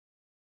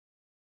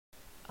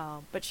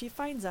 But she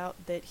finds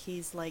out that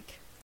he's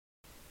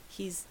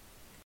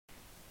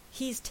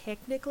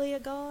technically a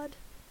god,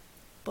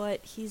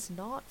 but he's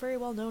not very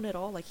well known at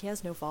all. Like, he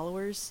has no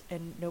followers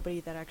and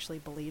nobody that actually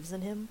believes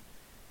in him.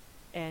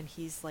 And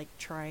he's like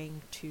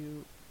trying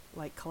to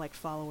like collect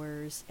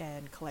followers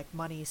and collect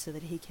money so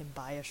that he can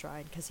buy a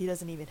shrine, because he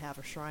doesn't even have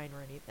a shrine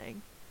or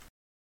anything.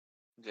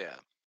 Yeah.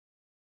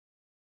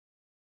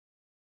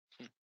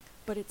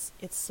 But it's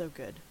so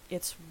good.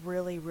 It's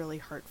really, really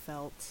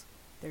heartfelt.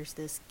 There's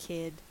this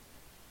kid,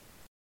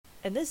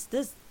 and this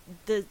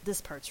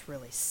part's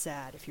really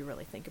sad if you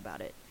really think about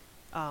it,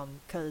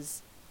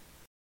 because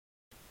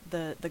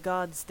the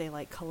gods, they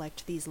like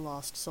collect these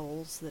lost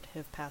souls that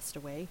have passed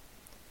away,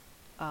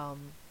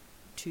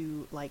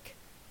 to like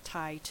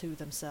tie to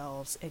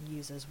themselves and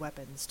use as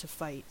weapons to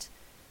fight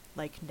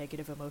like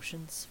negative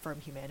emotions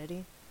from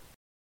humanity.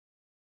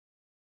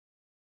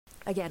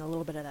 Again, a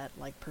little bit of that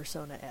like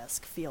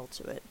Persona-esque feel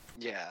to it.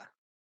 Yeah.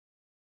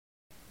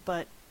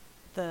 But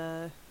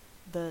the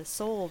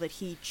soul that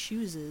he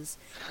chooses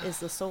is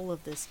the soul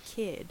of this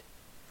kid.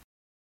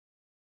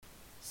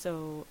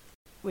 So,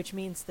 which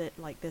means that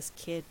like this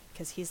kid,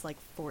 because he's like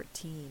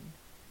 14.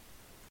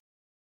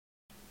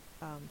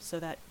 So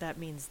that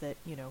means that,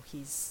 you know,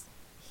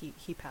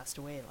 he passed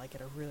away like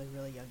at a really,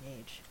 really young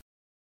age.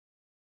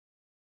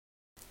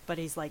 But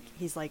he's like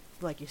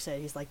you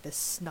said, he's like this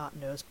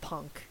snot-nosed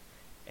punk.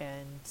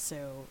 And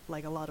so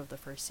like a lot of the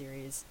first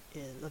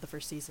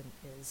season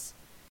is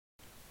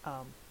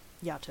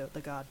Yato,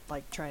 the god,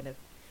 like trying to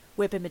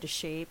whip him into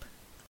shape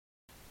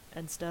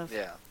and stuff.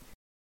 Yeah.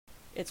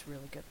 It's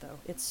really good though.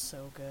 It's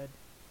so good.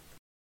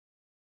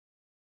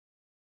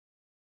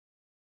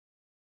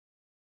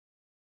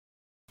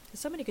 There's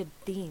so many good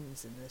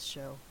themes in this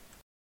show.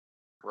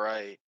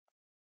 Right.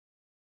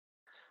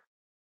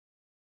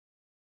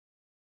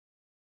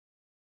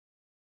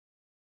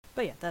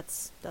 But yeah,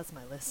 that's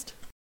my list.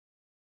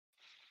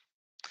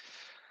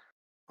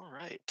 All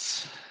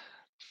right.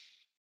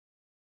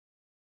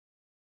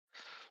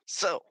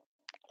 So,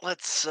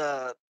 let's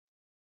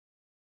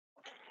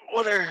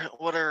what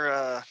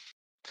are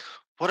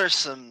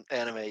some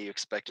anime you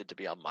expected to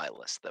be on my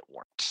list that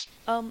weren't?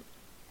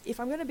 If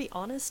I'm gonna be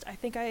honest, I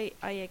think I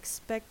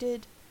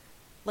expected,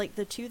 like,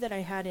 the two that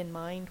I had in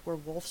mind were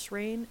Wolf's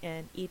Rain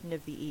and Eden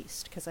of the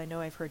East, because I know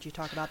I've heard you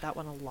talk about that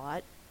one a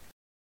lot.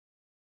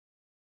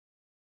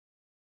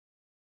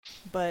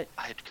 But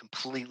I had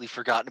completely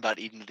forgotten about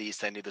Eden of the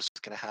East. I knew this was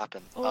going to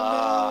happen.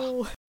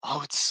 oh no!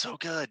 Oh, it's so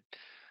good.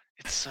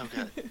 It's so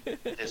good.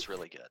 It is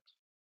really good.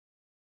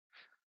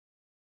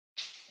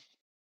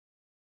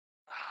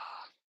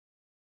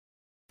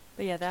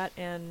 But yeah, that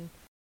and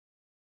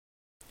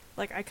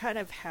like I kind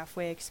of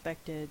halfway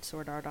expected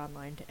Sword Art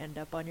Online to end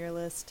up on your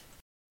list.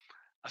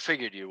 I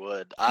figured you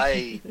would.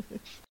 I'm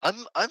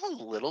a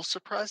little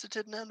surprised it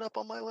didn't end up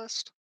on my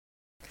list.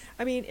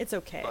 I mean, it's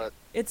okay. But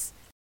It's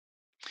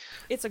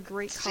a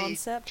great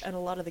concept, and a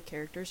lot of the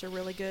characters are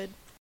really good.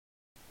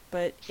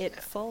 But it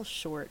falls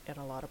short in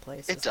a lot of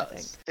places. It does. I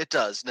think. It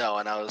does. No,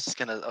 and I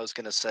was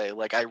gonna say,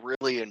 like, I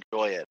really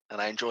enjoy it,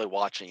 and I enjoy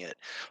watching it,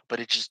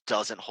 but it just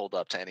doesn't hold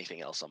up to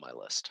anything else on my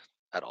list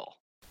at all.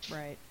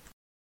 Right.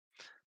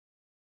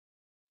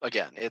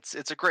 Again, it's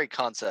a great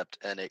concept,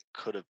 and it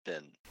could have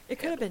been. It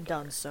could have been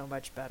done so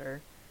much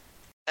better.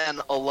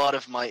 And a lot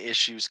of my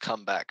issues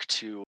come back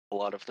to a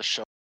lot of the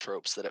show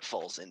tropes that it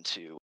falls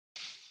into.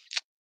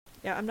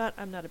 Yeah, I'm not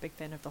a big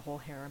fan of the whole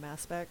harem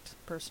aspect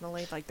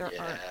personally. Like there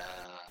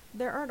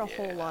aren't a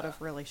whole lot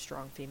of really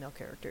strong female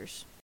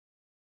characters.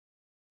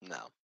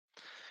 No.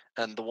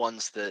 And the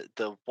ones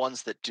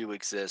that do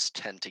exist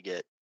tend to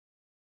get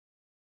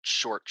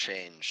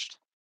shortchanged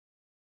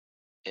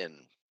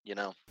in, you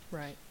know.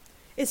 Right.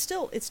 It's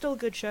still a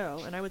good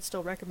show, and I would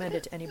still recommend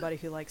it to anybody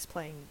who likes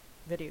playing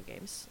video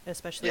games,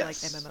 especially like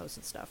MMOs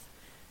and stuff.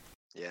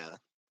 Yeah,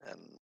 and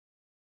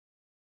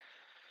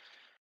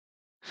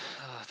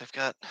they've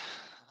got, I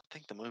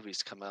think the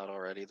movies come out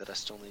already that I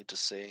still need to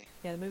see.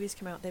 Yeah, the movies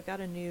come out. They've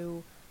got a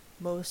new,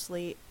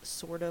 mostly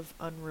sort of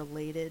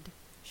unrelated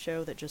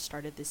show that just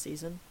started this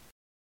season.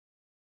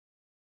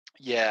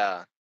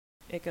 Yeah.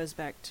 It goes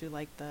back to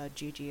like the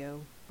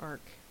GGO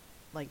arc,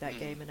 like that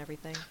game and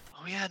everything.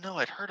 Oh yeah, no,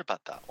 I'd heard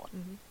about that one.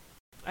 Mm-hmm.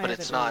 But I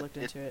haven't really looked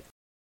into it.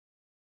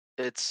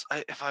 It's,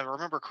 if I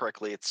remember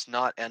correctly, it's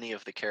not any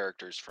of the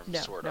characters from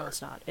Sword Art. No,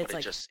 it's not. It's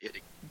like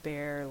it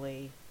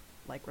barely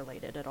like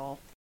related at all.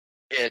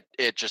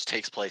 It just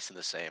takes place in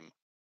the same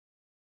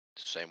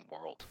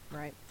world.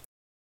 Right.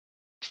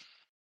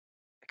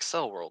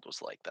 Excel World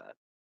was like that.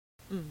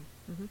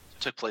 Mm-hmm.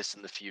 It took place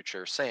in the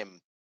future. Same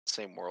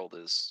world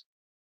as.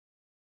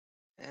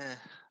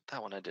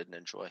 That one I didn't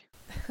enjoy.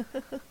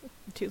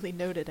 Duly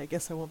noted. I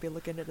guess I won't be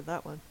looking into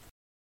that one.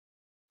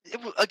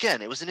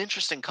 Again, it was an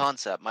interesting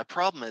concept. My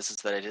problem is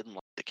that I didn't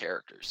like the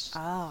characters.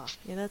 Ah,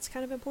 yeah, that's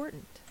kind of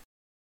important.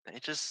 I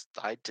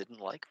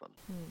didn't like them.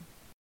 Hmm.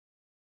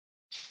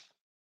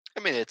 I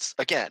mean, it's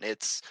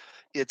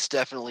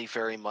definitely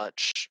very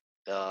much,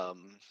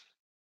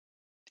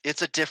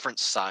 it's a different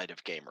side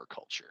of gamer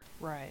culture.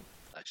 Right.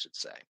 I should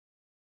say.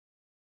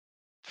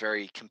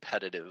 Very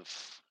competitive.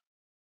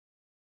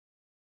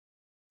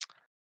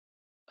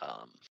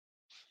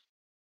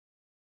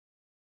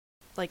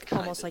 Like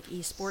almost like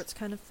esports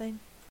kind of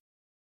thing?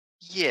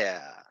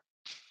 Yeah.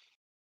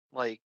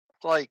 Like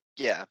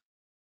yeah.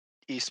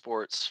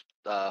 Esports,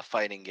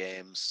 fighting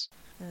games.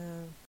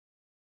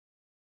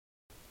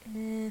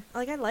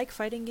 Like I like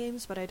fighting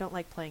games, but I don't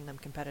like playing them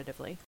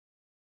competitively.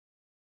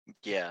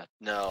 Yeah,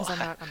 no. Because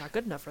I'm not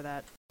good enough for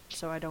that,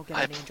 so I don't get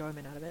any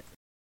enjoyment out of it.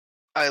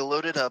 I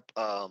loaded up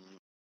oh,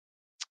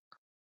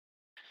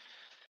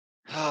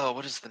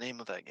 what is the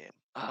name of that game?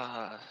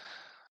 I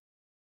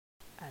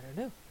don't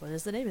know. What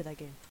is the name of that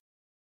game?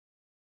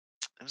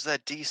 It was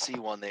that DC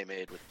one they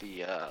made with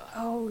the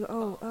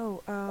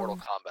Mortal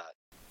Kombat.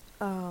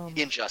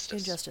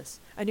 Injustice. Injustice.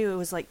 I knew it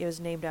was like it was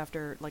named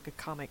after like a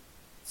comic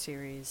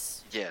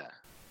series. Yeah,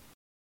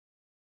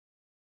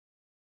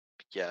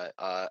 yeah.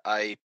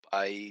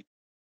 I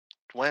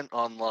went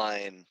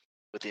online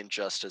with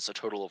Injustice a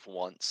total of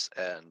once,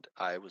 and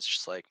I was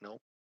just like,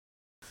 nope.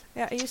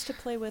 Yeah, I used to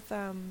play with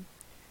I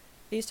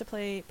used to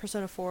play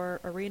Persona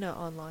 4 Arena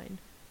online,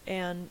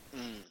 and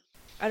Mm.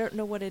 I don't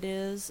know what it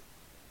is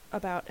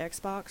about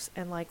Xbox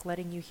and like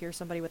letting you hear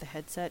somebody with a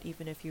headset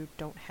even if you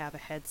don't have a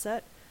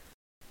headset.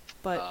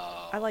 But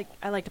Oh, I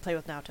like to play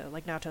with Naoto.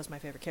 Like Naoto's my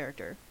favorite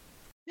character.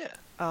 yeah.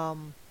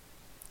 Um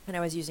and I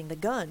was using the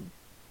gun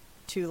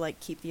to like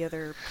keep the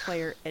other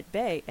player at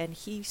bay, and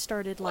he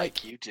started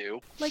Like you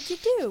do. like you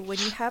do when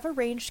you have a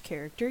ranged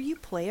character, you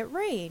play it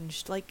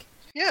ranged. Like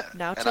Yeah, and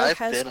Naoto I've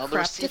has been on the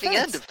crap receiving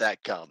end defense. of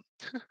that gum.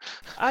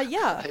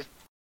 Yeah. I've...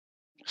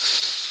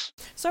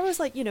 So I was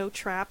like,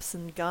 traps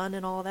and gun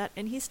and all that,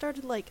 and he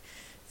started like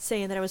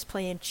saying that I was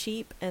playing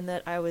cheap and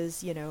that I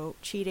was,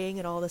 cheating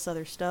and all this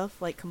other stuff,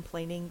 like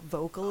complaining Oh,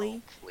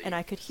 vocally, and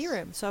I could hear please.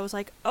 him. So I was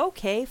like,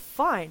 okay,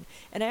 fine.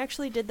 And I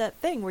actually did that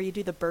thing where you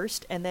do the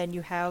burst and then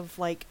you have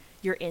like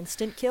your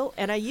instant kill,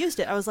 and I used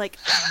it. I was like,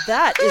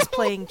 that is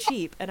playing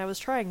cheap, and I was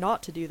trying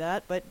not to do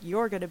that, but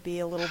you're gonna be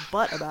a little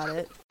butt about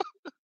it.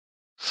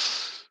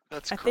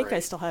 That's I think I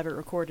great. still have it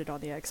recorded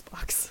on the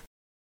Xbox.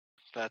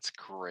 That's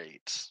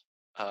great.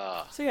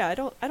 So yeah, I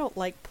don't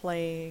like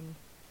playing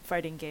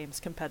fighting games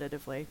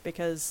competitively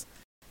because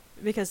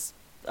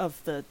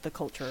of the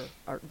culture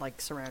like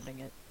surrounding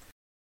it.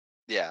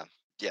 yeah,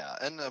 yeah,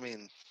 and I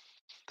mean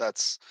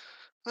that's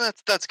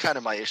that's kind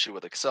of my issue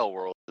with Excel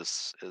World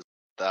is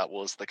that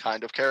was the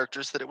kind of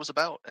characters that it was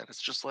about, and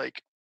it's just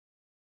like,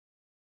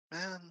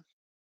 man,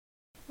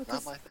 not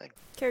Because my thing.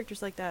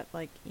 characters like that,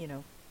 like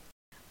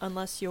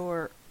unless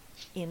you're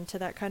into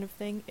that kind of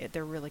thing,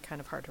 they're really kind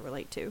of hard to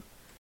relate to.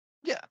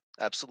 Yeah,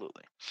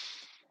 absolutely.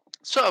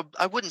 So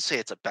I wouldn't say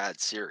it's a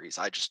bad series.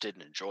 I just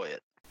didn't enjoy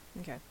it.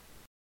 Okay.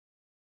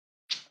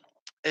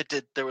 It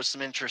did. There was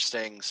some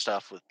interesting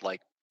stuff with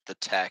like the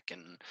tech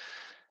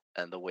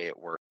and the way it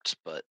worked,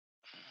 but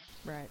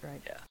Right,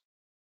 right. yeah.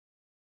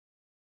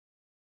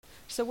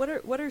 So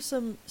what are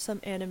some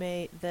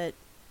anime that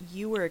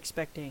you were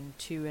expecting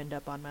to end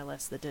up on my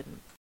list that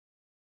didn't?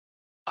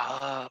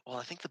 Well,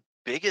 I think the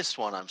biggest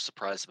one I'm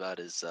surprised about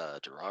is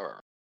Durarara.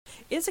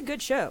 It's a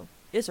good show.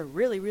 It's a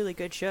really really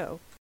good show.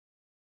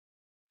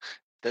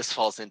 This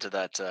falls into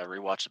that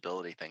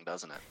rewatchability thing,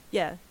 doesn't it?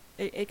 Yeah,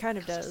 it kind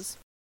of 'Cause it's,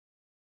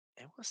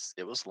 does.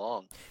 it was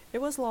long.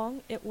 It was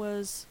long. It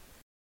was,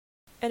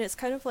 and it's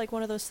kind of like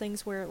one of those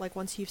things where like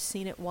once you've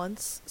seen it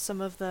once,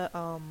 some of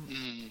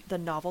Mm, the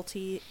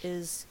novelty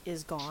is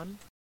gone.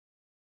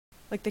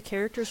 Like the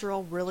characters are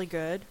all really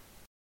good.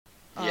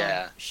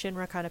 yeah,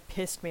 Shinra kind of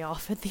pissed me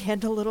off at the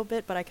end a little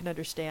bit, but I can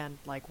understand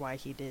like why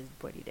he did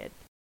what he did.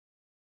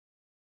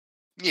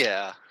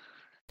 yeah,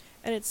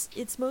 And it's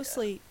yeah,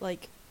 mostly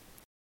like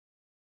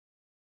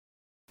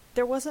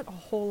there wasn't a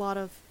whole lot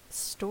of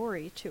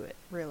story to it,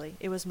 really.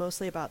 It was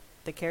mostly about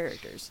the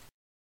characters.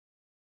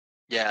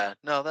 yeah.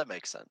 No, that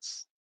makes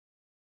sense.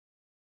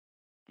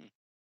 Hmm,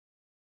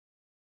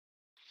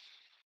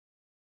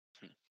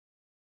 hmm.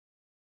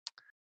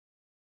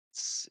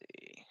 Let's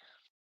see.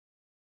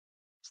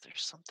 Is there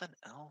something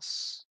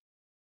else?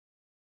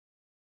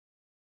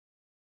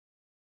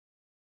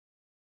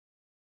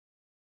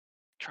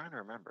 I'm trying to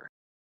remember.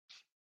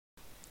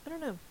 I don't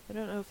know. I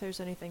don't know if there's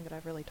anything that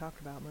I've really talked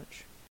about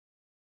much.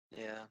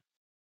 Yeah.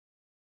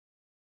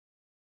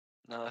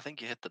 No, I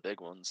think you hit the big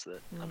ones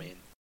that, I Hmm. mean,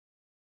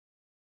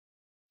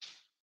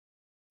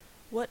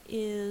 What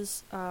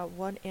is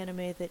one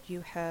anime that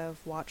you have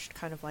watched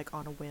kind of like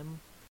on a whim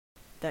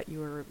that you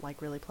were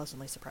like really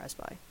pleasantly surprised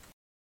by?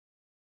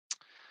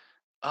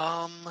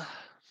 um,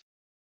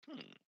 hmm.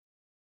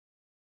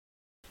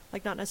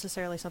 Like not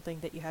necessarily something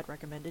that you had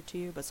recommended to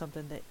you, but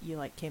something that you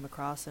like came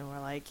across and were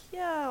like,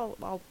 yeah,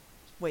 I'll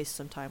waste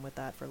some time with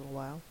that for a little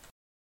while.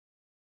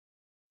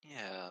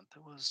 Yeah,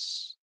 there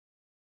was.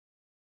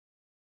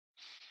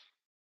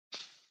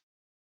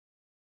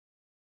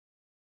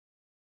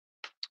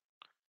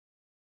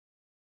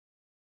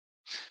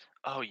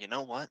 Oh, you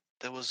know what?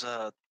 It was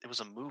a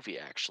movie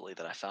actually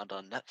that I found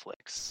on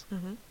Netflix.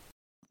 Mm-hmm.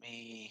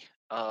 Me,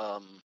 I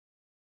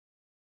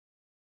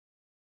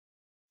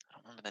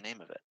don't remember the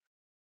name of it.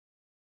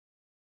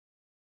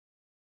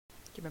 Do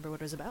you remember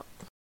what it was about?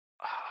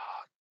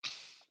 Ah,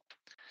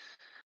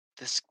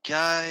 this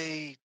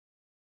guy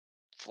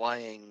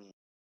flying.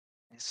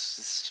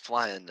 He's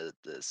flying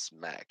this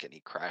mech and he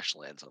crash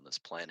lands on this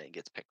planet and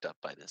gets picked up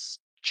by this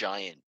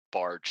giant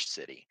barge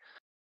city.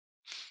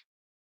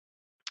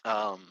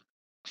 Um,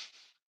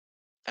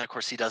 and of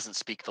course he doesn't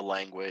speak the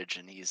language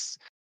and he's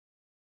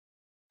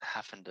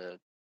having to,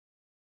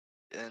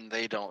 and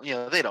they don't,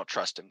 they don't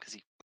trust him because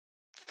he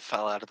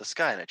fell out of the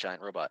sky in a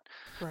giant robot.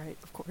 Right,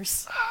 of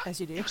course,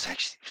 as you do. It was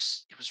actually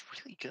it was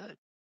really good.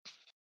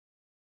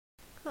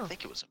 I Huh.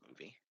 think it was a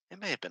movie. It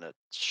may have been a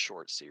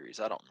short series.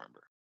 I don't remember.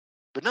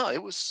 But no,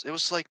 it was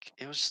like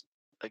it was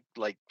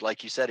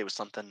like you said, it was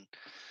something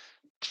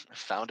I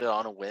found it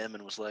on a whim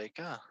and was like,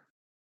 ah.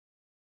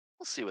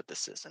 we'll see what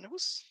this is, and it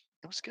was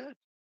good.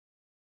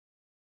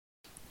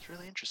 It's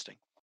really interesting.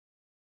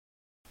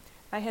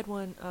 I had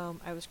one.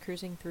 I was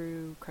cruising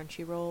through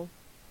Crunchyroll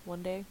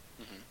one day.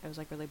 Hmm. I was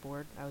like really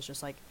bored. I was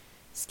just like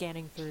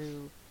scanning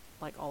through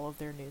like all of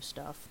their new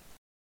stuff,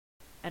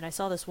 and I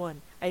saw this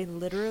one. I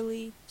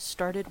literally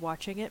started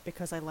watching it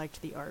because I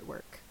liked the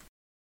artwork.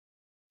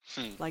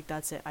 Hmm. Like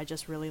that's it. I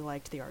just really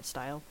liked the art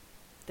style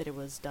that it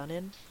was done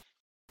in,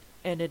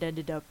 and it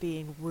ended up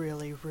being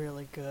really,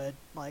 really good.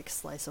 Like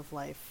slice of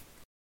life.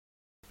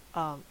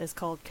 It's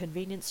called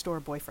Convenience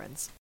Store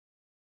Boyfriends,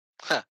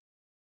 Huh.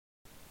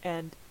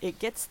 and it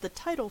gets the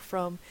title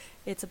from.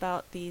 It's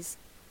about these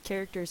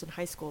characters in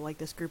high school, like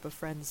this group of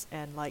friends,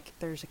 and like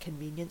there's a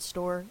convenience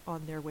store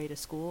on their way to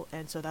school,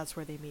 and so that's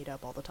where they meet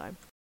up all the time.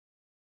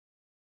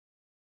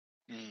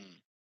 Hmm.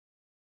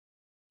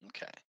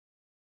 Okay.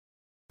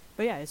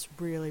 But yeah, it's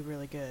really,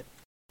 really good.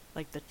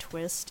 Like the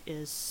twist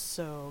is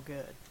so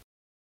good.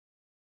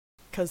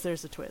 Cause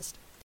there's a twist.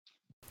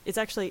 It's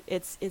actually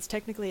it's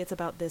technically it's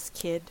about this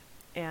kid,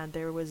 and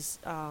there was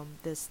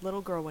this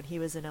little girl when he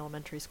was in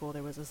elementary school.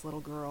 There was this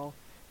little girl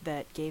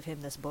that gave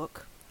him this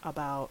book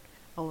about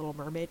a little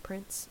mermaid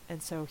prince,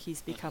 and so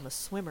he's become Hmm. a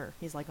swimmer.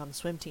 He's like on the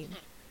swim team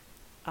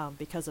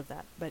because of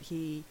that. But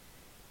he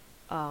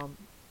um,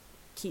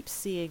 keeps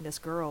seeing this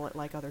girl at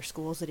like other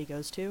schools that he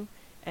goes to,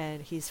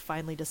 and he's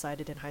finally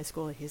decided in high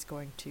school that he's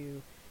going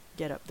to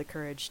get up the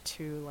courage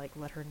to like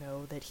let her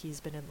know that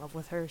he's been in love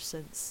with her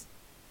since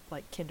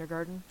like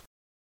kindergarten.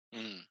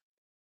 Hmm.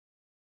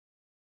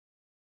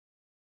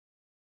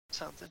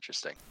 Sounds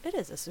interesting. It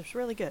is. It's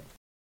really good.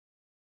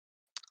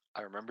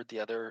 I remembered the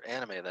other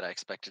anime that I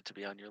expected to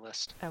be on your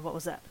list. And what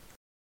was that?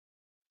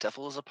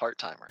 Devil is a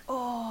part-timer.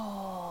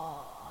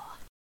 Oh,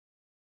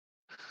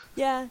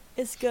 yeah,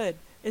 it's good.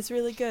 It's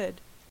really good.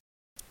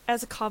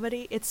 As a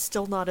comedy, it's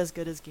still not as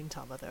good as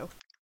Gintama though.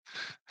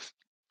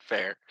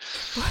 Fair.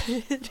 But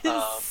it is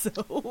Um,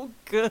 so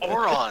good.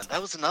 Oron,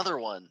 that was another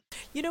one.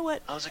 You know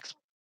what? I was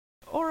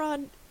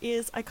Oron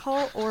is. I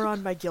call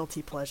Oron my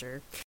guilty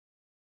pleasure.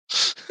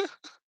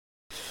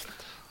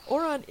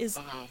 Oron is,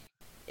 uh,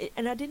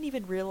 and I didn't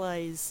even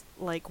realize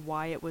like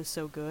why it was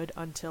so good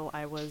until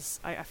I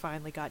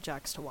finally got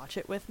Jax to watch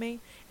it with me,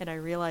 and I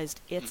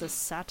realized it's a mhm.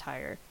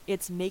 satire.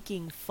 It's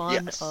making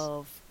fun Yes,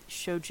 of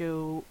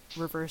shoujo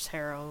reverse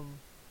harem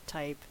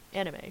type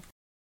anime,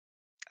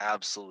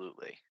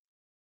 absolutely.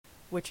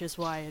 which is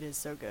why it is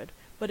so good.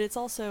 But it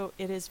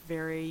is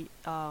very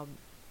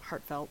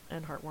heartfelt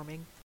and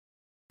heartwarming.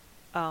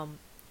 Um,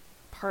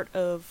 part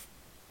of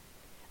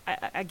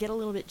I get a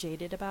little bit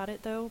jaded about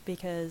it though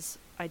because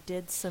I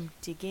did some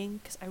digging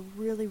because I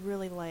really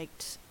really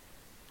liked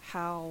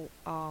how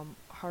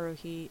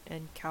Haruhi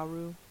and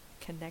Kaoru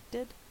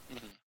connected.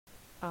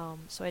 Hmm.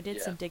 So I did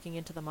Yeah. some digging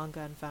into the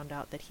manga and found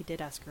out that he did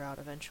ask her out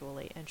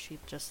eventually, and she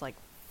just like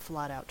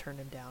flat out turned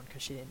him down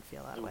because she didn't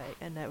feel that way, Oof.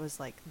 and that was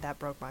like that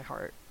broke my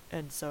heart.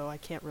 And so I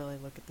can't really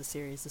look at the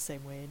series the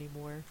same way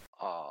anymore.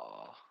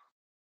 Aw,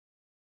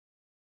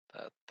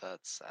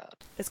 that's sad.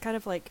 It's kind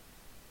of like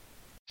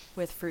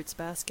with Fruits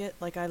Basket.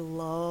 Like I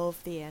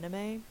love the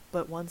anime,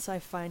 but once I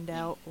find Mm.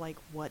 out like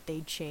what they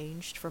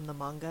changed from the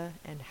manga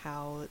and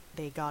how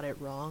they got it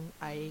wrong,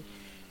 Mm.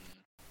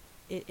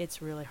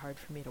 it's really hard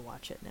for me to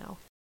watch it now.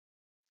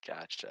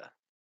 Gotcha.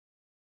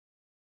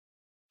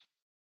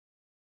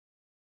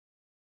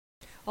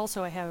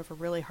 Also, I have a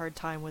really hard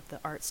time with the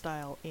art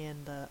style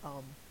in the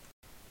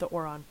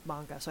Oron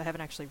manga, so I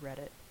haven't actually read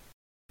it,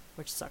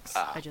 which sucks.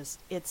 Ah,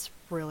 It's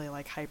really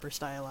like hyper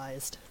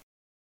stylized.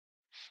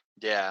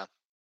 yeah,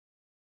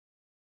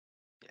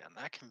 yeah, and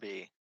that can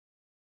be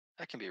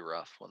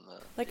rough when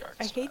the Like art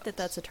I hate that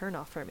that's styles. a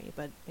turnoff for me,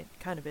 but it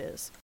kind of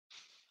is.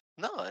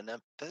 No, and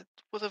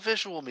with a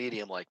visual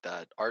medium like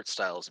that, art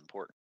style is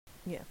important.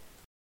 Yeah.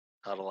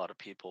 Not a lot of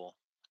people.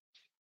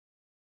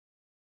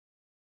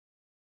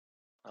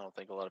 I don't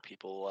think a lot of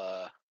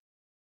people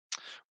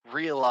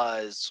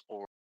realize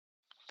or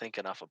think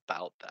enough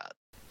about that.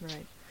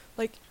 Right.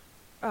 Like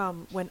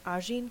when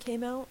Ajin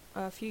came out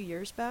a few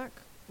years back,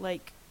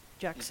 like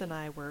Jax and Hmm.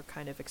 I were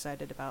kind of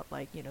excited about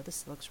like,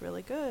 this looks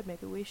really good,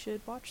 maybe we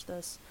should watch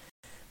this.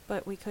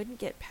 But we couldn't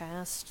get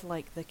past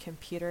like the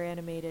computer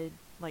animated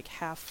like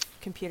half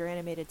computer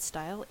animated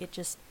style.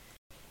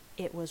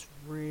 It was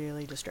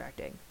really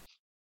distracting.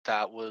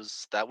 That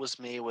was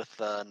me with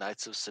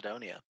Knights of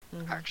Sidonia.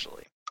 Hmm.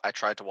 Actually, I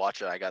tried to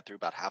watch it. I got through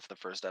about half the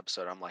first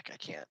episode. I'm like, I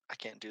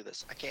can't do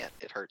this. I can't.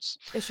 It hurts.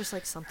 It's just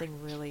like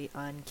something really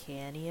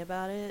uncanny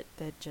about it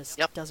that just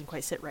Yep. doesn't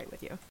quite sit right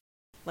with you.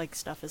 Like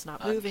stuff is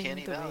not moving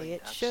Uncanny the way Valley.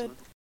 it should.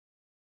 Absolutely.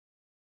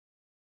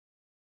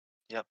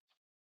 Yep.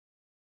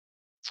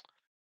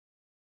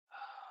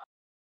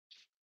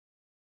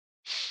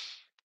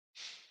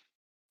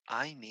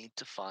 I need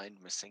to find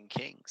Missing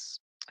Kings.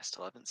 I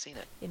still haven't seen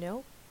it.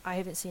 I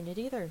haven't seen it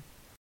either.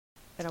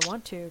 And I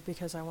want to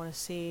because I want to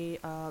see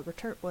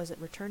was it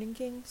Returning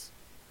Kings?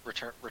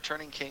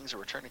 Returning Kings or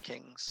Return of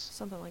Kings.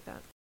 Something like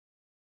that.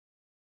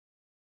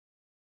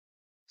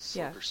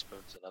 Yeah. Silver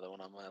Spoon's another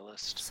one on my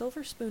list.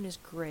 Silver Spoon is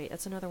great.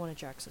 That's another one of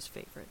Jax's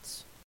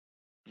favorites.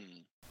 Hmm.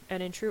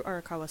 And in true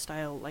Arakawa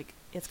style, like,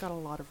 it's got a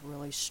lot of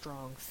really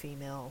strong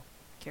female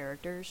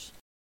characters.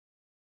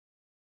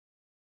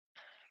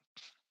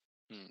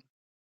 Hmm.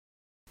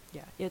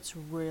 Yeah, it's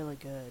really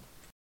good.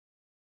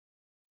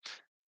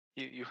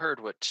 You heard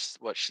what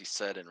she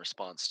said in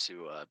response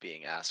to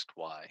being asked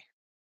why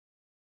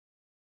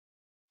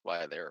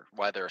there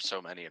are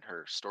so many in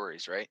her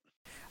stories, right?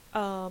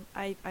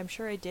 I'm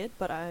sure I did,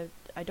 but I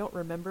don't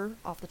remember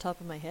off the top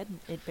of my head.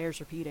 It bears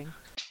repeating.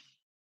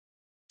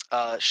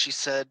 She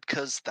said,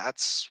 "Cause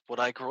that's what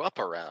I grew up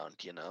around,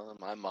 you know.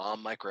 My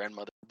mom, my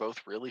grandmother,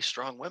 both really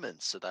strong women,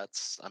 so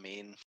that's, I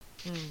mean,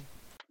 Hmm.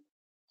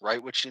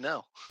 write what you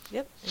know."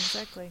 Yep,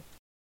 exactly.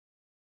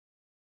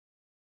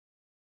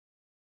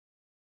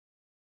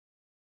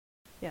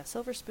 Yeah,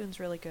 Silver Spoon's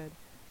really good.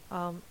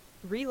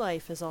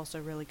 Relife is also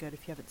really good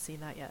if you haven't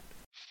seen that yet.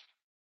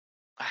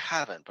 I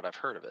haven't, but I've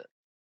heard of it.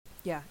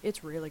 Yeah,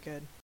 it's really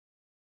good.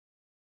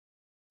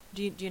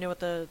 Do you know what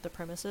the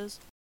premise is?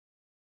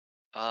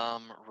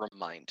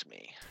 Remind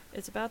me.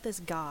 It's about this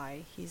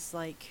guy. He's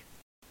like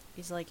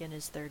in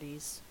his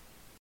 30s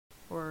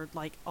or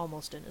like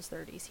almost in his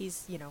 30s.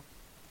 He's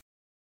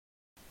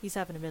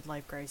having a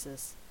midlife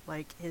crisis.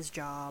 Like his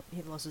job,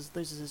 he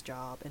loses his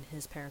job and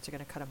his parents are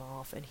going to cut him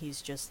off and he's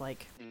just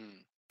like Mm.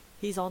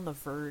 he's on the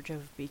verge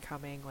of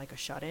becoming like a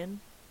shut-in.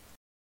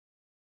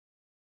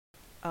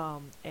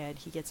 And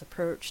he gets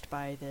approached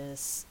by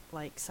this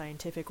like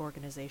scientific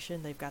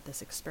organization. They've got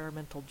this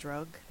experimental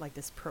drug, like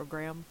this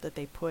program that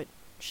they put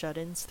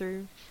shut-ins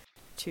through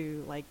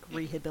to like Mm-hmm.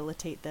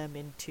 rehabilitate them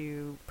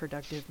into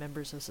productive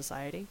members of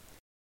society.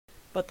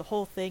 But the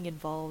whole thing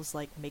involves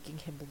like making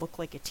him look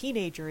like a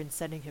teenager and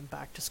sending him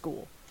back to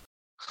school.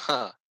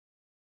 Huh.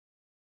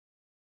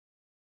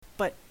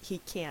 But he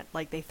can't.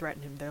 Like they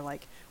threaten him. They're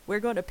like, "We're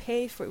going to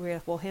pay for.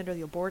 We'll handle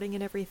your boarding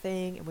and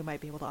everything, and we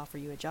might be able to offer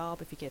you a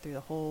job if you get through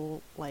the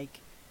whole like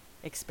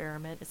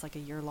experiment. It's like a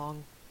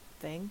year-long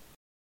thing.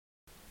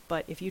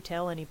 But if you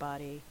tell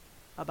anybody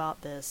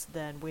about this,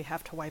 then we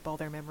have to wipe all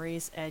their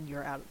memories, and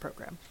you're out of the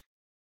program."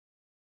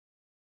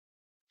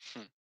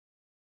 Hmm.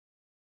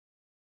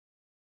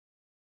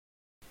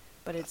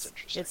 But That's it's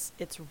interesting. it's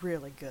it's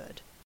really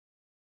good.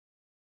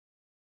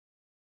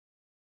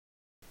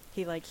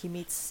 He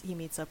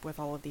meets up with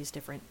all of these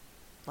different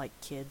like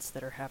kids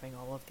that are having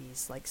all of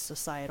these like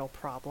societal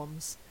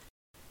problems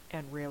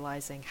and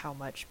realizing how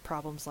much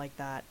problems like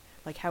that,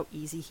 like how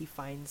easy he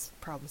finds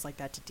problems like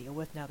that to deal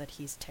with now that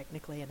he's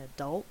technically an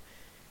adult.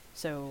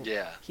 So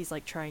Yeah. he's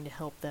like trying to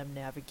help them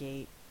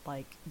navigate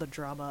like the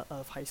drama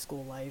of high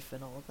school life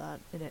and all of that,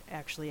 and it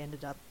actually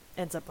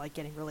ends up like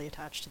getting really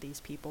attached to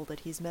these people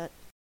that he's met.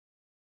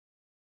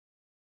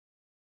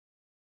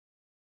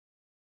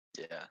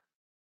 Yeah.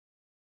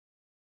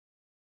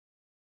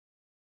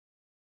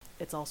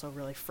 It's also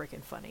really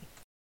freaking funny.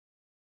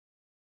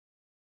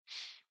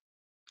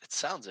 It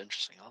sounds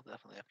interesting. I'll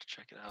definitely have to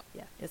check it out.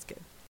 Yeah, it's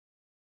good.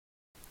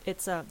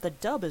 It's the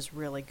dub is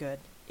really good.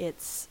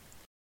 It's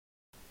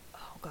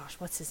oh gosh,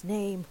 what's his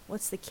name?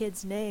 What's the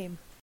kid's name?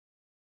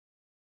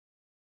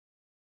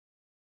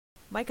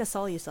 Micah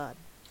Solusad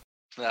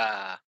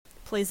Ah.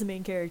 plays the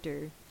main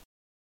character.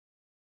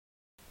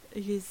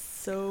 He's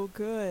so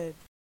good.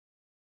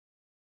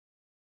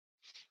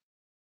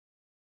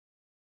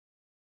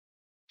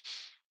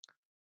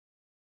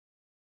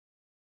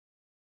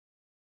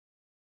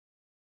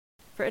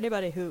 For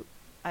anybody who,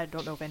 I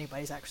don't know if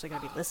anybody's actually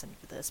going to be listening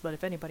to this, but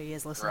if anybody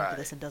is listening to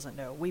this Right. and doesn't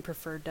know, we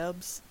prefer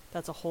dubs.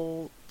 That's a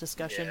whole Yeah.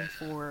 discussion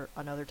for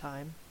another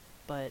time,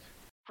 but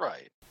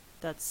Right.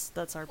 that's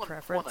our One I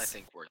preference.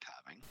 think worth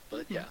having.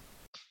 But Hmm. yeah.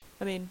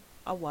 I mean,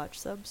 I'll watch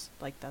subs.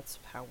 Like that's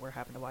how we're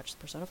having to watch the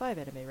Persona 5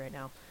 anime right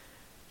now.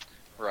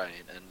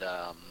 Right. And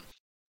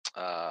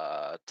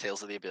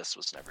Tales of the Abyss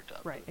was never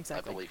dubbed. Right, I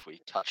exactly. believe we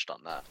touched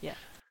on that. Yeah.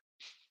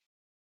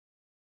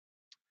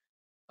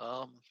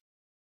 Um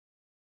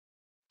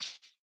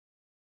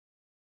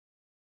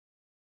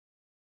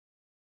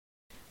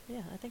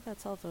Yeah, I think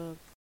that's all the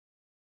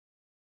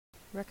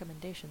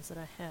recommendations that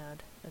I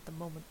had at the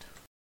moment.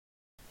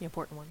 The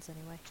important ones,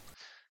 anyway.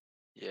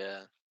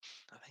 yeah.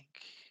 I think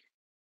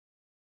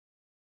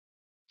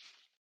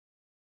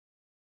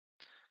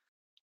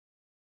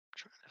I'm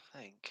trying to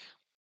think.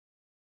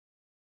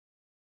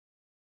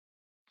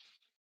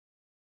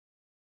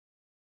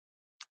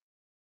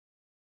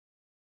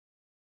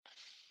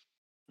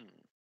 Hmm.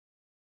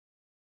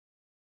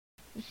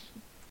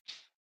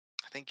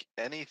 I think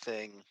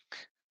anything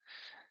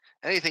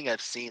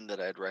I've seen that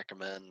I'd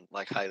recommend,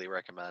 like highly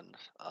recommend,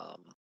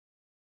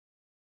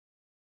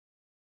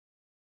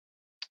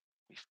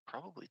 we've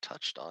probably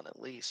touched on at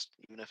least,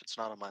 even if it's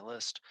not on my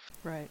list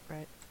Right,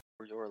 right.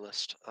 or your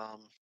list.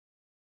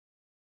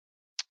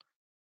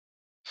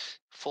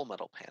 Full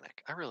Metal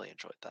Panic. I really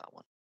enjoyed that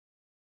one.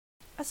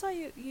 I saw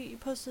you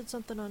posted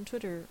something on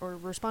Twitter or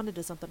responded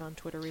to something on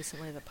Twitter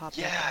recently that popped up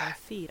in Yeah. my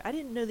feed. I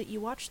didn't know that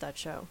you watched that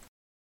show.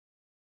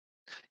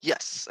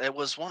 Yes, it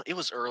was one. It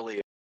was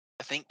early.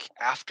 I think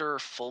after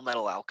Full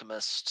Metal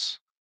Alchemist,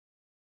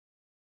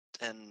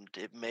 and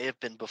it may have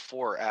been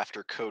before or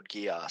after Code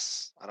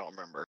Geass. I don't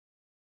remember.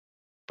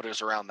 but it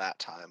was around that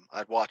time.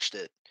 I'd watched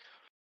it,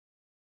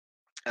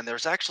 and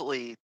there's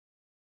actually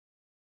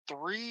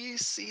 3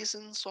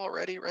 seasons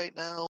already right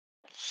now.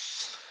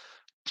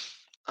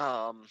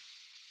 Um,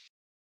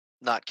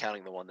 not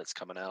counting the one that's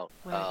coming out.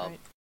 Right.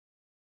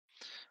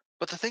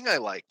 But the thing I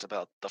liked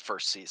about the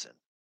first season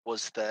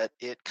was that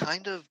it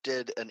kind of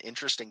did an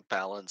interesting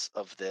balance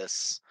of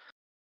this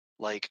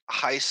like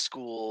high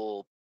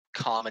school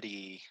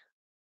comedy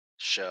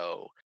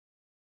show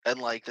and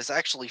like this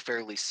actually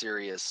fairly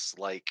serious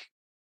like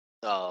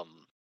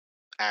um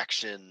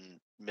action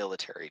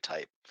military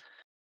type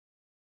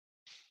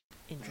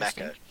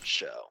Interesting. mecha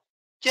show.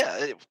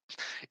 Yeah,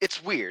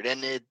 it's weird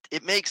and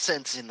it makes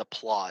sense in the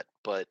plot,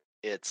 but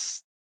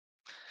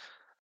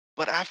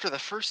after the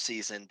first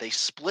season, they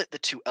split the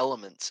two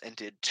elements and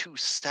did two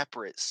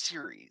separate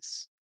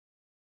series.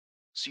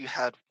 So you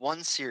had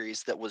one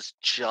series that was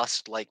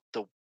just like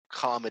the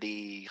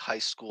comedy high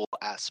school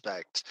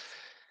aspect,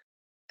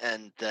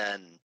 and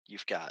then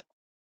you've got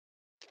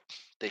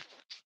they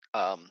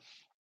um,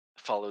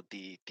 followed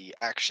the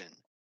action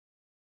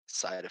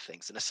side of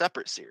things in a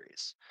separate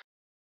series.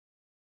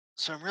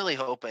 So I'm really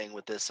hoping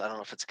with this, I don't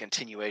know if it's a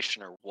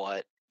continuation or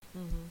what.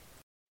 Hmm.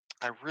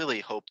 I really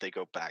hope they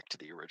go back to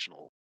the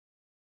original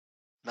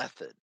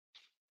method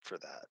for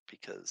that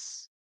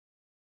because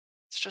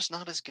it's just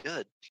not as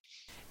good.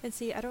 And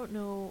see, I don't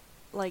know,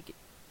 like,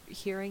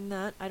 hearing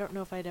that, I don't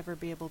know if I'd ever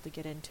be able to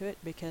get into it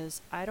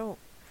because I don't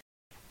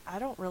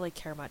really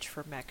care much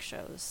for mech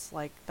shows.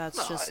 Like, No,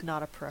 that's just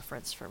not a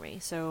preference for me.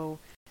 So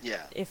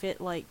yeah, if it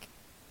like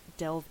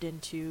delved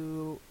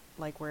into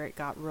like where it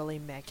got really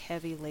mech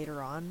heavy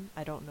later on,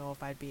 I don't know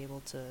if I'd be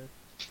able to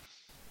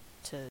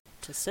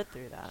sit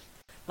through that.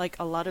 Like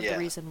a lot of the yeah,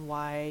 reason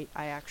why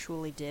I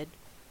actually did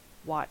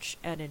watch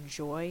and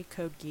enjoy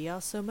Code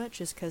Geass so much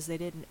is because they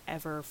didn't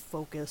ever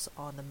focus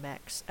on the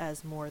mechs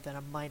as more than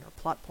a minor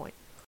plot point.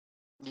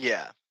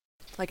 yeah,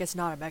 Like it's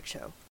not a mech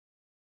show.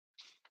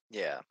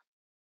 yeah.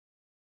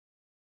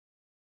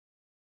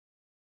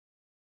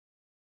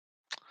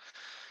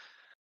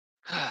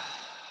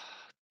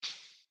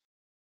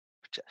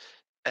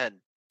 And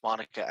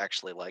Monica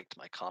actually liked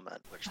my comment,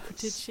 which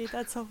Did was she?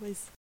 That's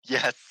always.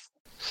 yes.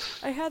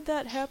 I had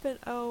that happen.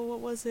 Oh, what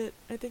was it?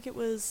 I think it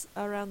was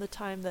around the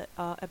time that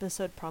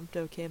episode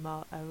Prompto came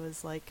out. I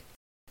was like,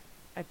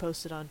 I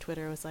posted on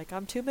Twitter. I was like,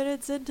 I'm 2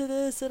 minutes into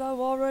this and I'm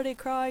already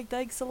crying.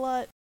 Thanks a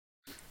lot.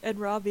 And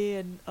Robbie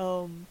and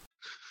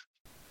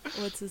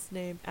what's his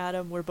name?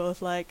 Adam were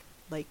both like.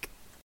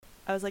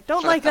 I was like,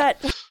 don't like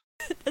that.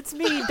 That's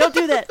mean. Don't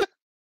do that.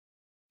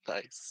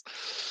 Nice.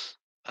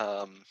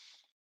 Um,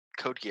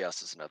 Code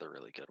Geass is another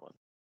really good one,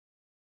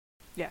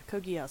 Yeah,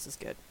 Code Geass is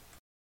good.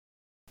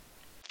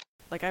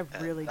 Like I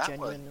and really that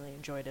one, genuinely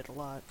enjoyed it a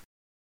lot.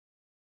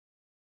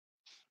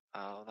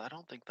 I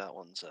don't think that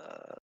one's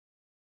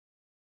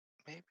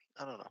maybe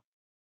I don't know.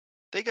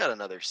 They got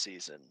another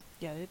season,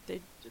 Yeah, they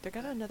didn't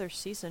got they? another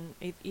season.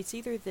 It's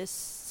either this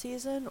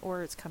season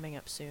or it's coming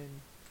up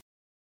soon.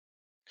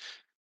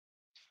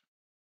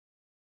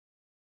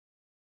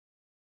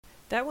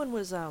 That one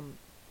was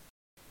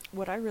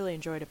what I really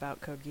enjoyed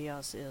about Code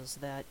Geass is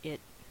that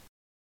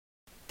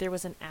there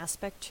was an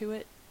aspect to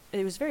it.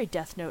 It was very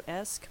Death Note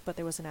esque, but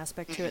there was an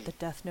aspect to it Hmm. that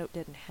Death Note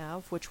didn't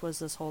have, which was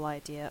this whole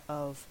idea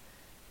of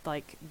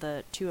like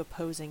the two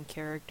opposing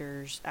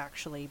characters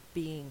actually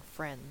being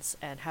friends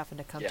and having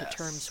to come to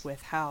terms Yes.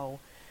 with how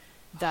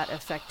that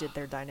affected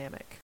their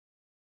dynamic.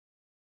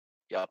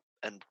 Yep.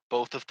 And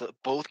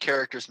both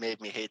characters made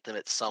me hate them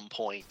at some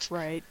point,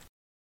 Right?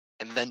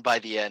 and then by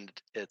the end,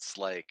 it's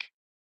like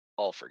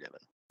all forgiven.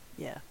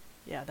 Yeah.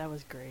 Yeah, that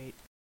was great.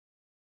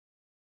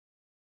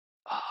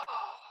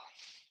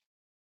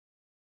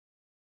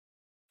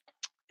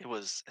 It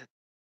was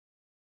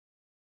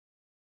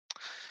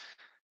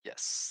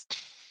yes.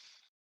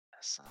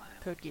 Yes,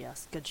 Code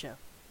Geass, good show.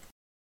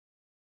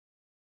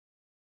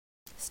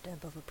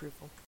 Stamp of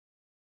approval.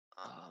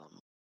 um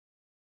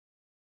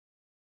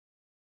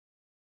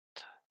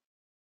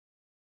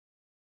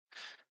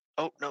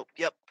oh no,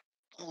 yep.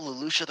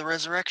 Lelouch the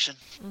Resurrection.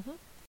 Mm-hmm.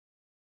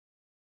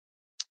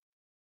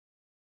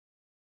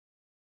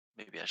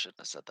 Maybe I shouldn't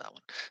have said that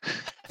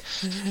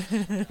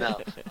one. No.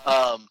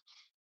 Um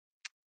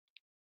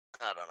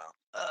I don't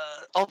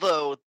know.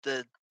 Although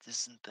the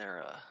isn't there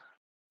a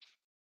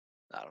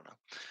I don't know.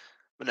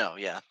 But no,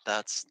 yeah,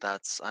 that's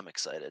I'm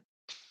excited.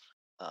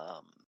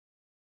 Um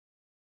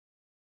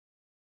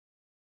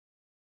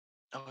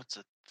oh, it's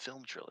a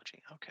film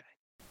trilogy. Okay.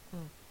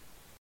 Mm.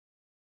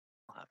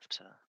 I'll have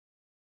to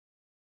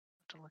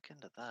look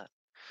into that.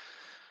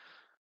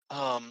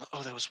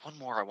 Oh, there was one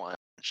more I wanted to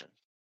mention.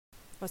 I'm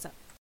What's that?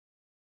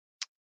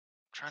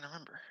 trying to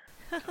remember.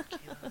 Code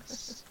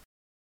Geass.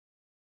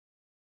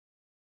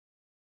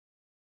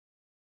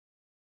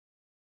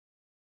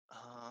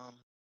 Um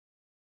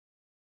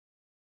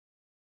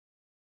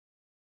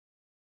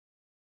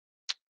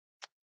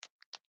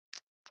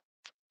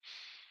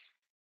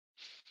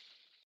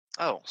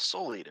oh,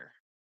 Soul Eater.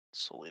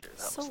 Soul Eater, that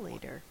was the Soul one.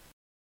 Eater.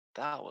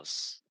 That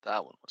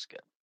one was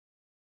good.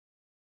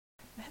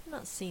 I have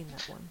not seen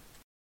that one.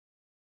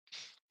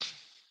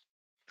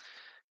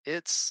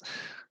 It's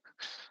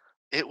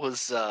it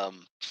was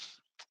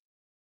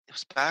it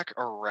was back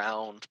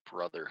around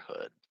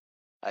Brotherhood,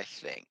 I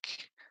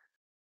think,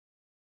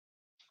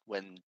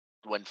 when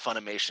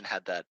Funimation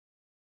had that,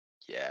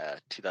 yeah,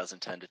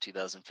 2010 to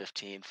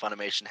 2015.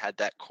 Funimation had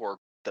that core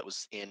that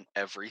was in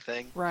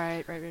everything.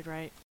 Right.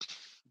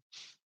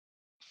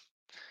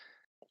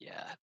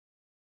 Yeah.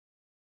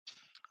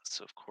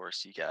 So of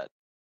course you got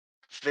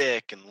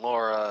Vic and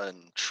Laura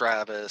and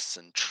Travis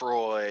and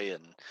Troy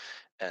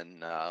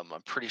and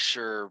I'm pretty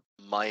sure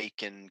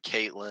Mike and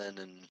Caitlin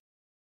and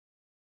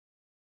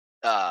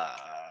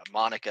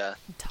Monica,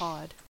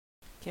 Todd.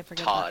 Can't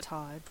forget about Todd.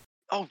 Todd.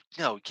 Oh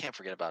no, you can't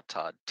forget about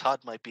Todd. Todd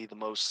might be the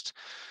most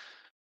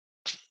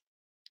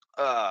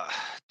uh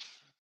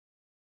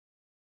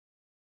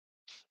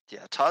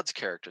yeah, Todd's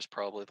character is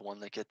probably the one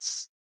that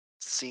gets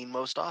seen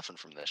most often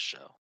from this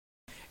show.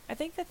 I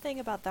think the thing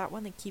about that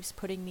one that keeps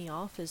putting me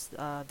off is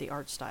the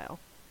art style.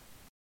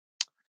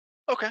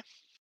 Okay,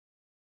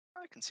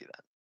 I can see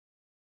that.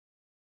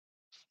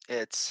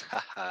 It's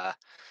haha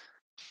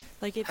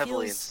Like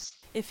heavily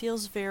it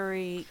feels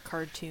very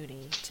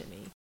cartoony to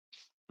me.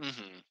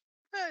 mm-hmm.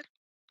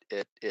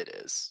 It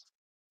is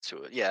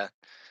to it. Yeah.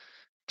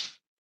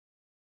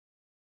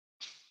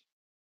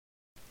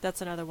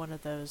 That's another one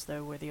of those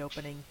though where the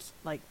opening,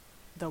 like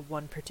the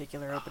one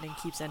particular opening,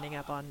 keeps ending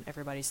up on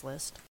everybody's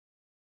list.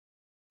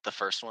 The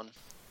first one.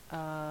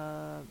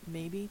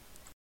 Maybe.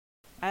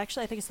 I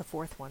think it's the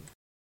fourth one.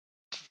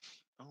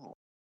 Oh,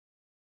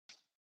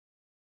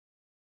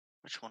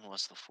 which one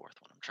was the fourth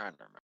one? I'm trying to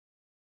remember.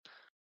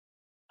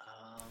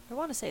 I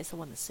want to say it's the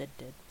one that Sid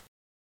did.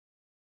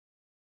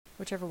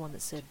 Whichever one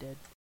that Sid did.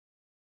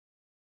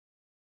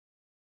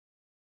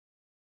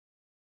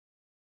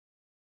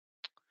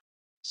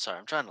 Sorry,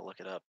 I'm trying to look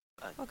it up.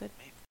 Oh, good.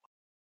 Maybe.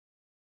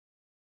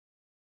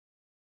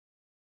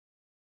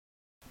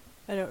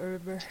 I don't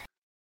remember.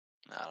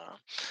 I don't know.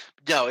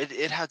 No,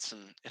 it had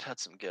some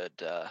good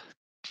it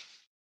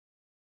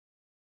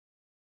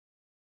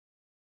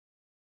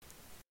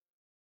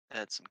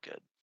had some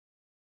good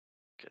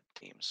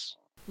themes,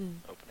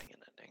 opening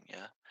and ending.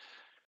 Yeah.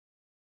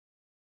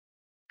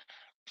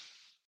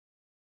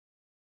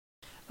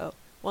 Oh,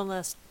 one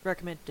last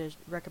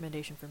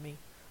recommendation for me.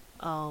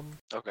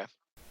 Okay.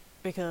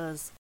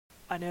 Because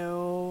I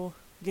know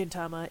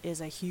Gintama is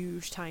a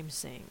huge time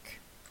sink.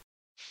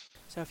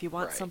 So if you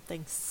want Right.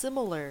 something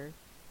similar,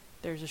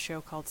 there's a show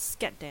called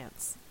Sket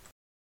Dance.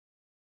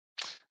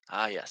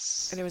 Ah,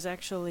 yes. And it was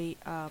actually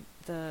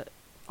the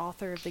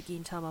author of the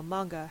Gintama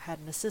manga had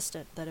an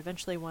assistant that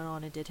eventually went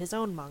on and did his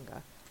own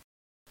manga.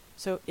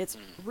 So it's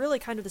really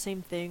kind of the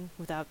same thing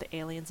without the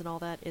aliens and all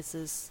that. It's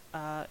this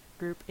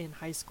group in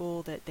high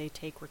school that they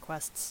take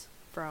requests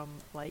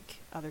from like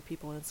other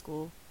people in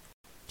school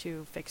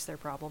to fix their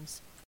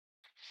problems.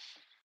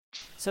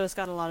 So it's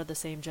got a lot of the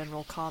same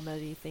general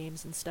comedy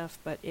themes and stuff,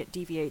 but it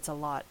deviates a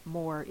lot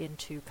more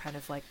into kind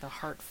of like the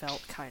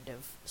heartfelt kind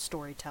of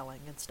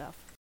storytelling and stuff.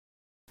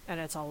 And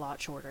it's a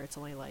lot shorter. It's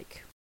only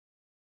like,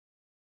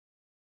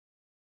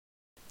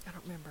 I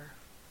don't remember.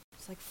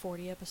 It's like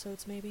 40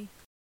 episodes maybe.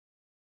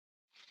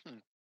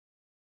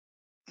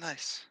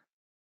 Nice.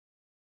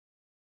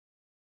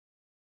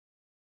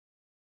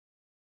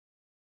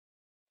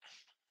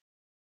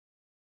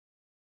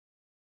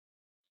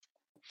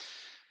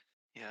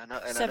 Yeah, and I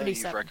know you've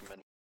 77.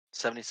 recommended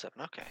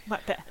 77. Okay. My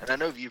bad. And I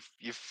know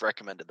you've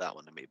recommended that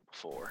one to me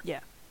before.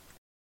 Yeah.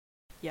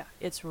 Yeah,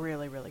 it's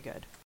really, really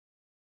good.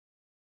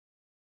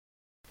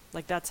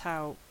 Like that's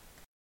how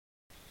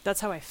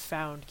I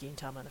found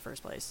Gintama in the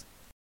first place.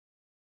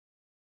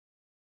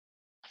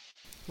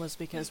 Was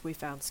because we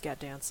found Sket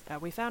Dance.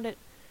 We found it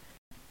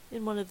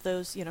in one of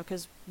those,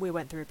 because we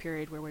went through a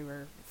period where we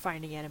were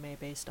finding anime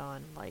based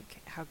on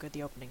like how good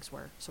the openings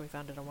were. So we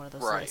found it on one of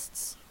those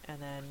lists,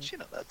 and then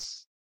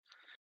That's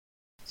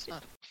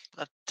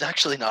that's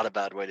actually not a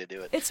bad way to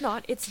do it. it's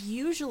not. It's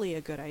usually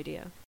a good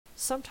idea.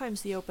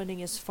 Sometimes the opening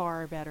is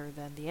far better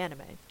than the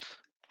anime.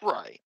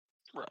 Right.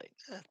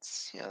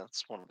 That's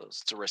one of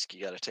those. It's a risk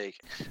you got to take.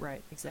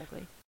 Right,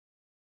 exactly.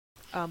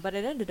 But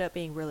it ended up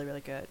being really,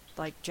 really good.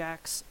 Like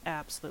Jax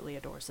absolutely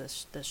adores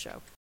this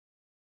show.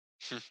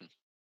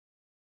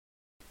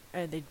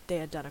 And they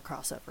had done a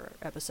crossover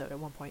episode at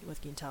one point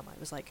with Gintama. It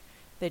was like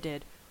they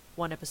did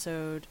one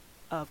episode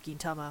of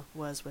Gintama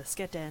was with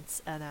Sket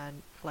Dance, and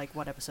then like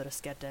one episode of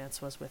Sket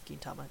Dance was with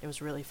Gintama. It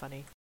was really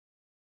funny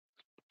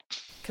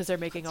because they're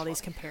making all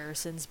these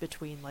comparisons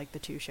between like the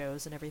two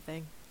shows and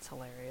everything. It's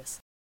hilarious.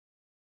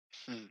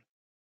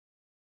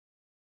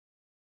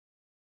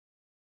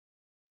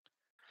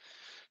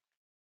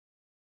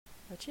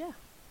 But yeah,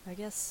 I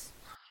guess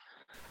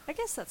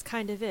that's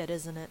kind of it,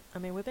 isn't it? I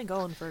mean, we've been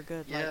going for a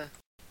good like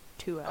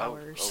 2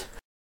 hours.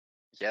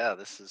 Yeah,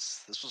 this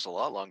was a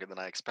lot longer than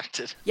I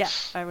expected. Yeah,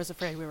 I was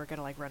afraid we were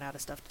gonna like run out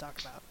of stuff to talk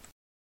about.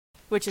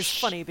 Which is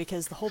funny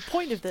because the whole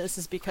point of this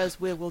is because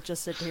we will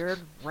just sit here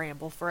and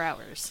ramble for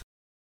hours.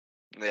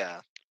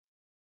 Yeah.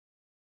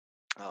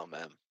 Oh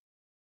man.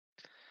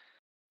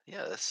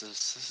 Yeah, this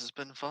has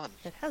been fun.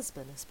 It has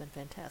been. It's been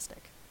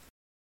fantastic.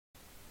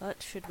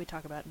 What should we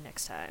talk about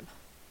next time?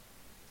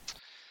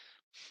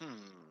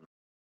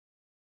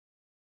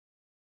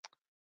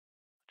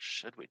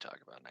 Should we talk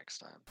about next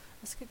time?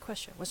 That's a good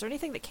question. Was there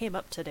anything that came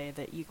up today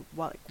that you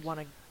want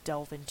to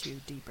delve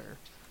into deeper?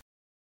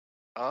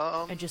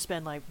 And just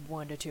spend like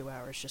 1 to 2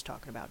 hours just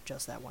talking about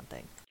just that one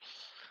thing.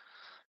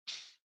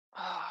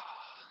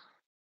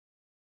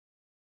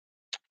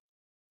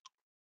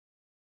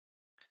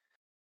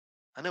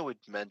 I know we'd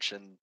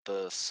mentioned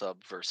the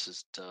sub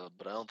versus dub,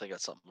 but I don't think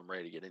that's something I'm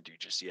ready to get into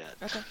just yet.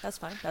 Okay, that's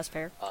fine. That's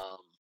fair.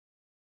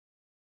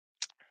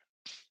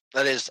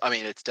 That is, I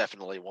mean, it's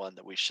definitely one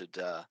that we should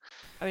I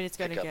mean, it's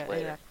going to pick up get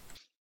later.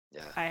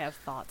 Yeah. I have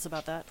thoughts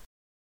about that.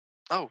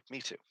 Oh,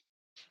 me too.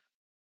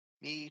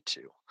 Me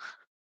too.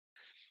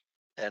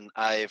 And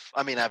I've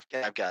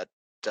got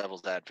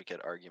devil's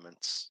advocate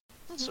arguments,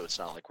 so it's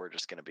not like we're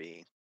just going to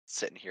be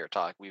sitting here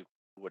we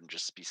wouldn't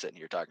just be sitting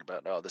here talking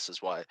about, oh, this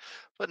is why,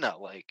 but no,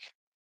 like.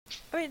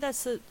 I mean,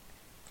 that's the.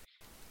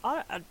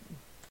 I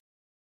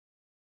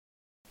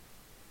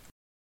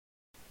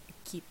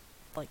keep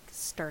like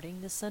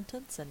starting this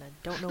sentence, and I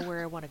don't know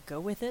where I want to go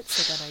with it,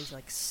 so then I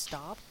like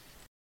stop.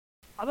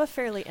 I'm a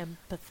fairly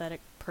empathetic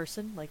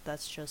person, like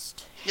that's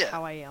just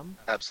how I am.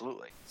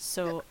 Absolutely.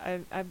 So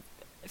I'm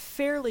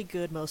fairly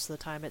good most of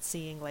the time at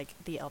seeing like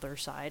the other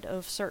side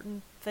of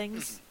certain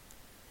things.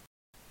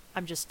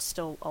 I'm just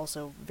still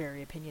also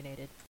very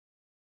opinionated.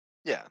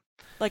 Yeah.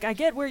 Like I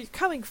get where you're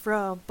coming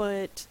from,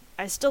 but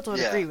I still don't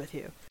agree with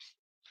you.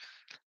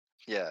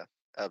 Yeah,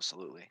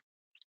 absolutely.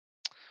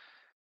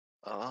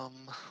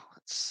 Let's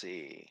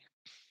see.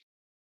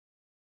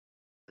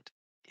 What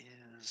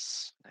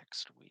is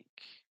next week?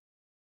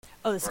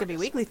 Oh, this is gonna be a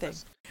weekly thing.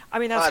 I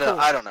mean, that's cool.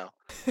 I don't know.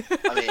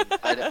 I mean,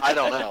 I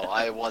don't know.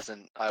 I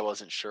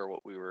wasn't sure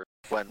what we were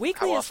when.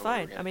 Weekly is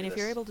fine. I mean, if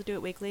you're able to do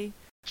it weekly,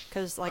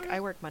 because like I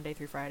work Monday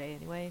through Friday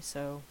anyway,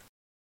 so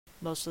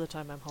most of the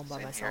time I'm home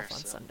by myself on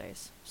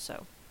Sundays.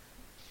 So,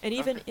 and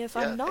even if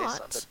I'm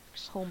not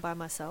home by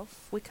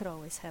myself, we could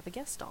always have a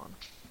guest on.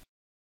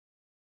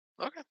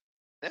 Okay.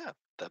 Yeah,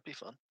 that'd be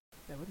fun.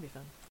 That would be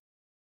fun.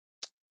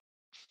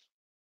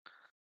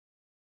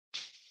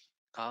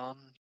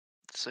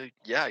 So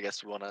yeah, I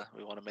guess we wanna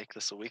make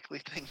this a weekly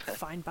thing then.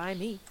 Fine by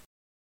me.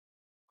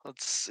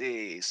 Let's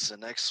see. So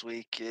next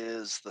week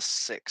is the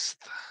 6th.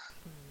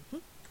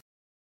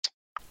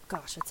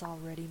 Gosh, it's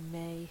already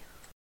May.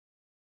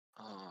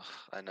 Oh,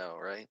 I know,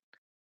 right?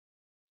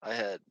 I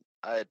had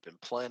been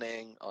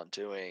planning on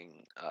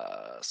doing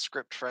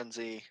Script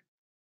Frenzy.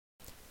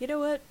 You know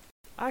what?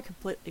 I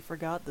completely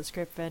forgot the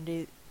Script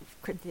Frenzy.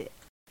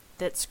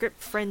 That Script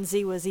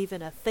Frenzy was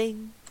even a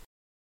thing.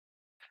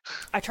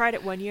 I tried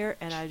it one year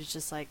and I was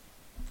just like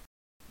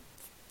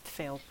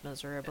failed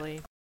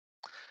miserably.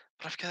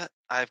 But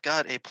I've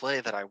got a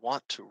play that I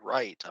want to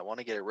write. I want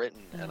to get it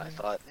written, and I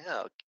thought, yeah,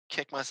 I'll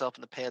kick myself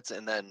in the pants,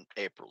 and then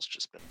April's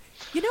just been.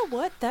 You know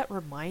what? That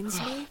reminds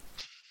me.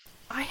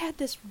 I had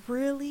this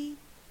really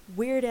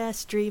weird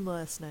ass dream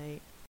last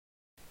night,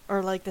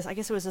 or like this. I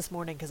guess it was this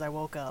morning because I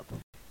woke up,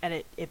 and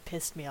it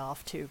pissed me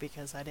off too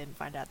because I didn't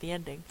find out the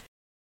ending.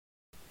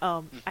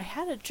 I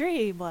had a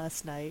dream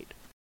last night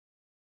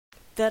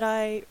that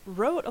I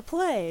wrote a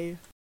play,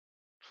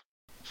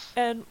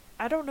 and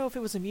I don't know if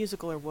it was a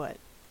musical or what,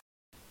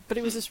 but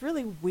it was this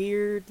really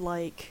weird,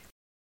 like,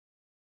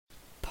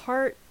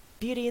 part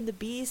Beauty and the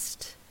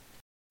Beast,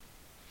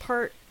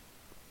 part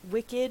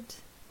Wicked,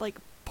 like,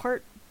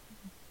 part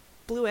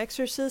Blue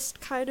Exorcist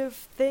kind of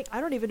thing.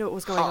 I don't even know what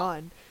was going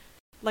on.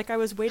 Like, I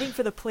was waiting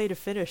for the play to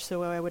finish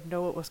so I would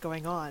know what was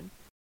going on.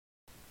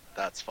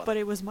 That's funny. But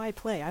it was my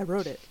play. I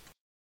wrote it.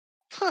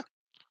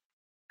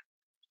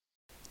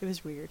 It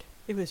was weird.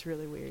 It was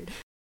really weird.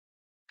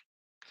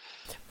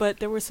 But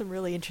there were some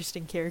really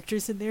interesting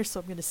characters in there, so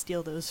I'm going to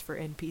steal those for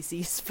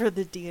NPCs for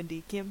the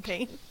D&D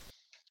campaign.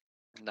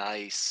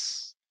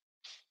 Nice.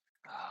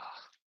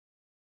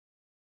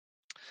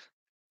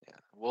 Yeah,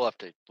 we'll have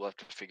to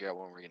figure out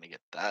when we're going to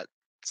get that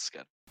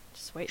scheduled.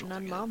 Just waiting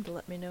on Mom to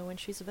let me know when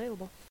she's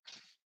available.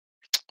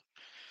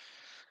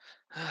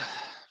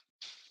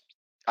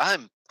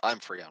 I'm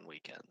free on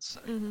weekends.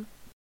 So.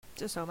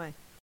 Just so am I.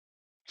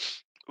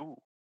 Ooh.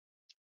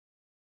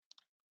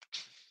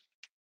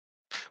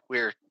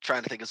 We're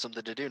trying to think of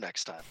something to do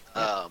next time.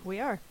 We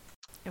are.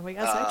 And we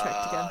got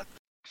sidetracked again.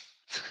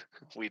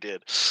 We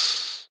did.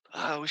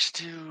 We should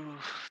do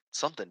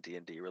something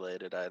D&D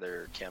related,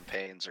 either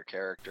campaigns or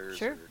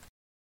characters or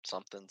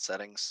something,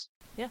 settings.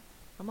 Yeah,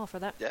 I'm all for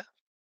that. Yeah.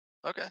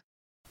 Okay.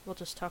 We'll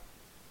just talk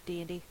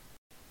D&D.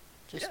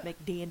 Just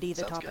make D&D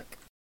the topic. Good.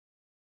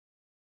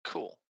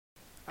 Cool.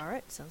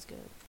 Alright, sounds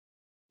good.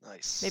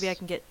 Nice. Maybe I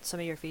can get some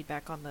of your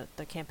feedback on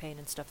the campaign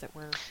and stuff that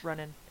we're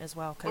running as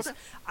well, because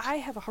I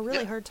have a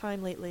really hard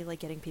time lately, like,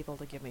 getting people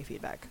to give me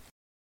feedback.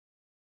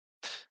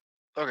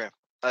 Okay.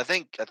 I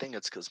think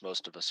it's because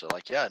most of us are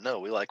like, yeah,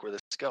 no, we like where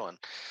this is going.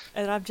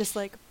 And I'm just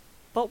like,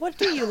 but what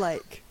do you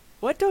like?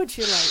 What don't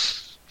you like?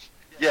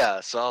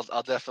 Yeah, so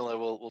I'll definitely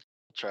we'll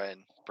try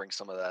and bring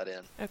some of that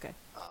in. Okay.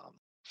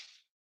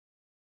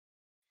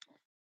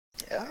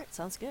 Yeah. All right,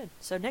 sounds good.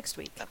 So next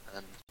week,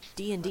 and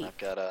D&D. I've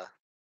got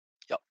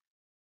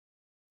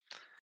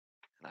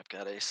And I've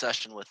got a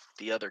session with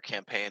the other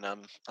campaign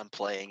I'm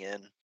playing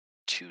in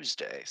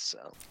Tuesday,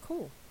 so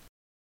Cool.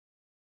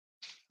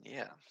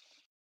 yeah.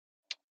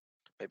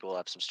 Maybe we'll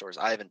have some stories.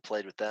 I haven't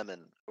played with them in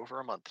over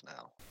a month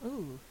now.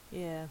 Ooh,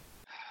 yeah.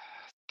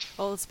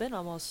 Well, it's been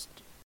almost...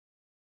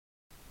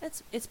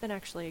 It's been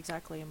actually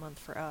exactly a month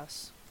for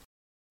us.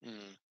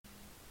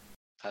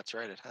 That's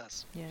right, it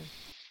has. Yeah.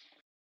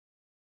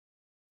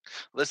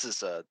 This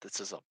is a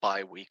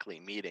bi-weekly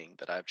meeting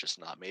that I've just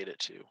not made it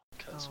to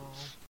because Oh.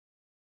 of,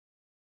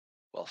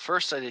 well,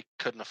 first I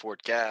couldn't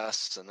afford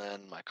gas, and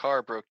then my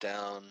car broke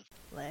down,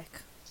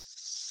 Lick.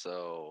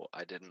 so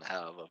I didn't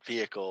have a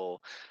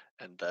vehicle,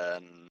 and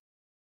then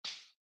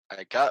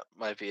I got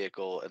my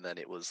vehicle, and then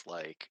it was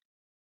like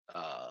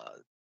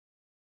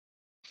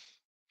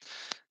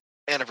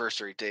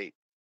anniversary date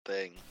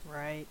thing.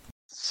 Right.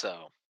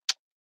 So,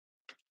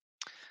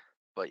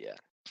 but yeah,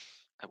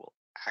 I will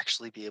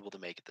actually be able to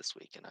make it this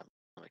week, and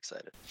I'm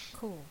excited.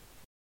 Cool.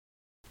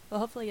 Well,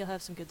 hopefully you'll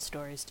have some good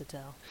stories to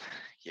tell.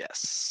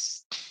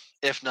 Yes.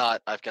 If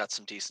not, I've got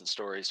some decent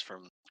stories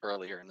from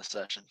earlier in the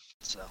session.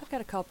 So I've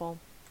got a couple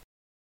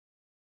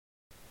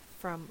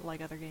from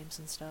like other games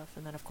and stuff,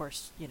 and then of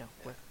course, you know,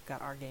 we've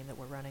got our game that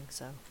we're running,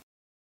 so.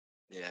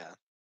 yeah.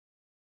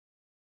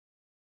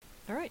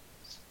 Alright.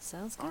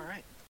 Sounds good. All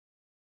right.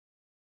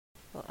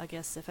 Well, I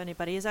guess if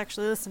anybody is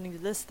actually listening to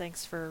this,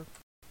 thanks for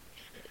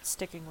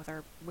sticking with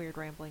our weird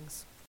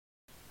ramblings.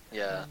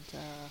 Yeah.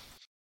 And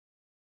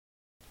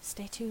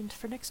stay tuned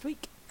for next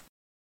week.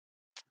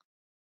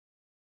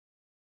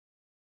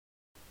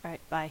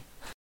 Alright, bye.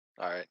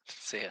 All right.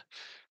 See ya.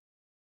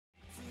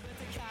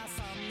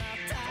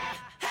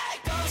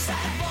 Hey,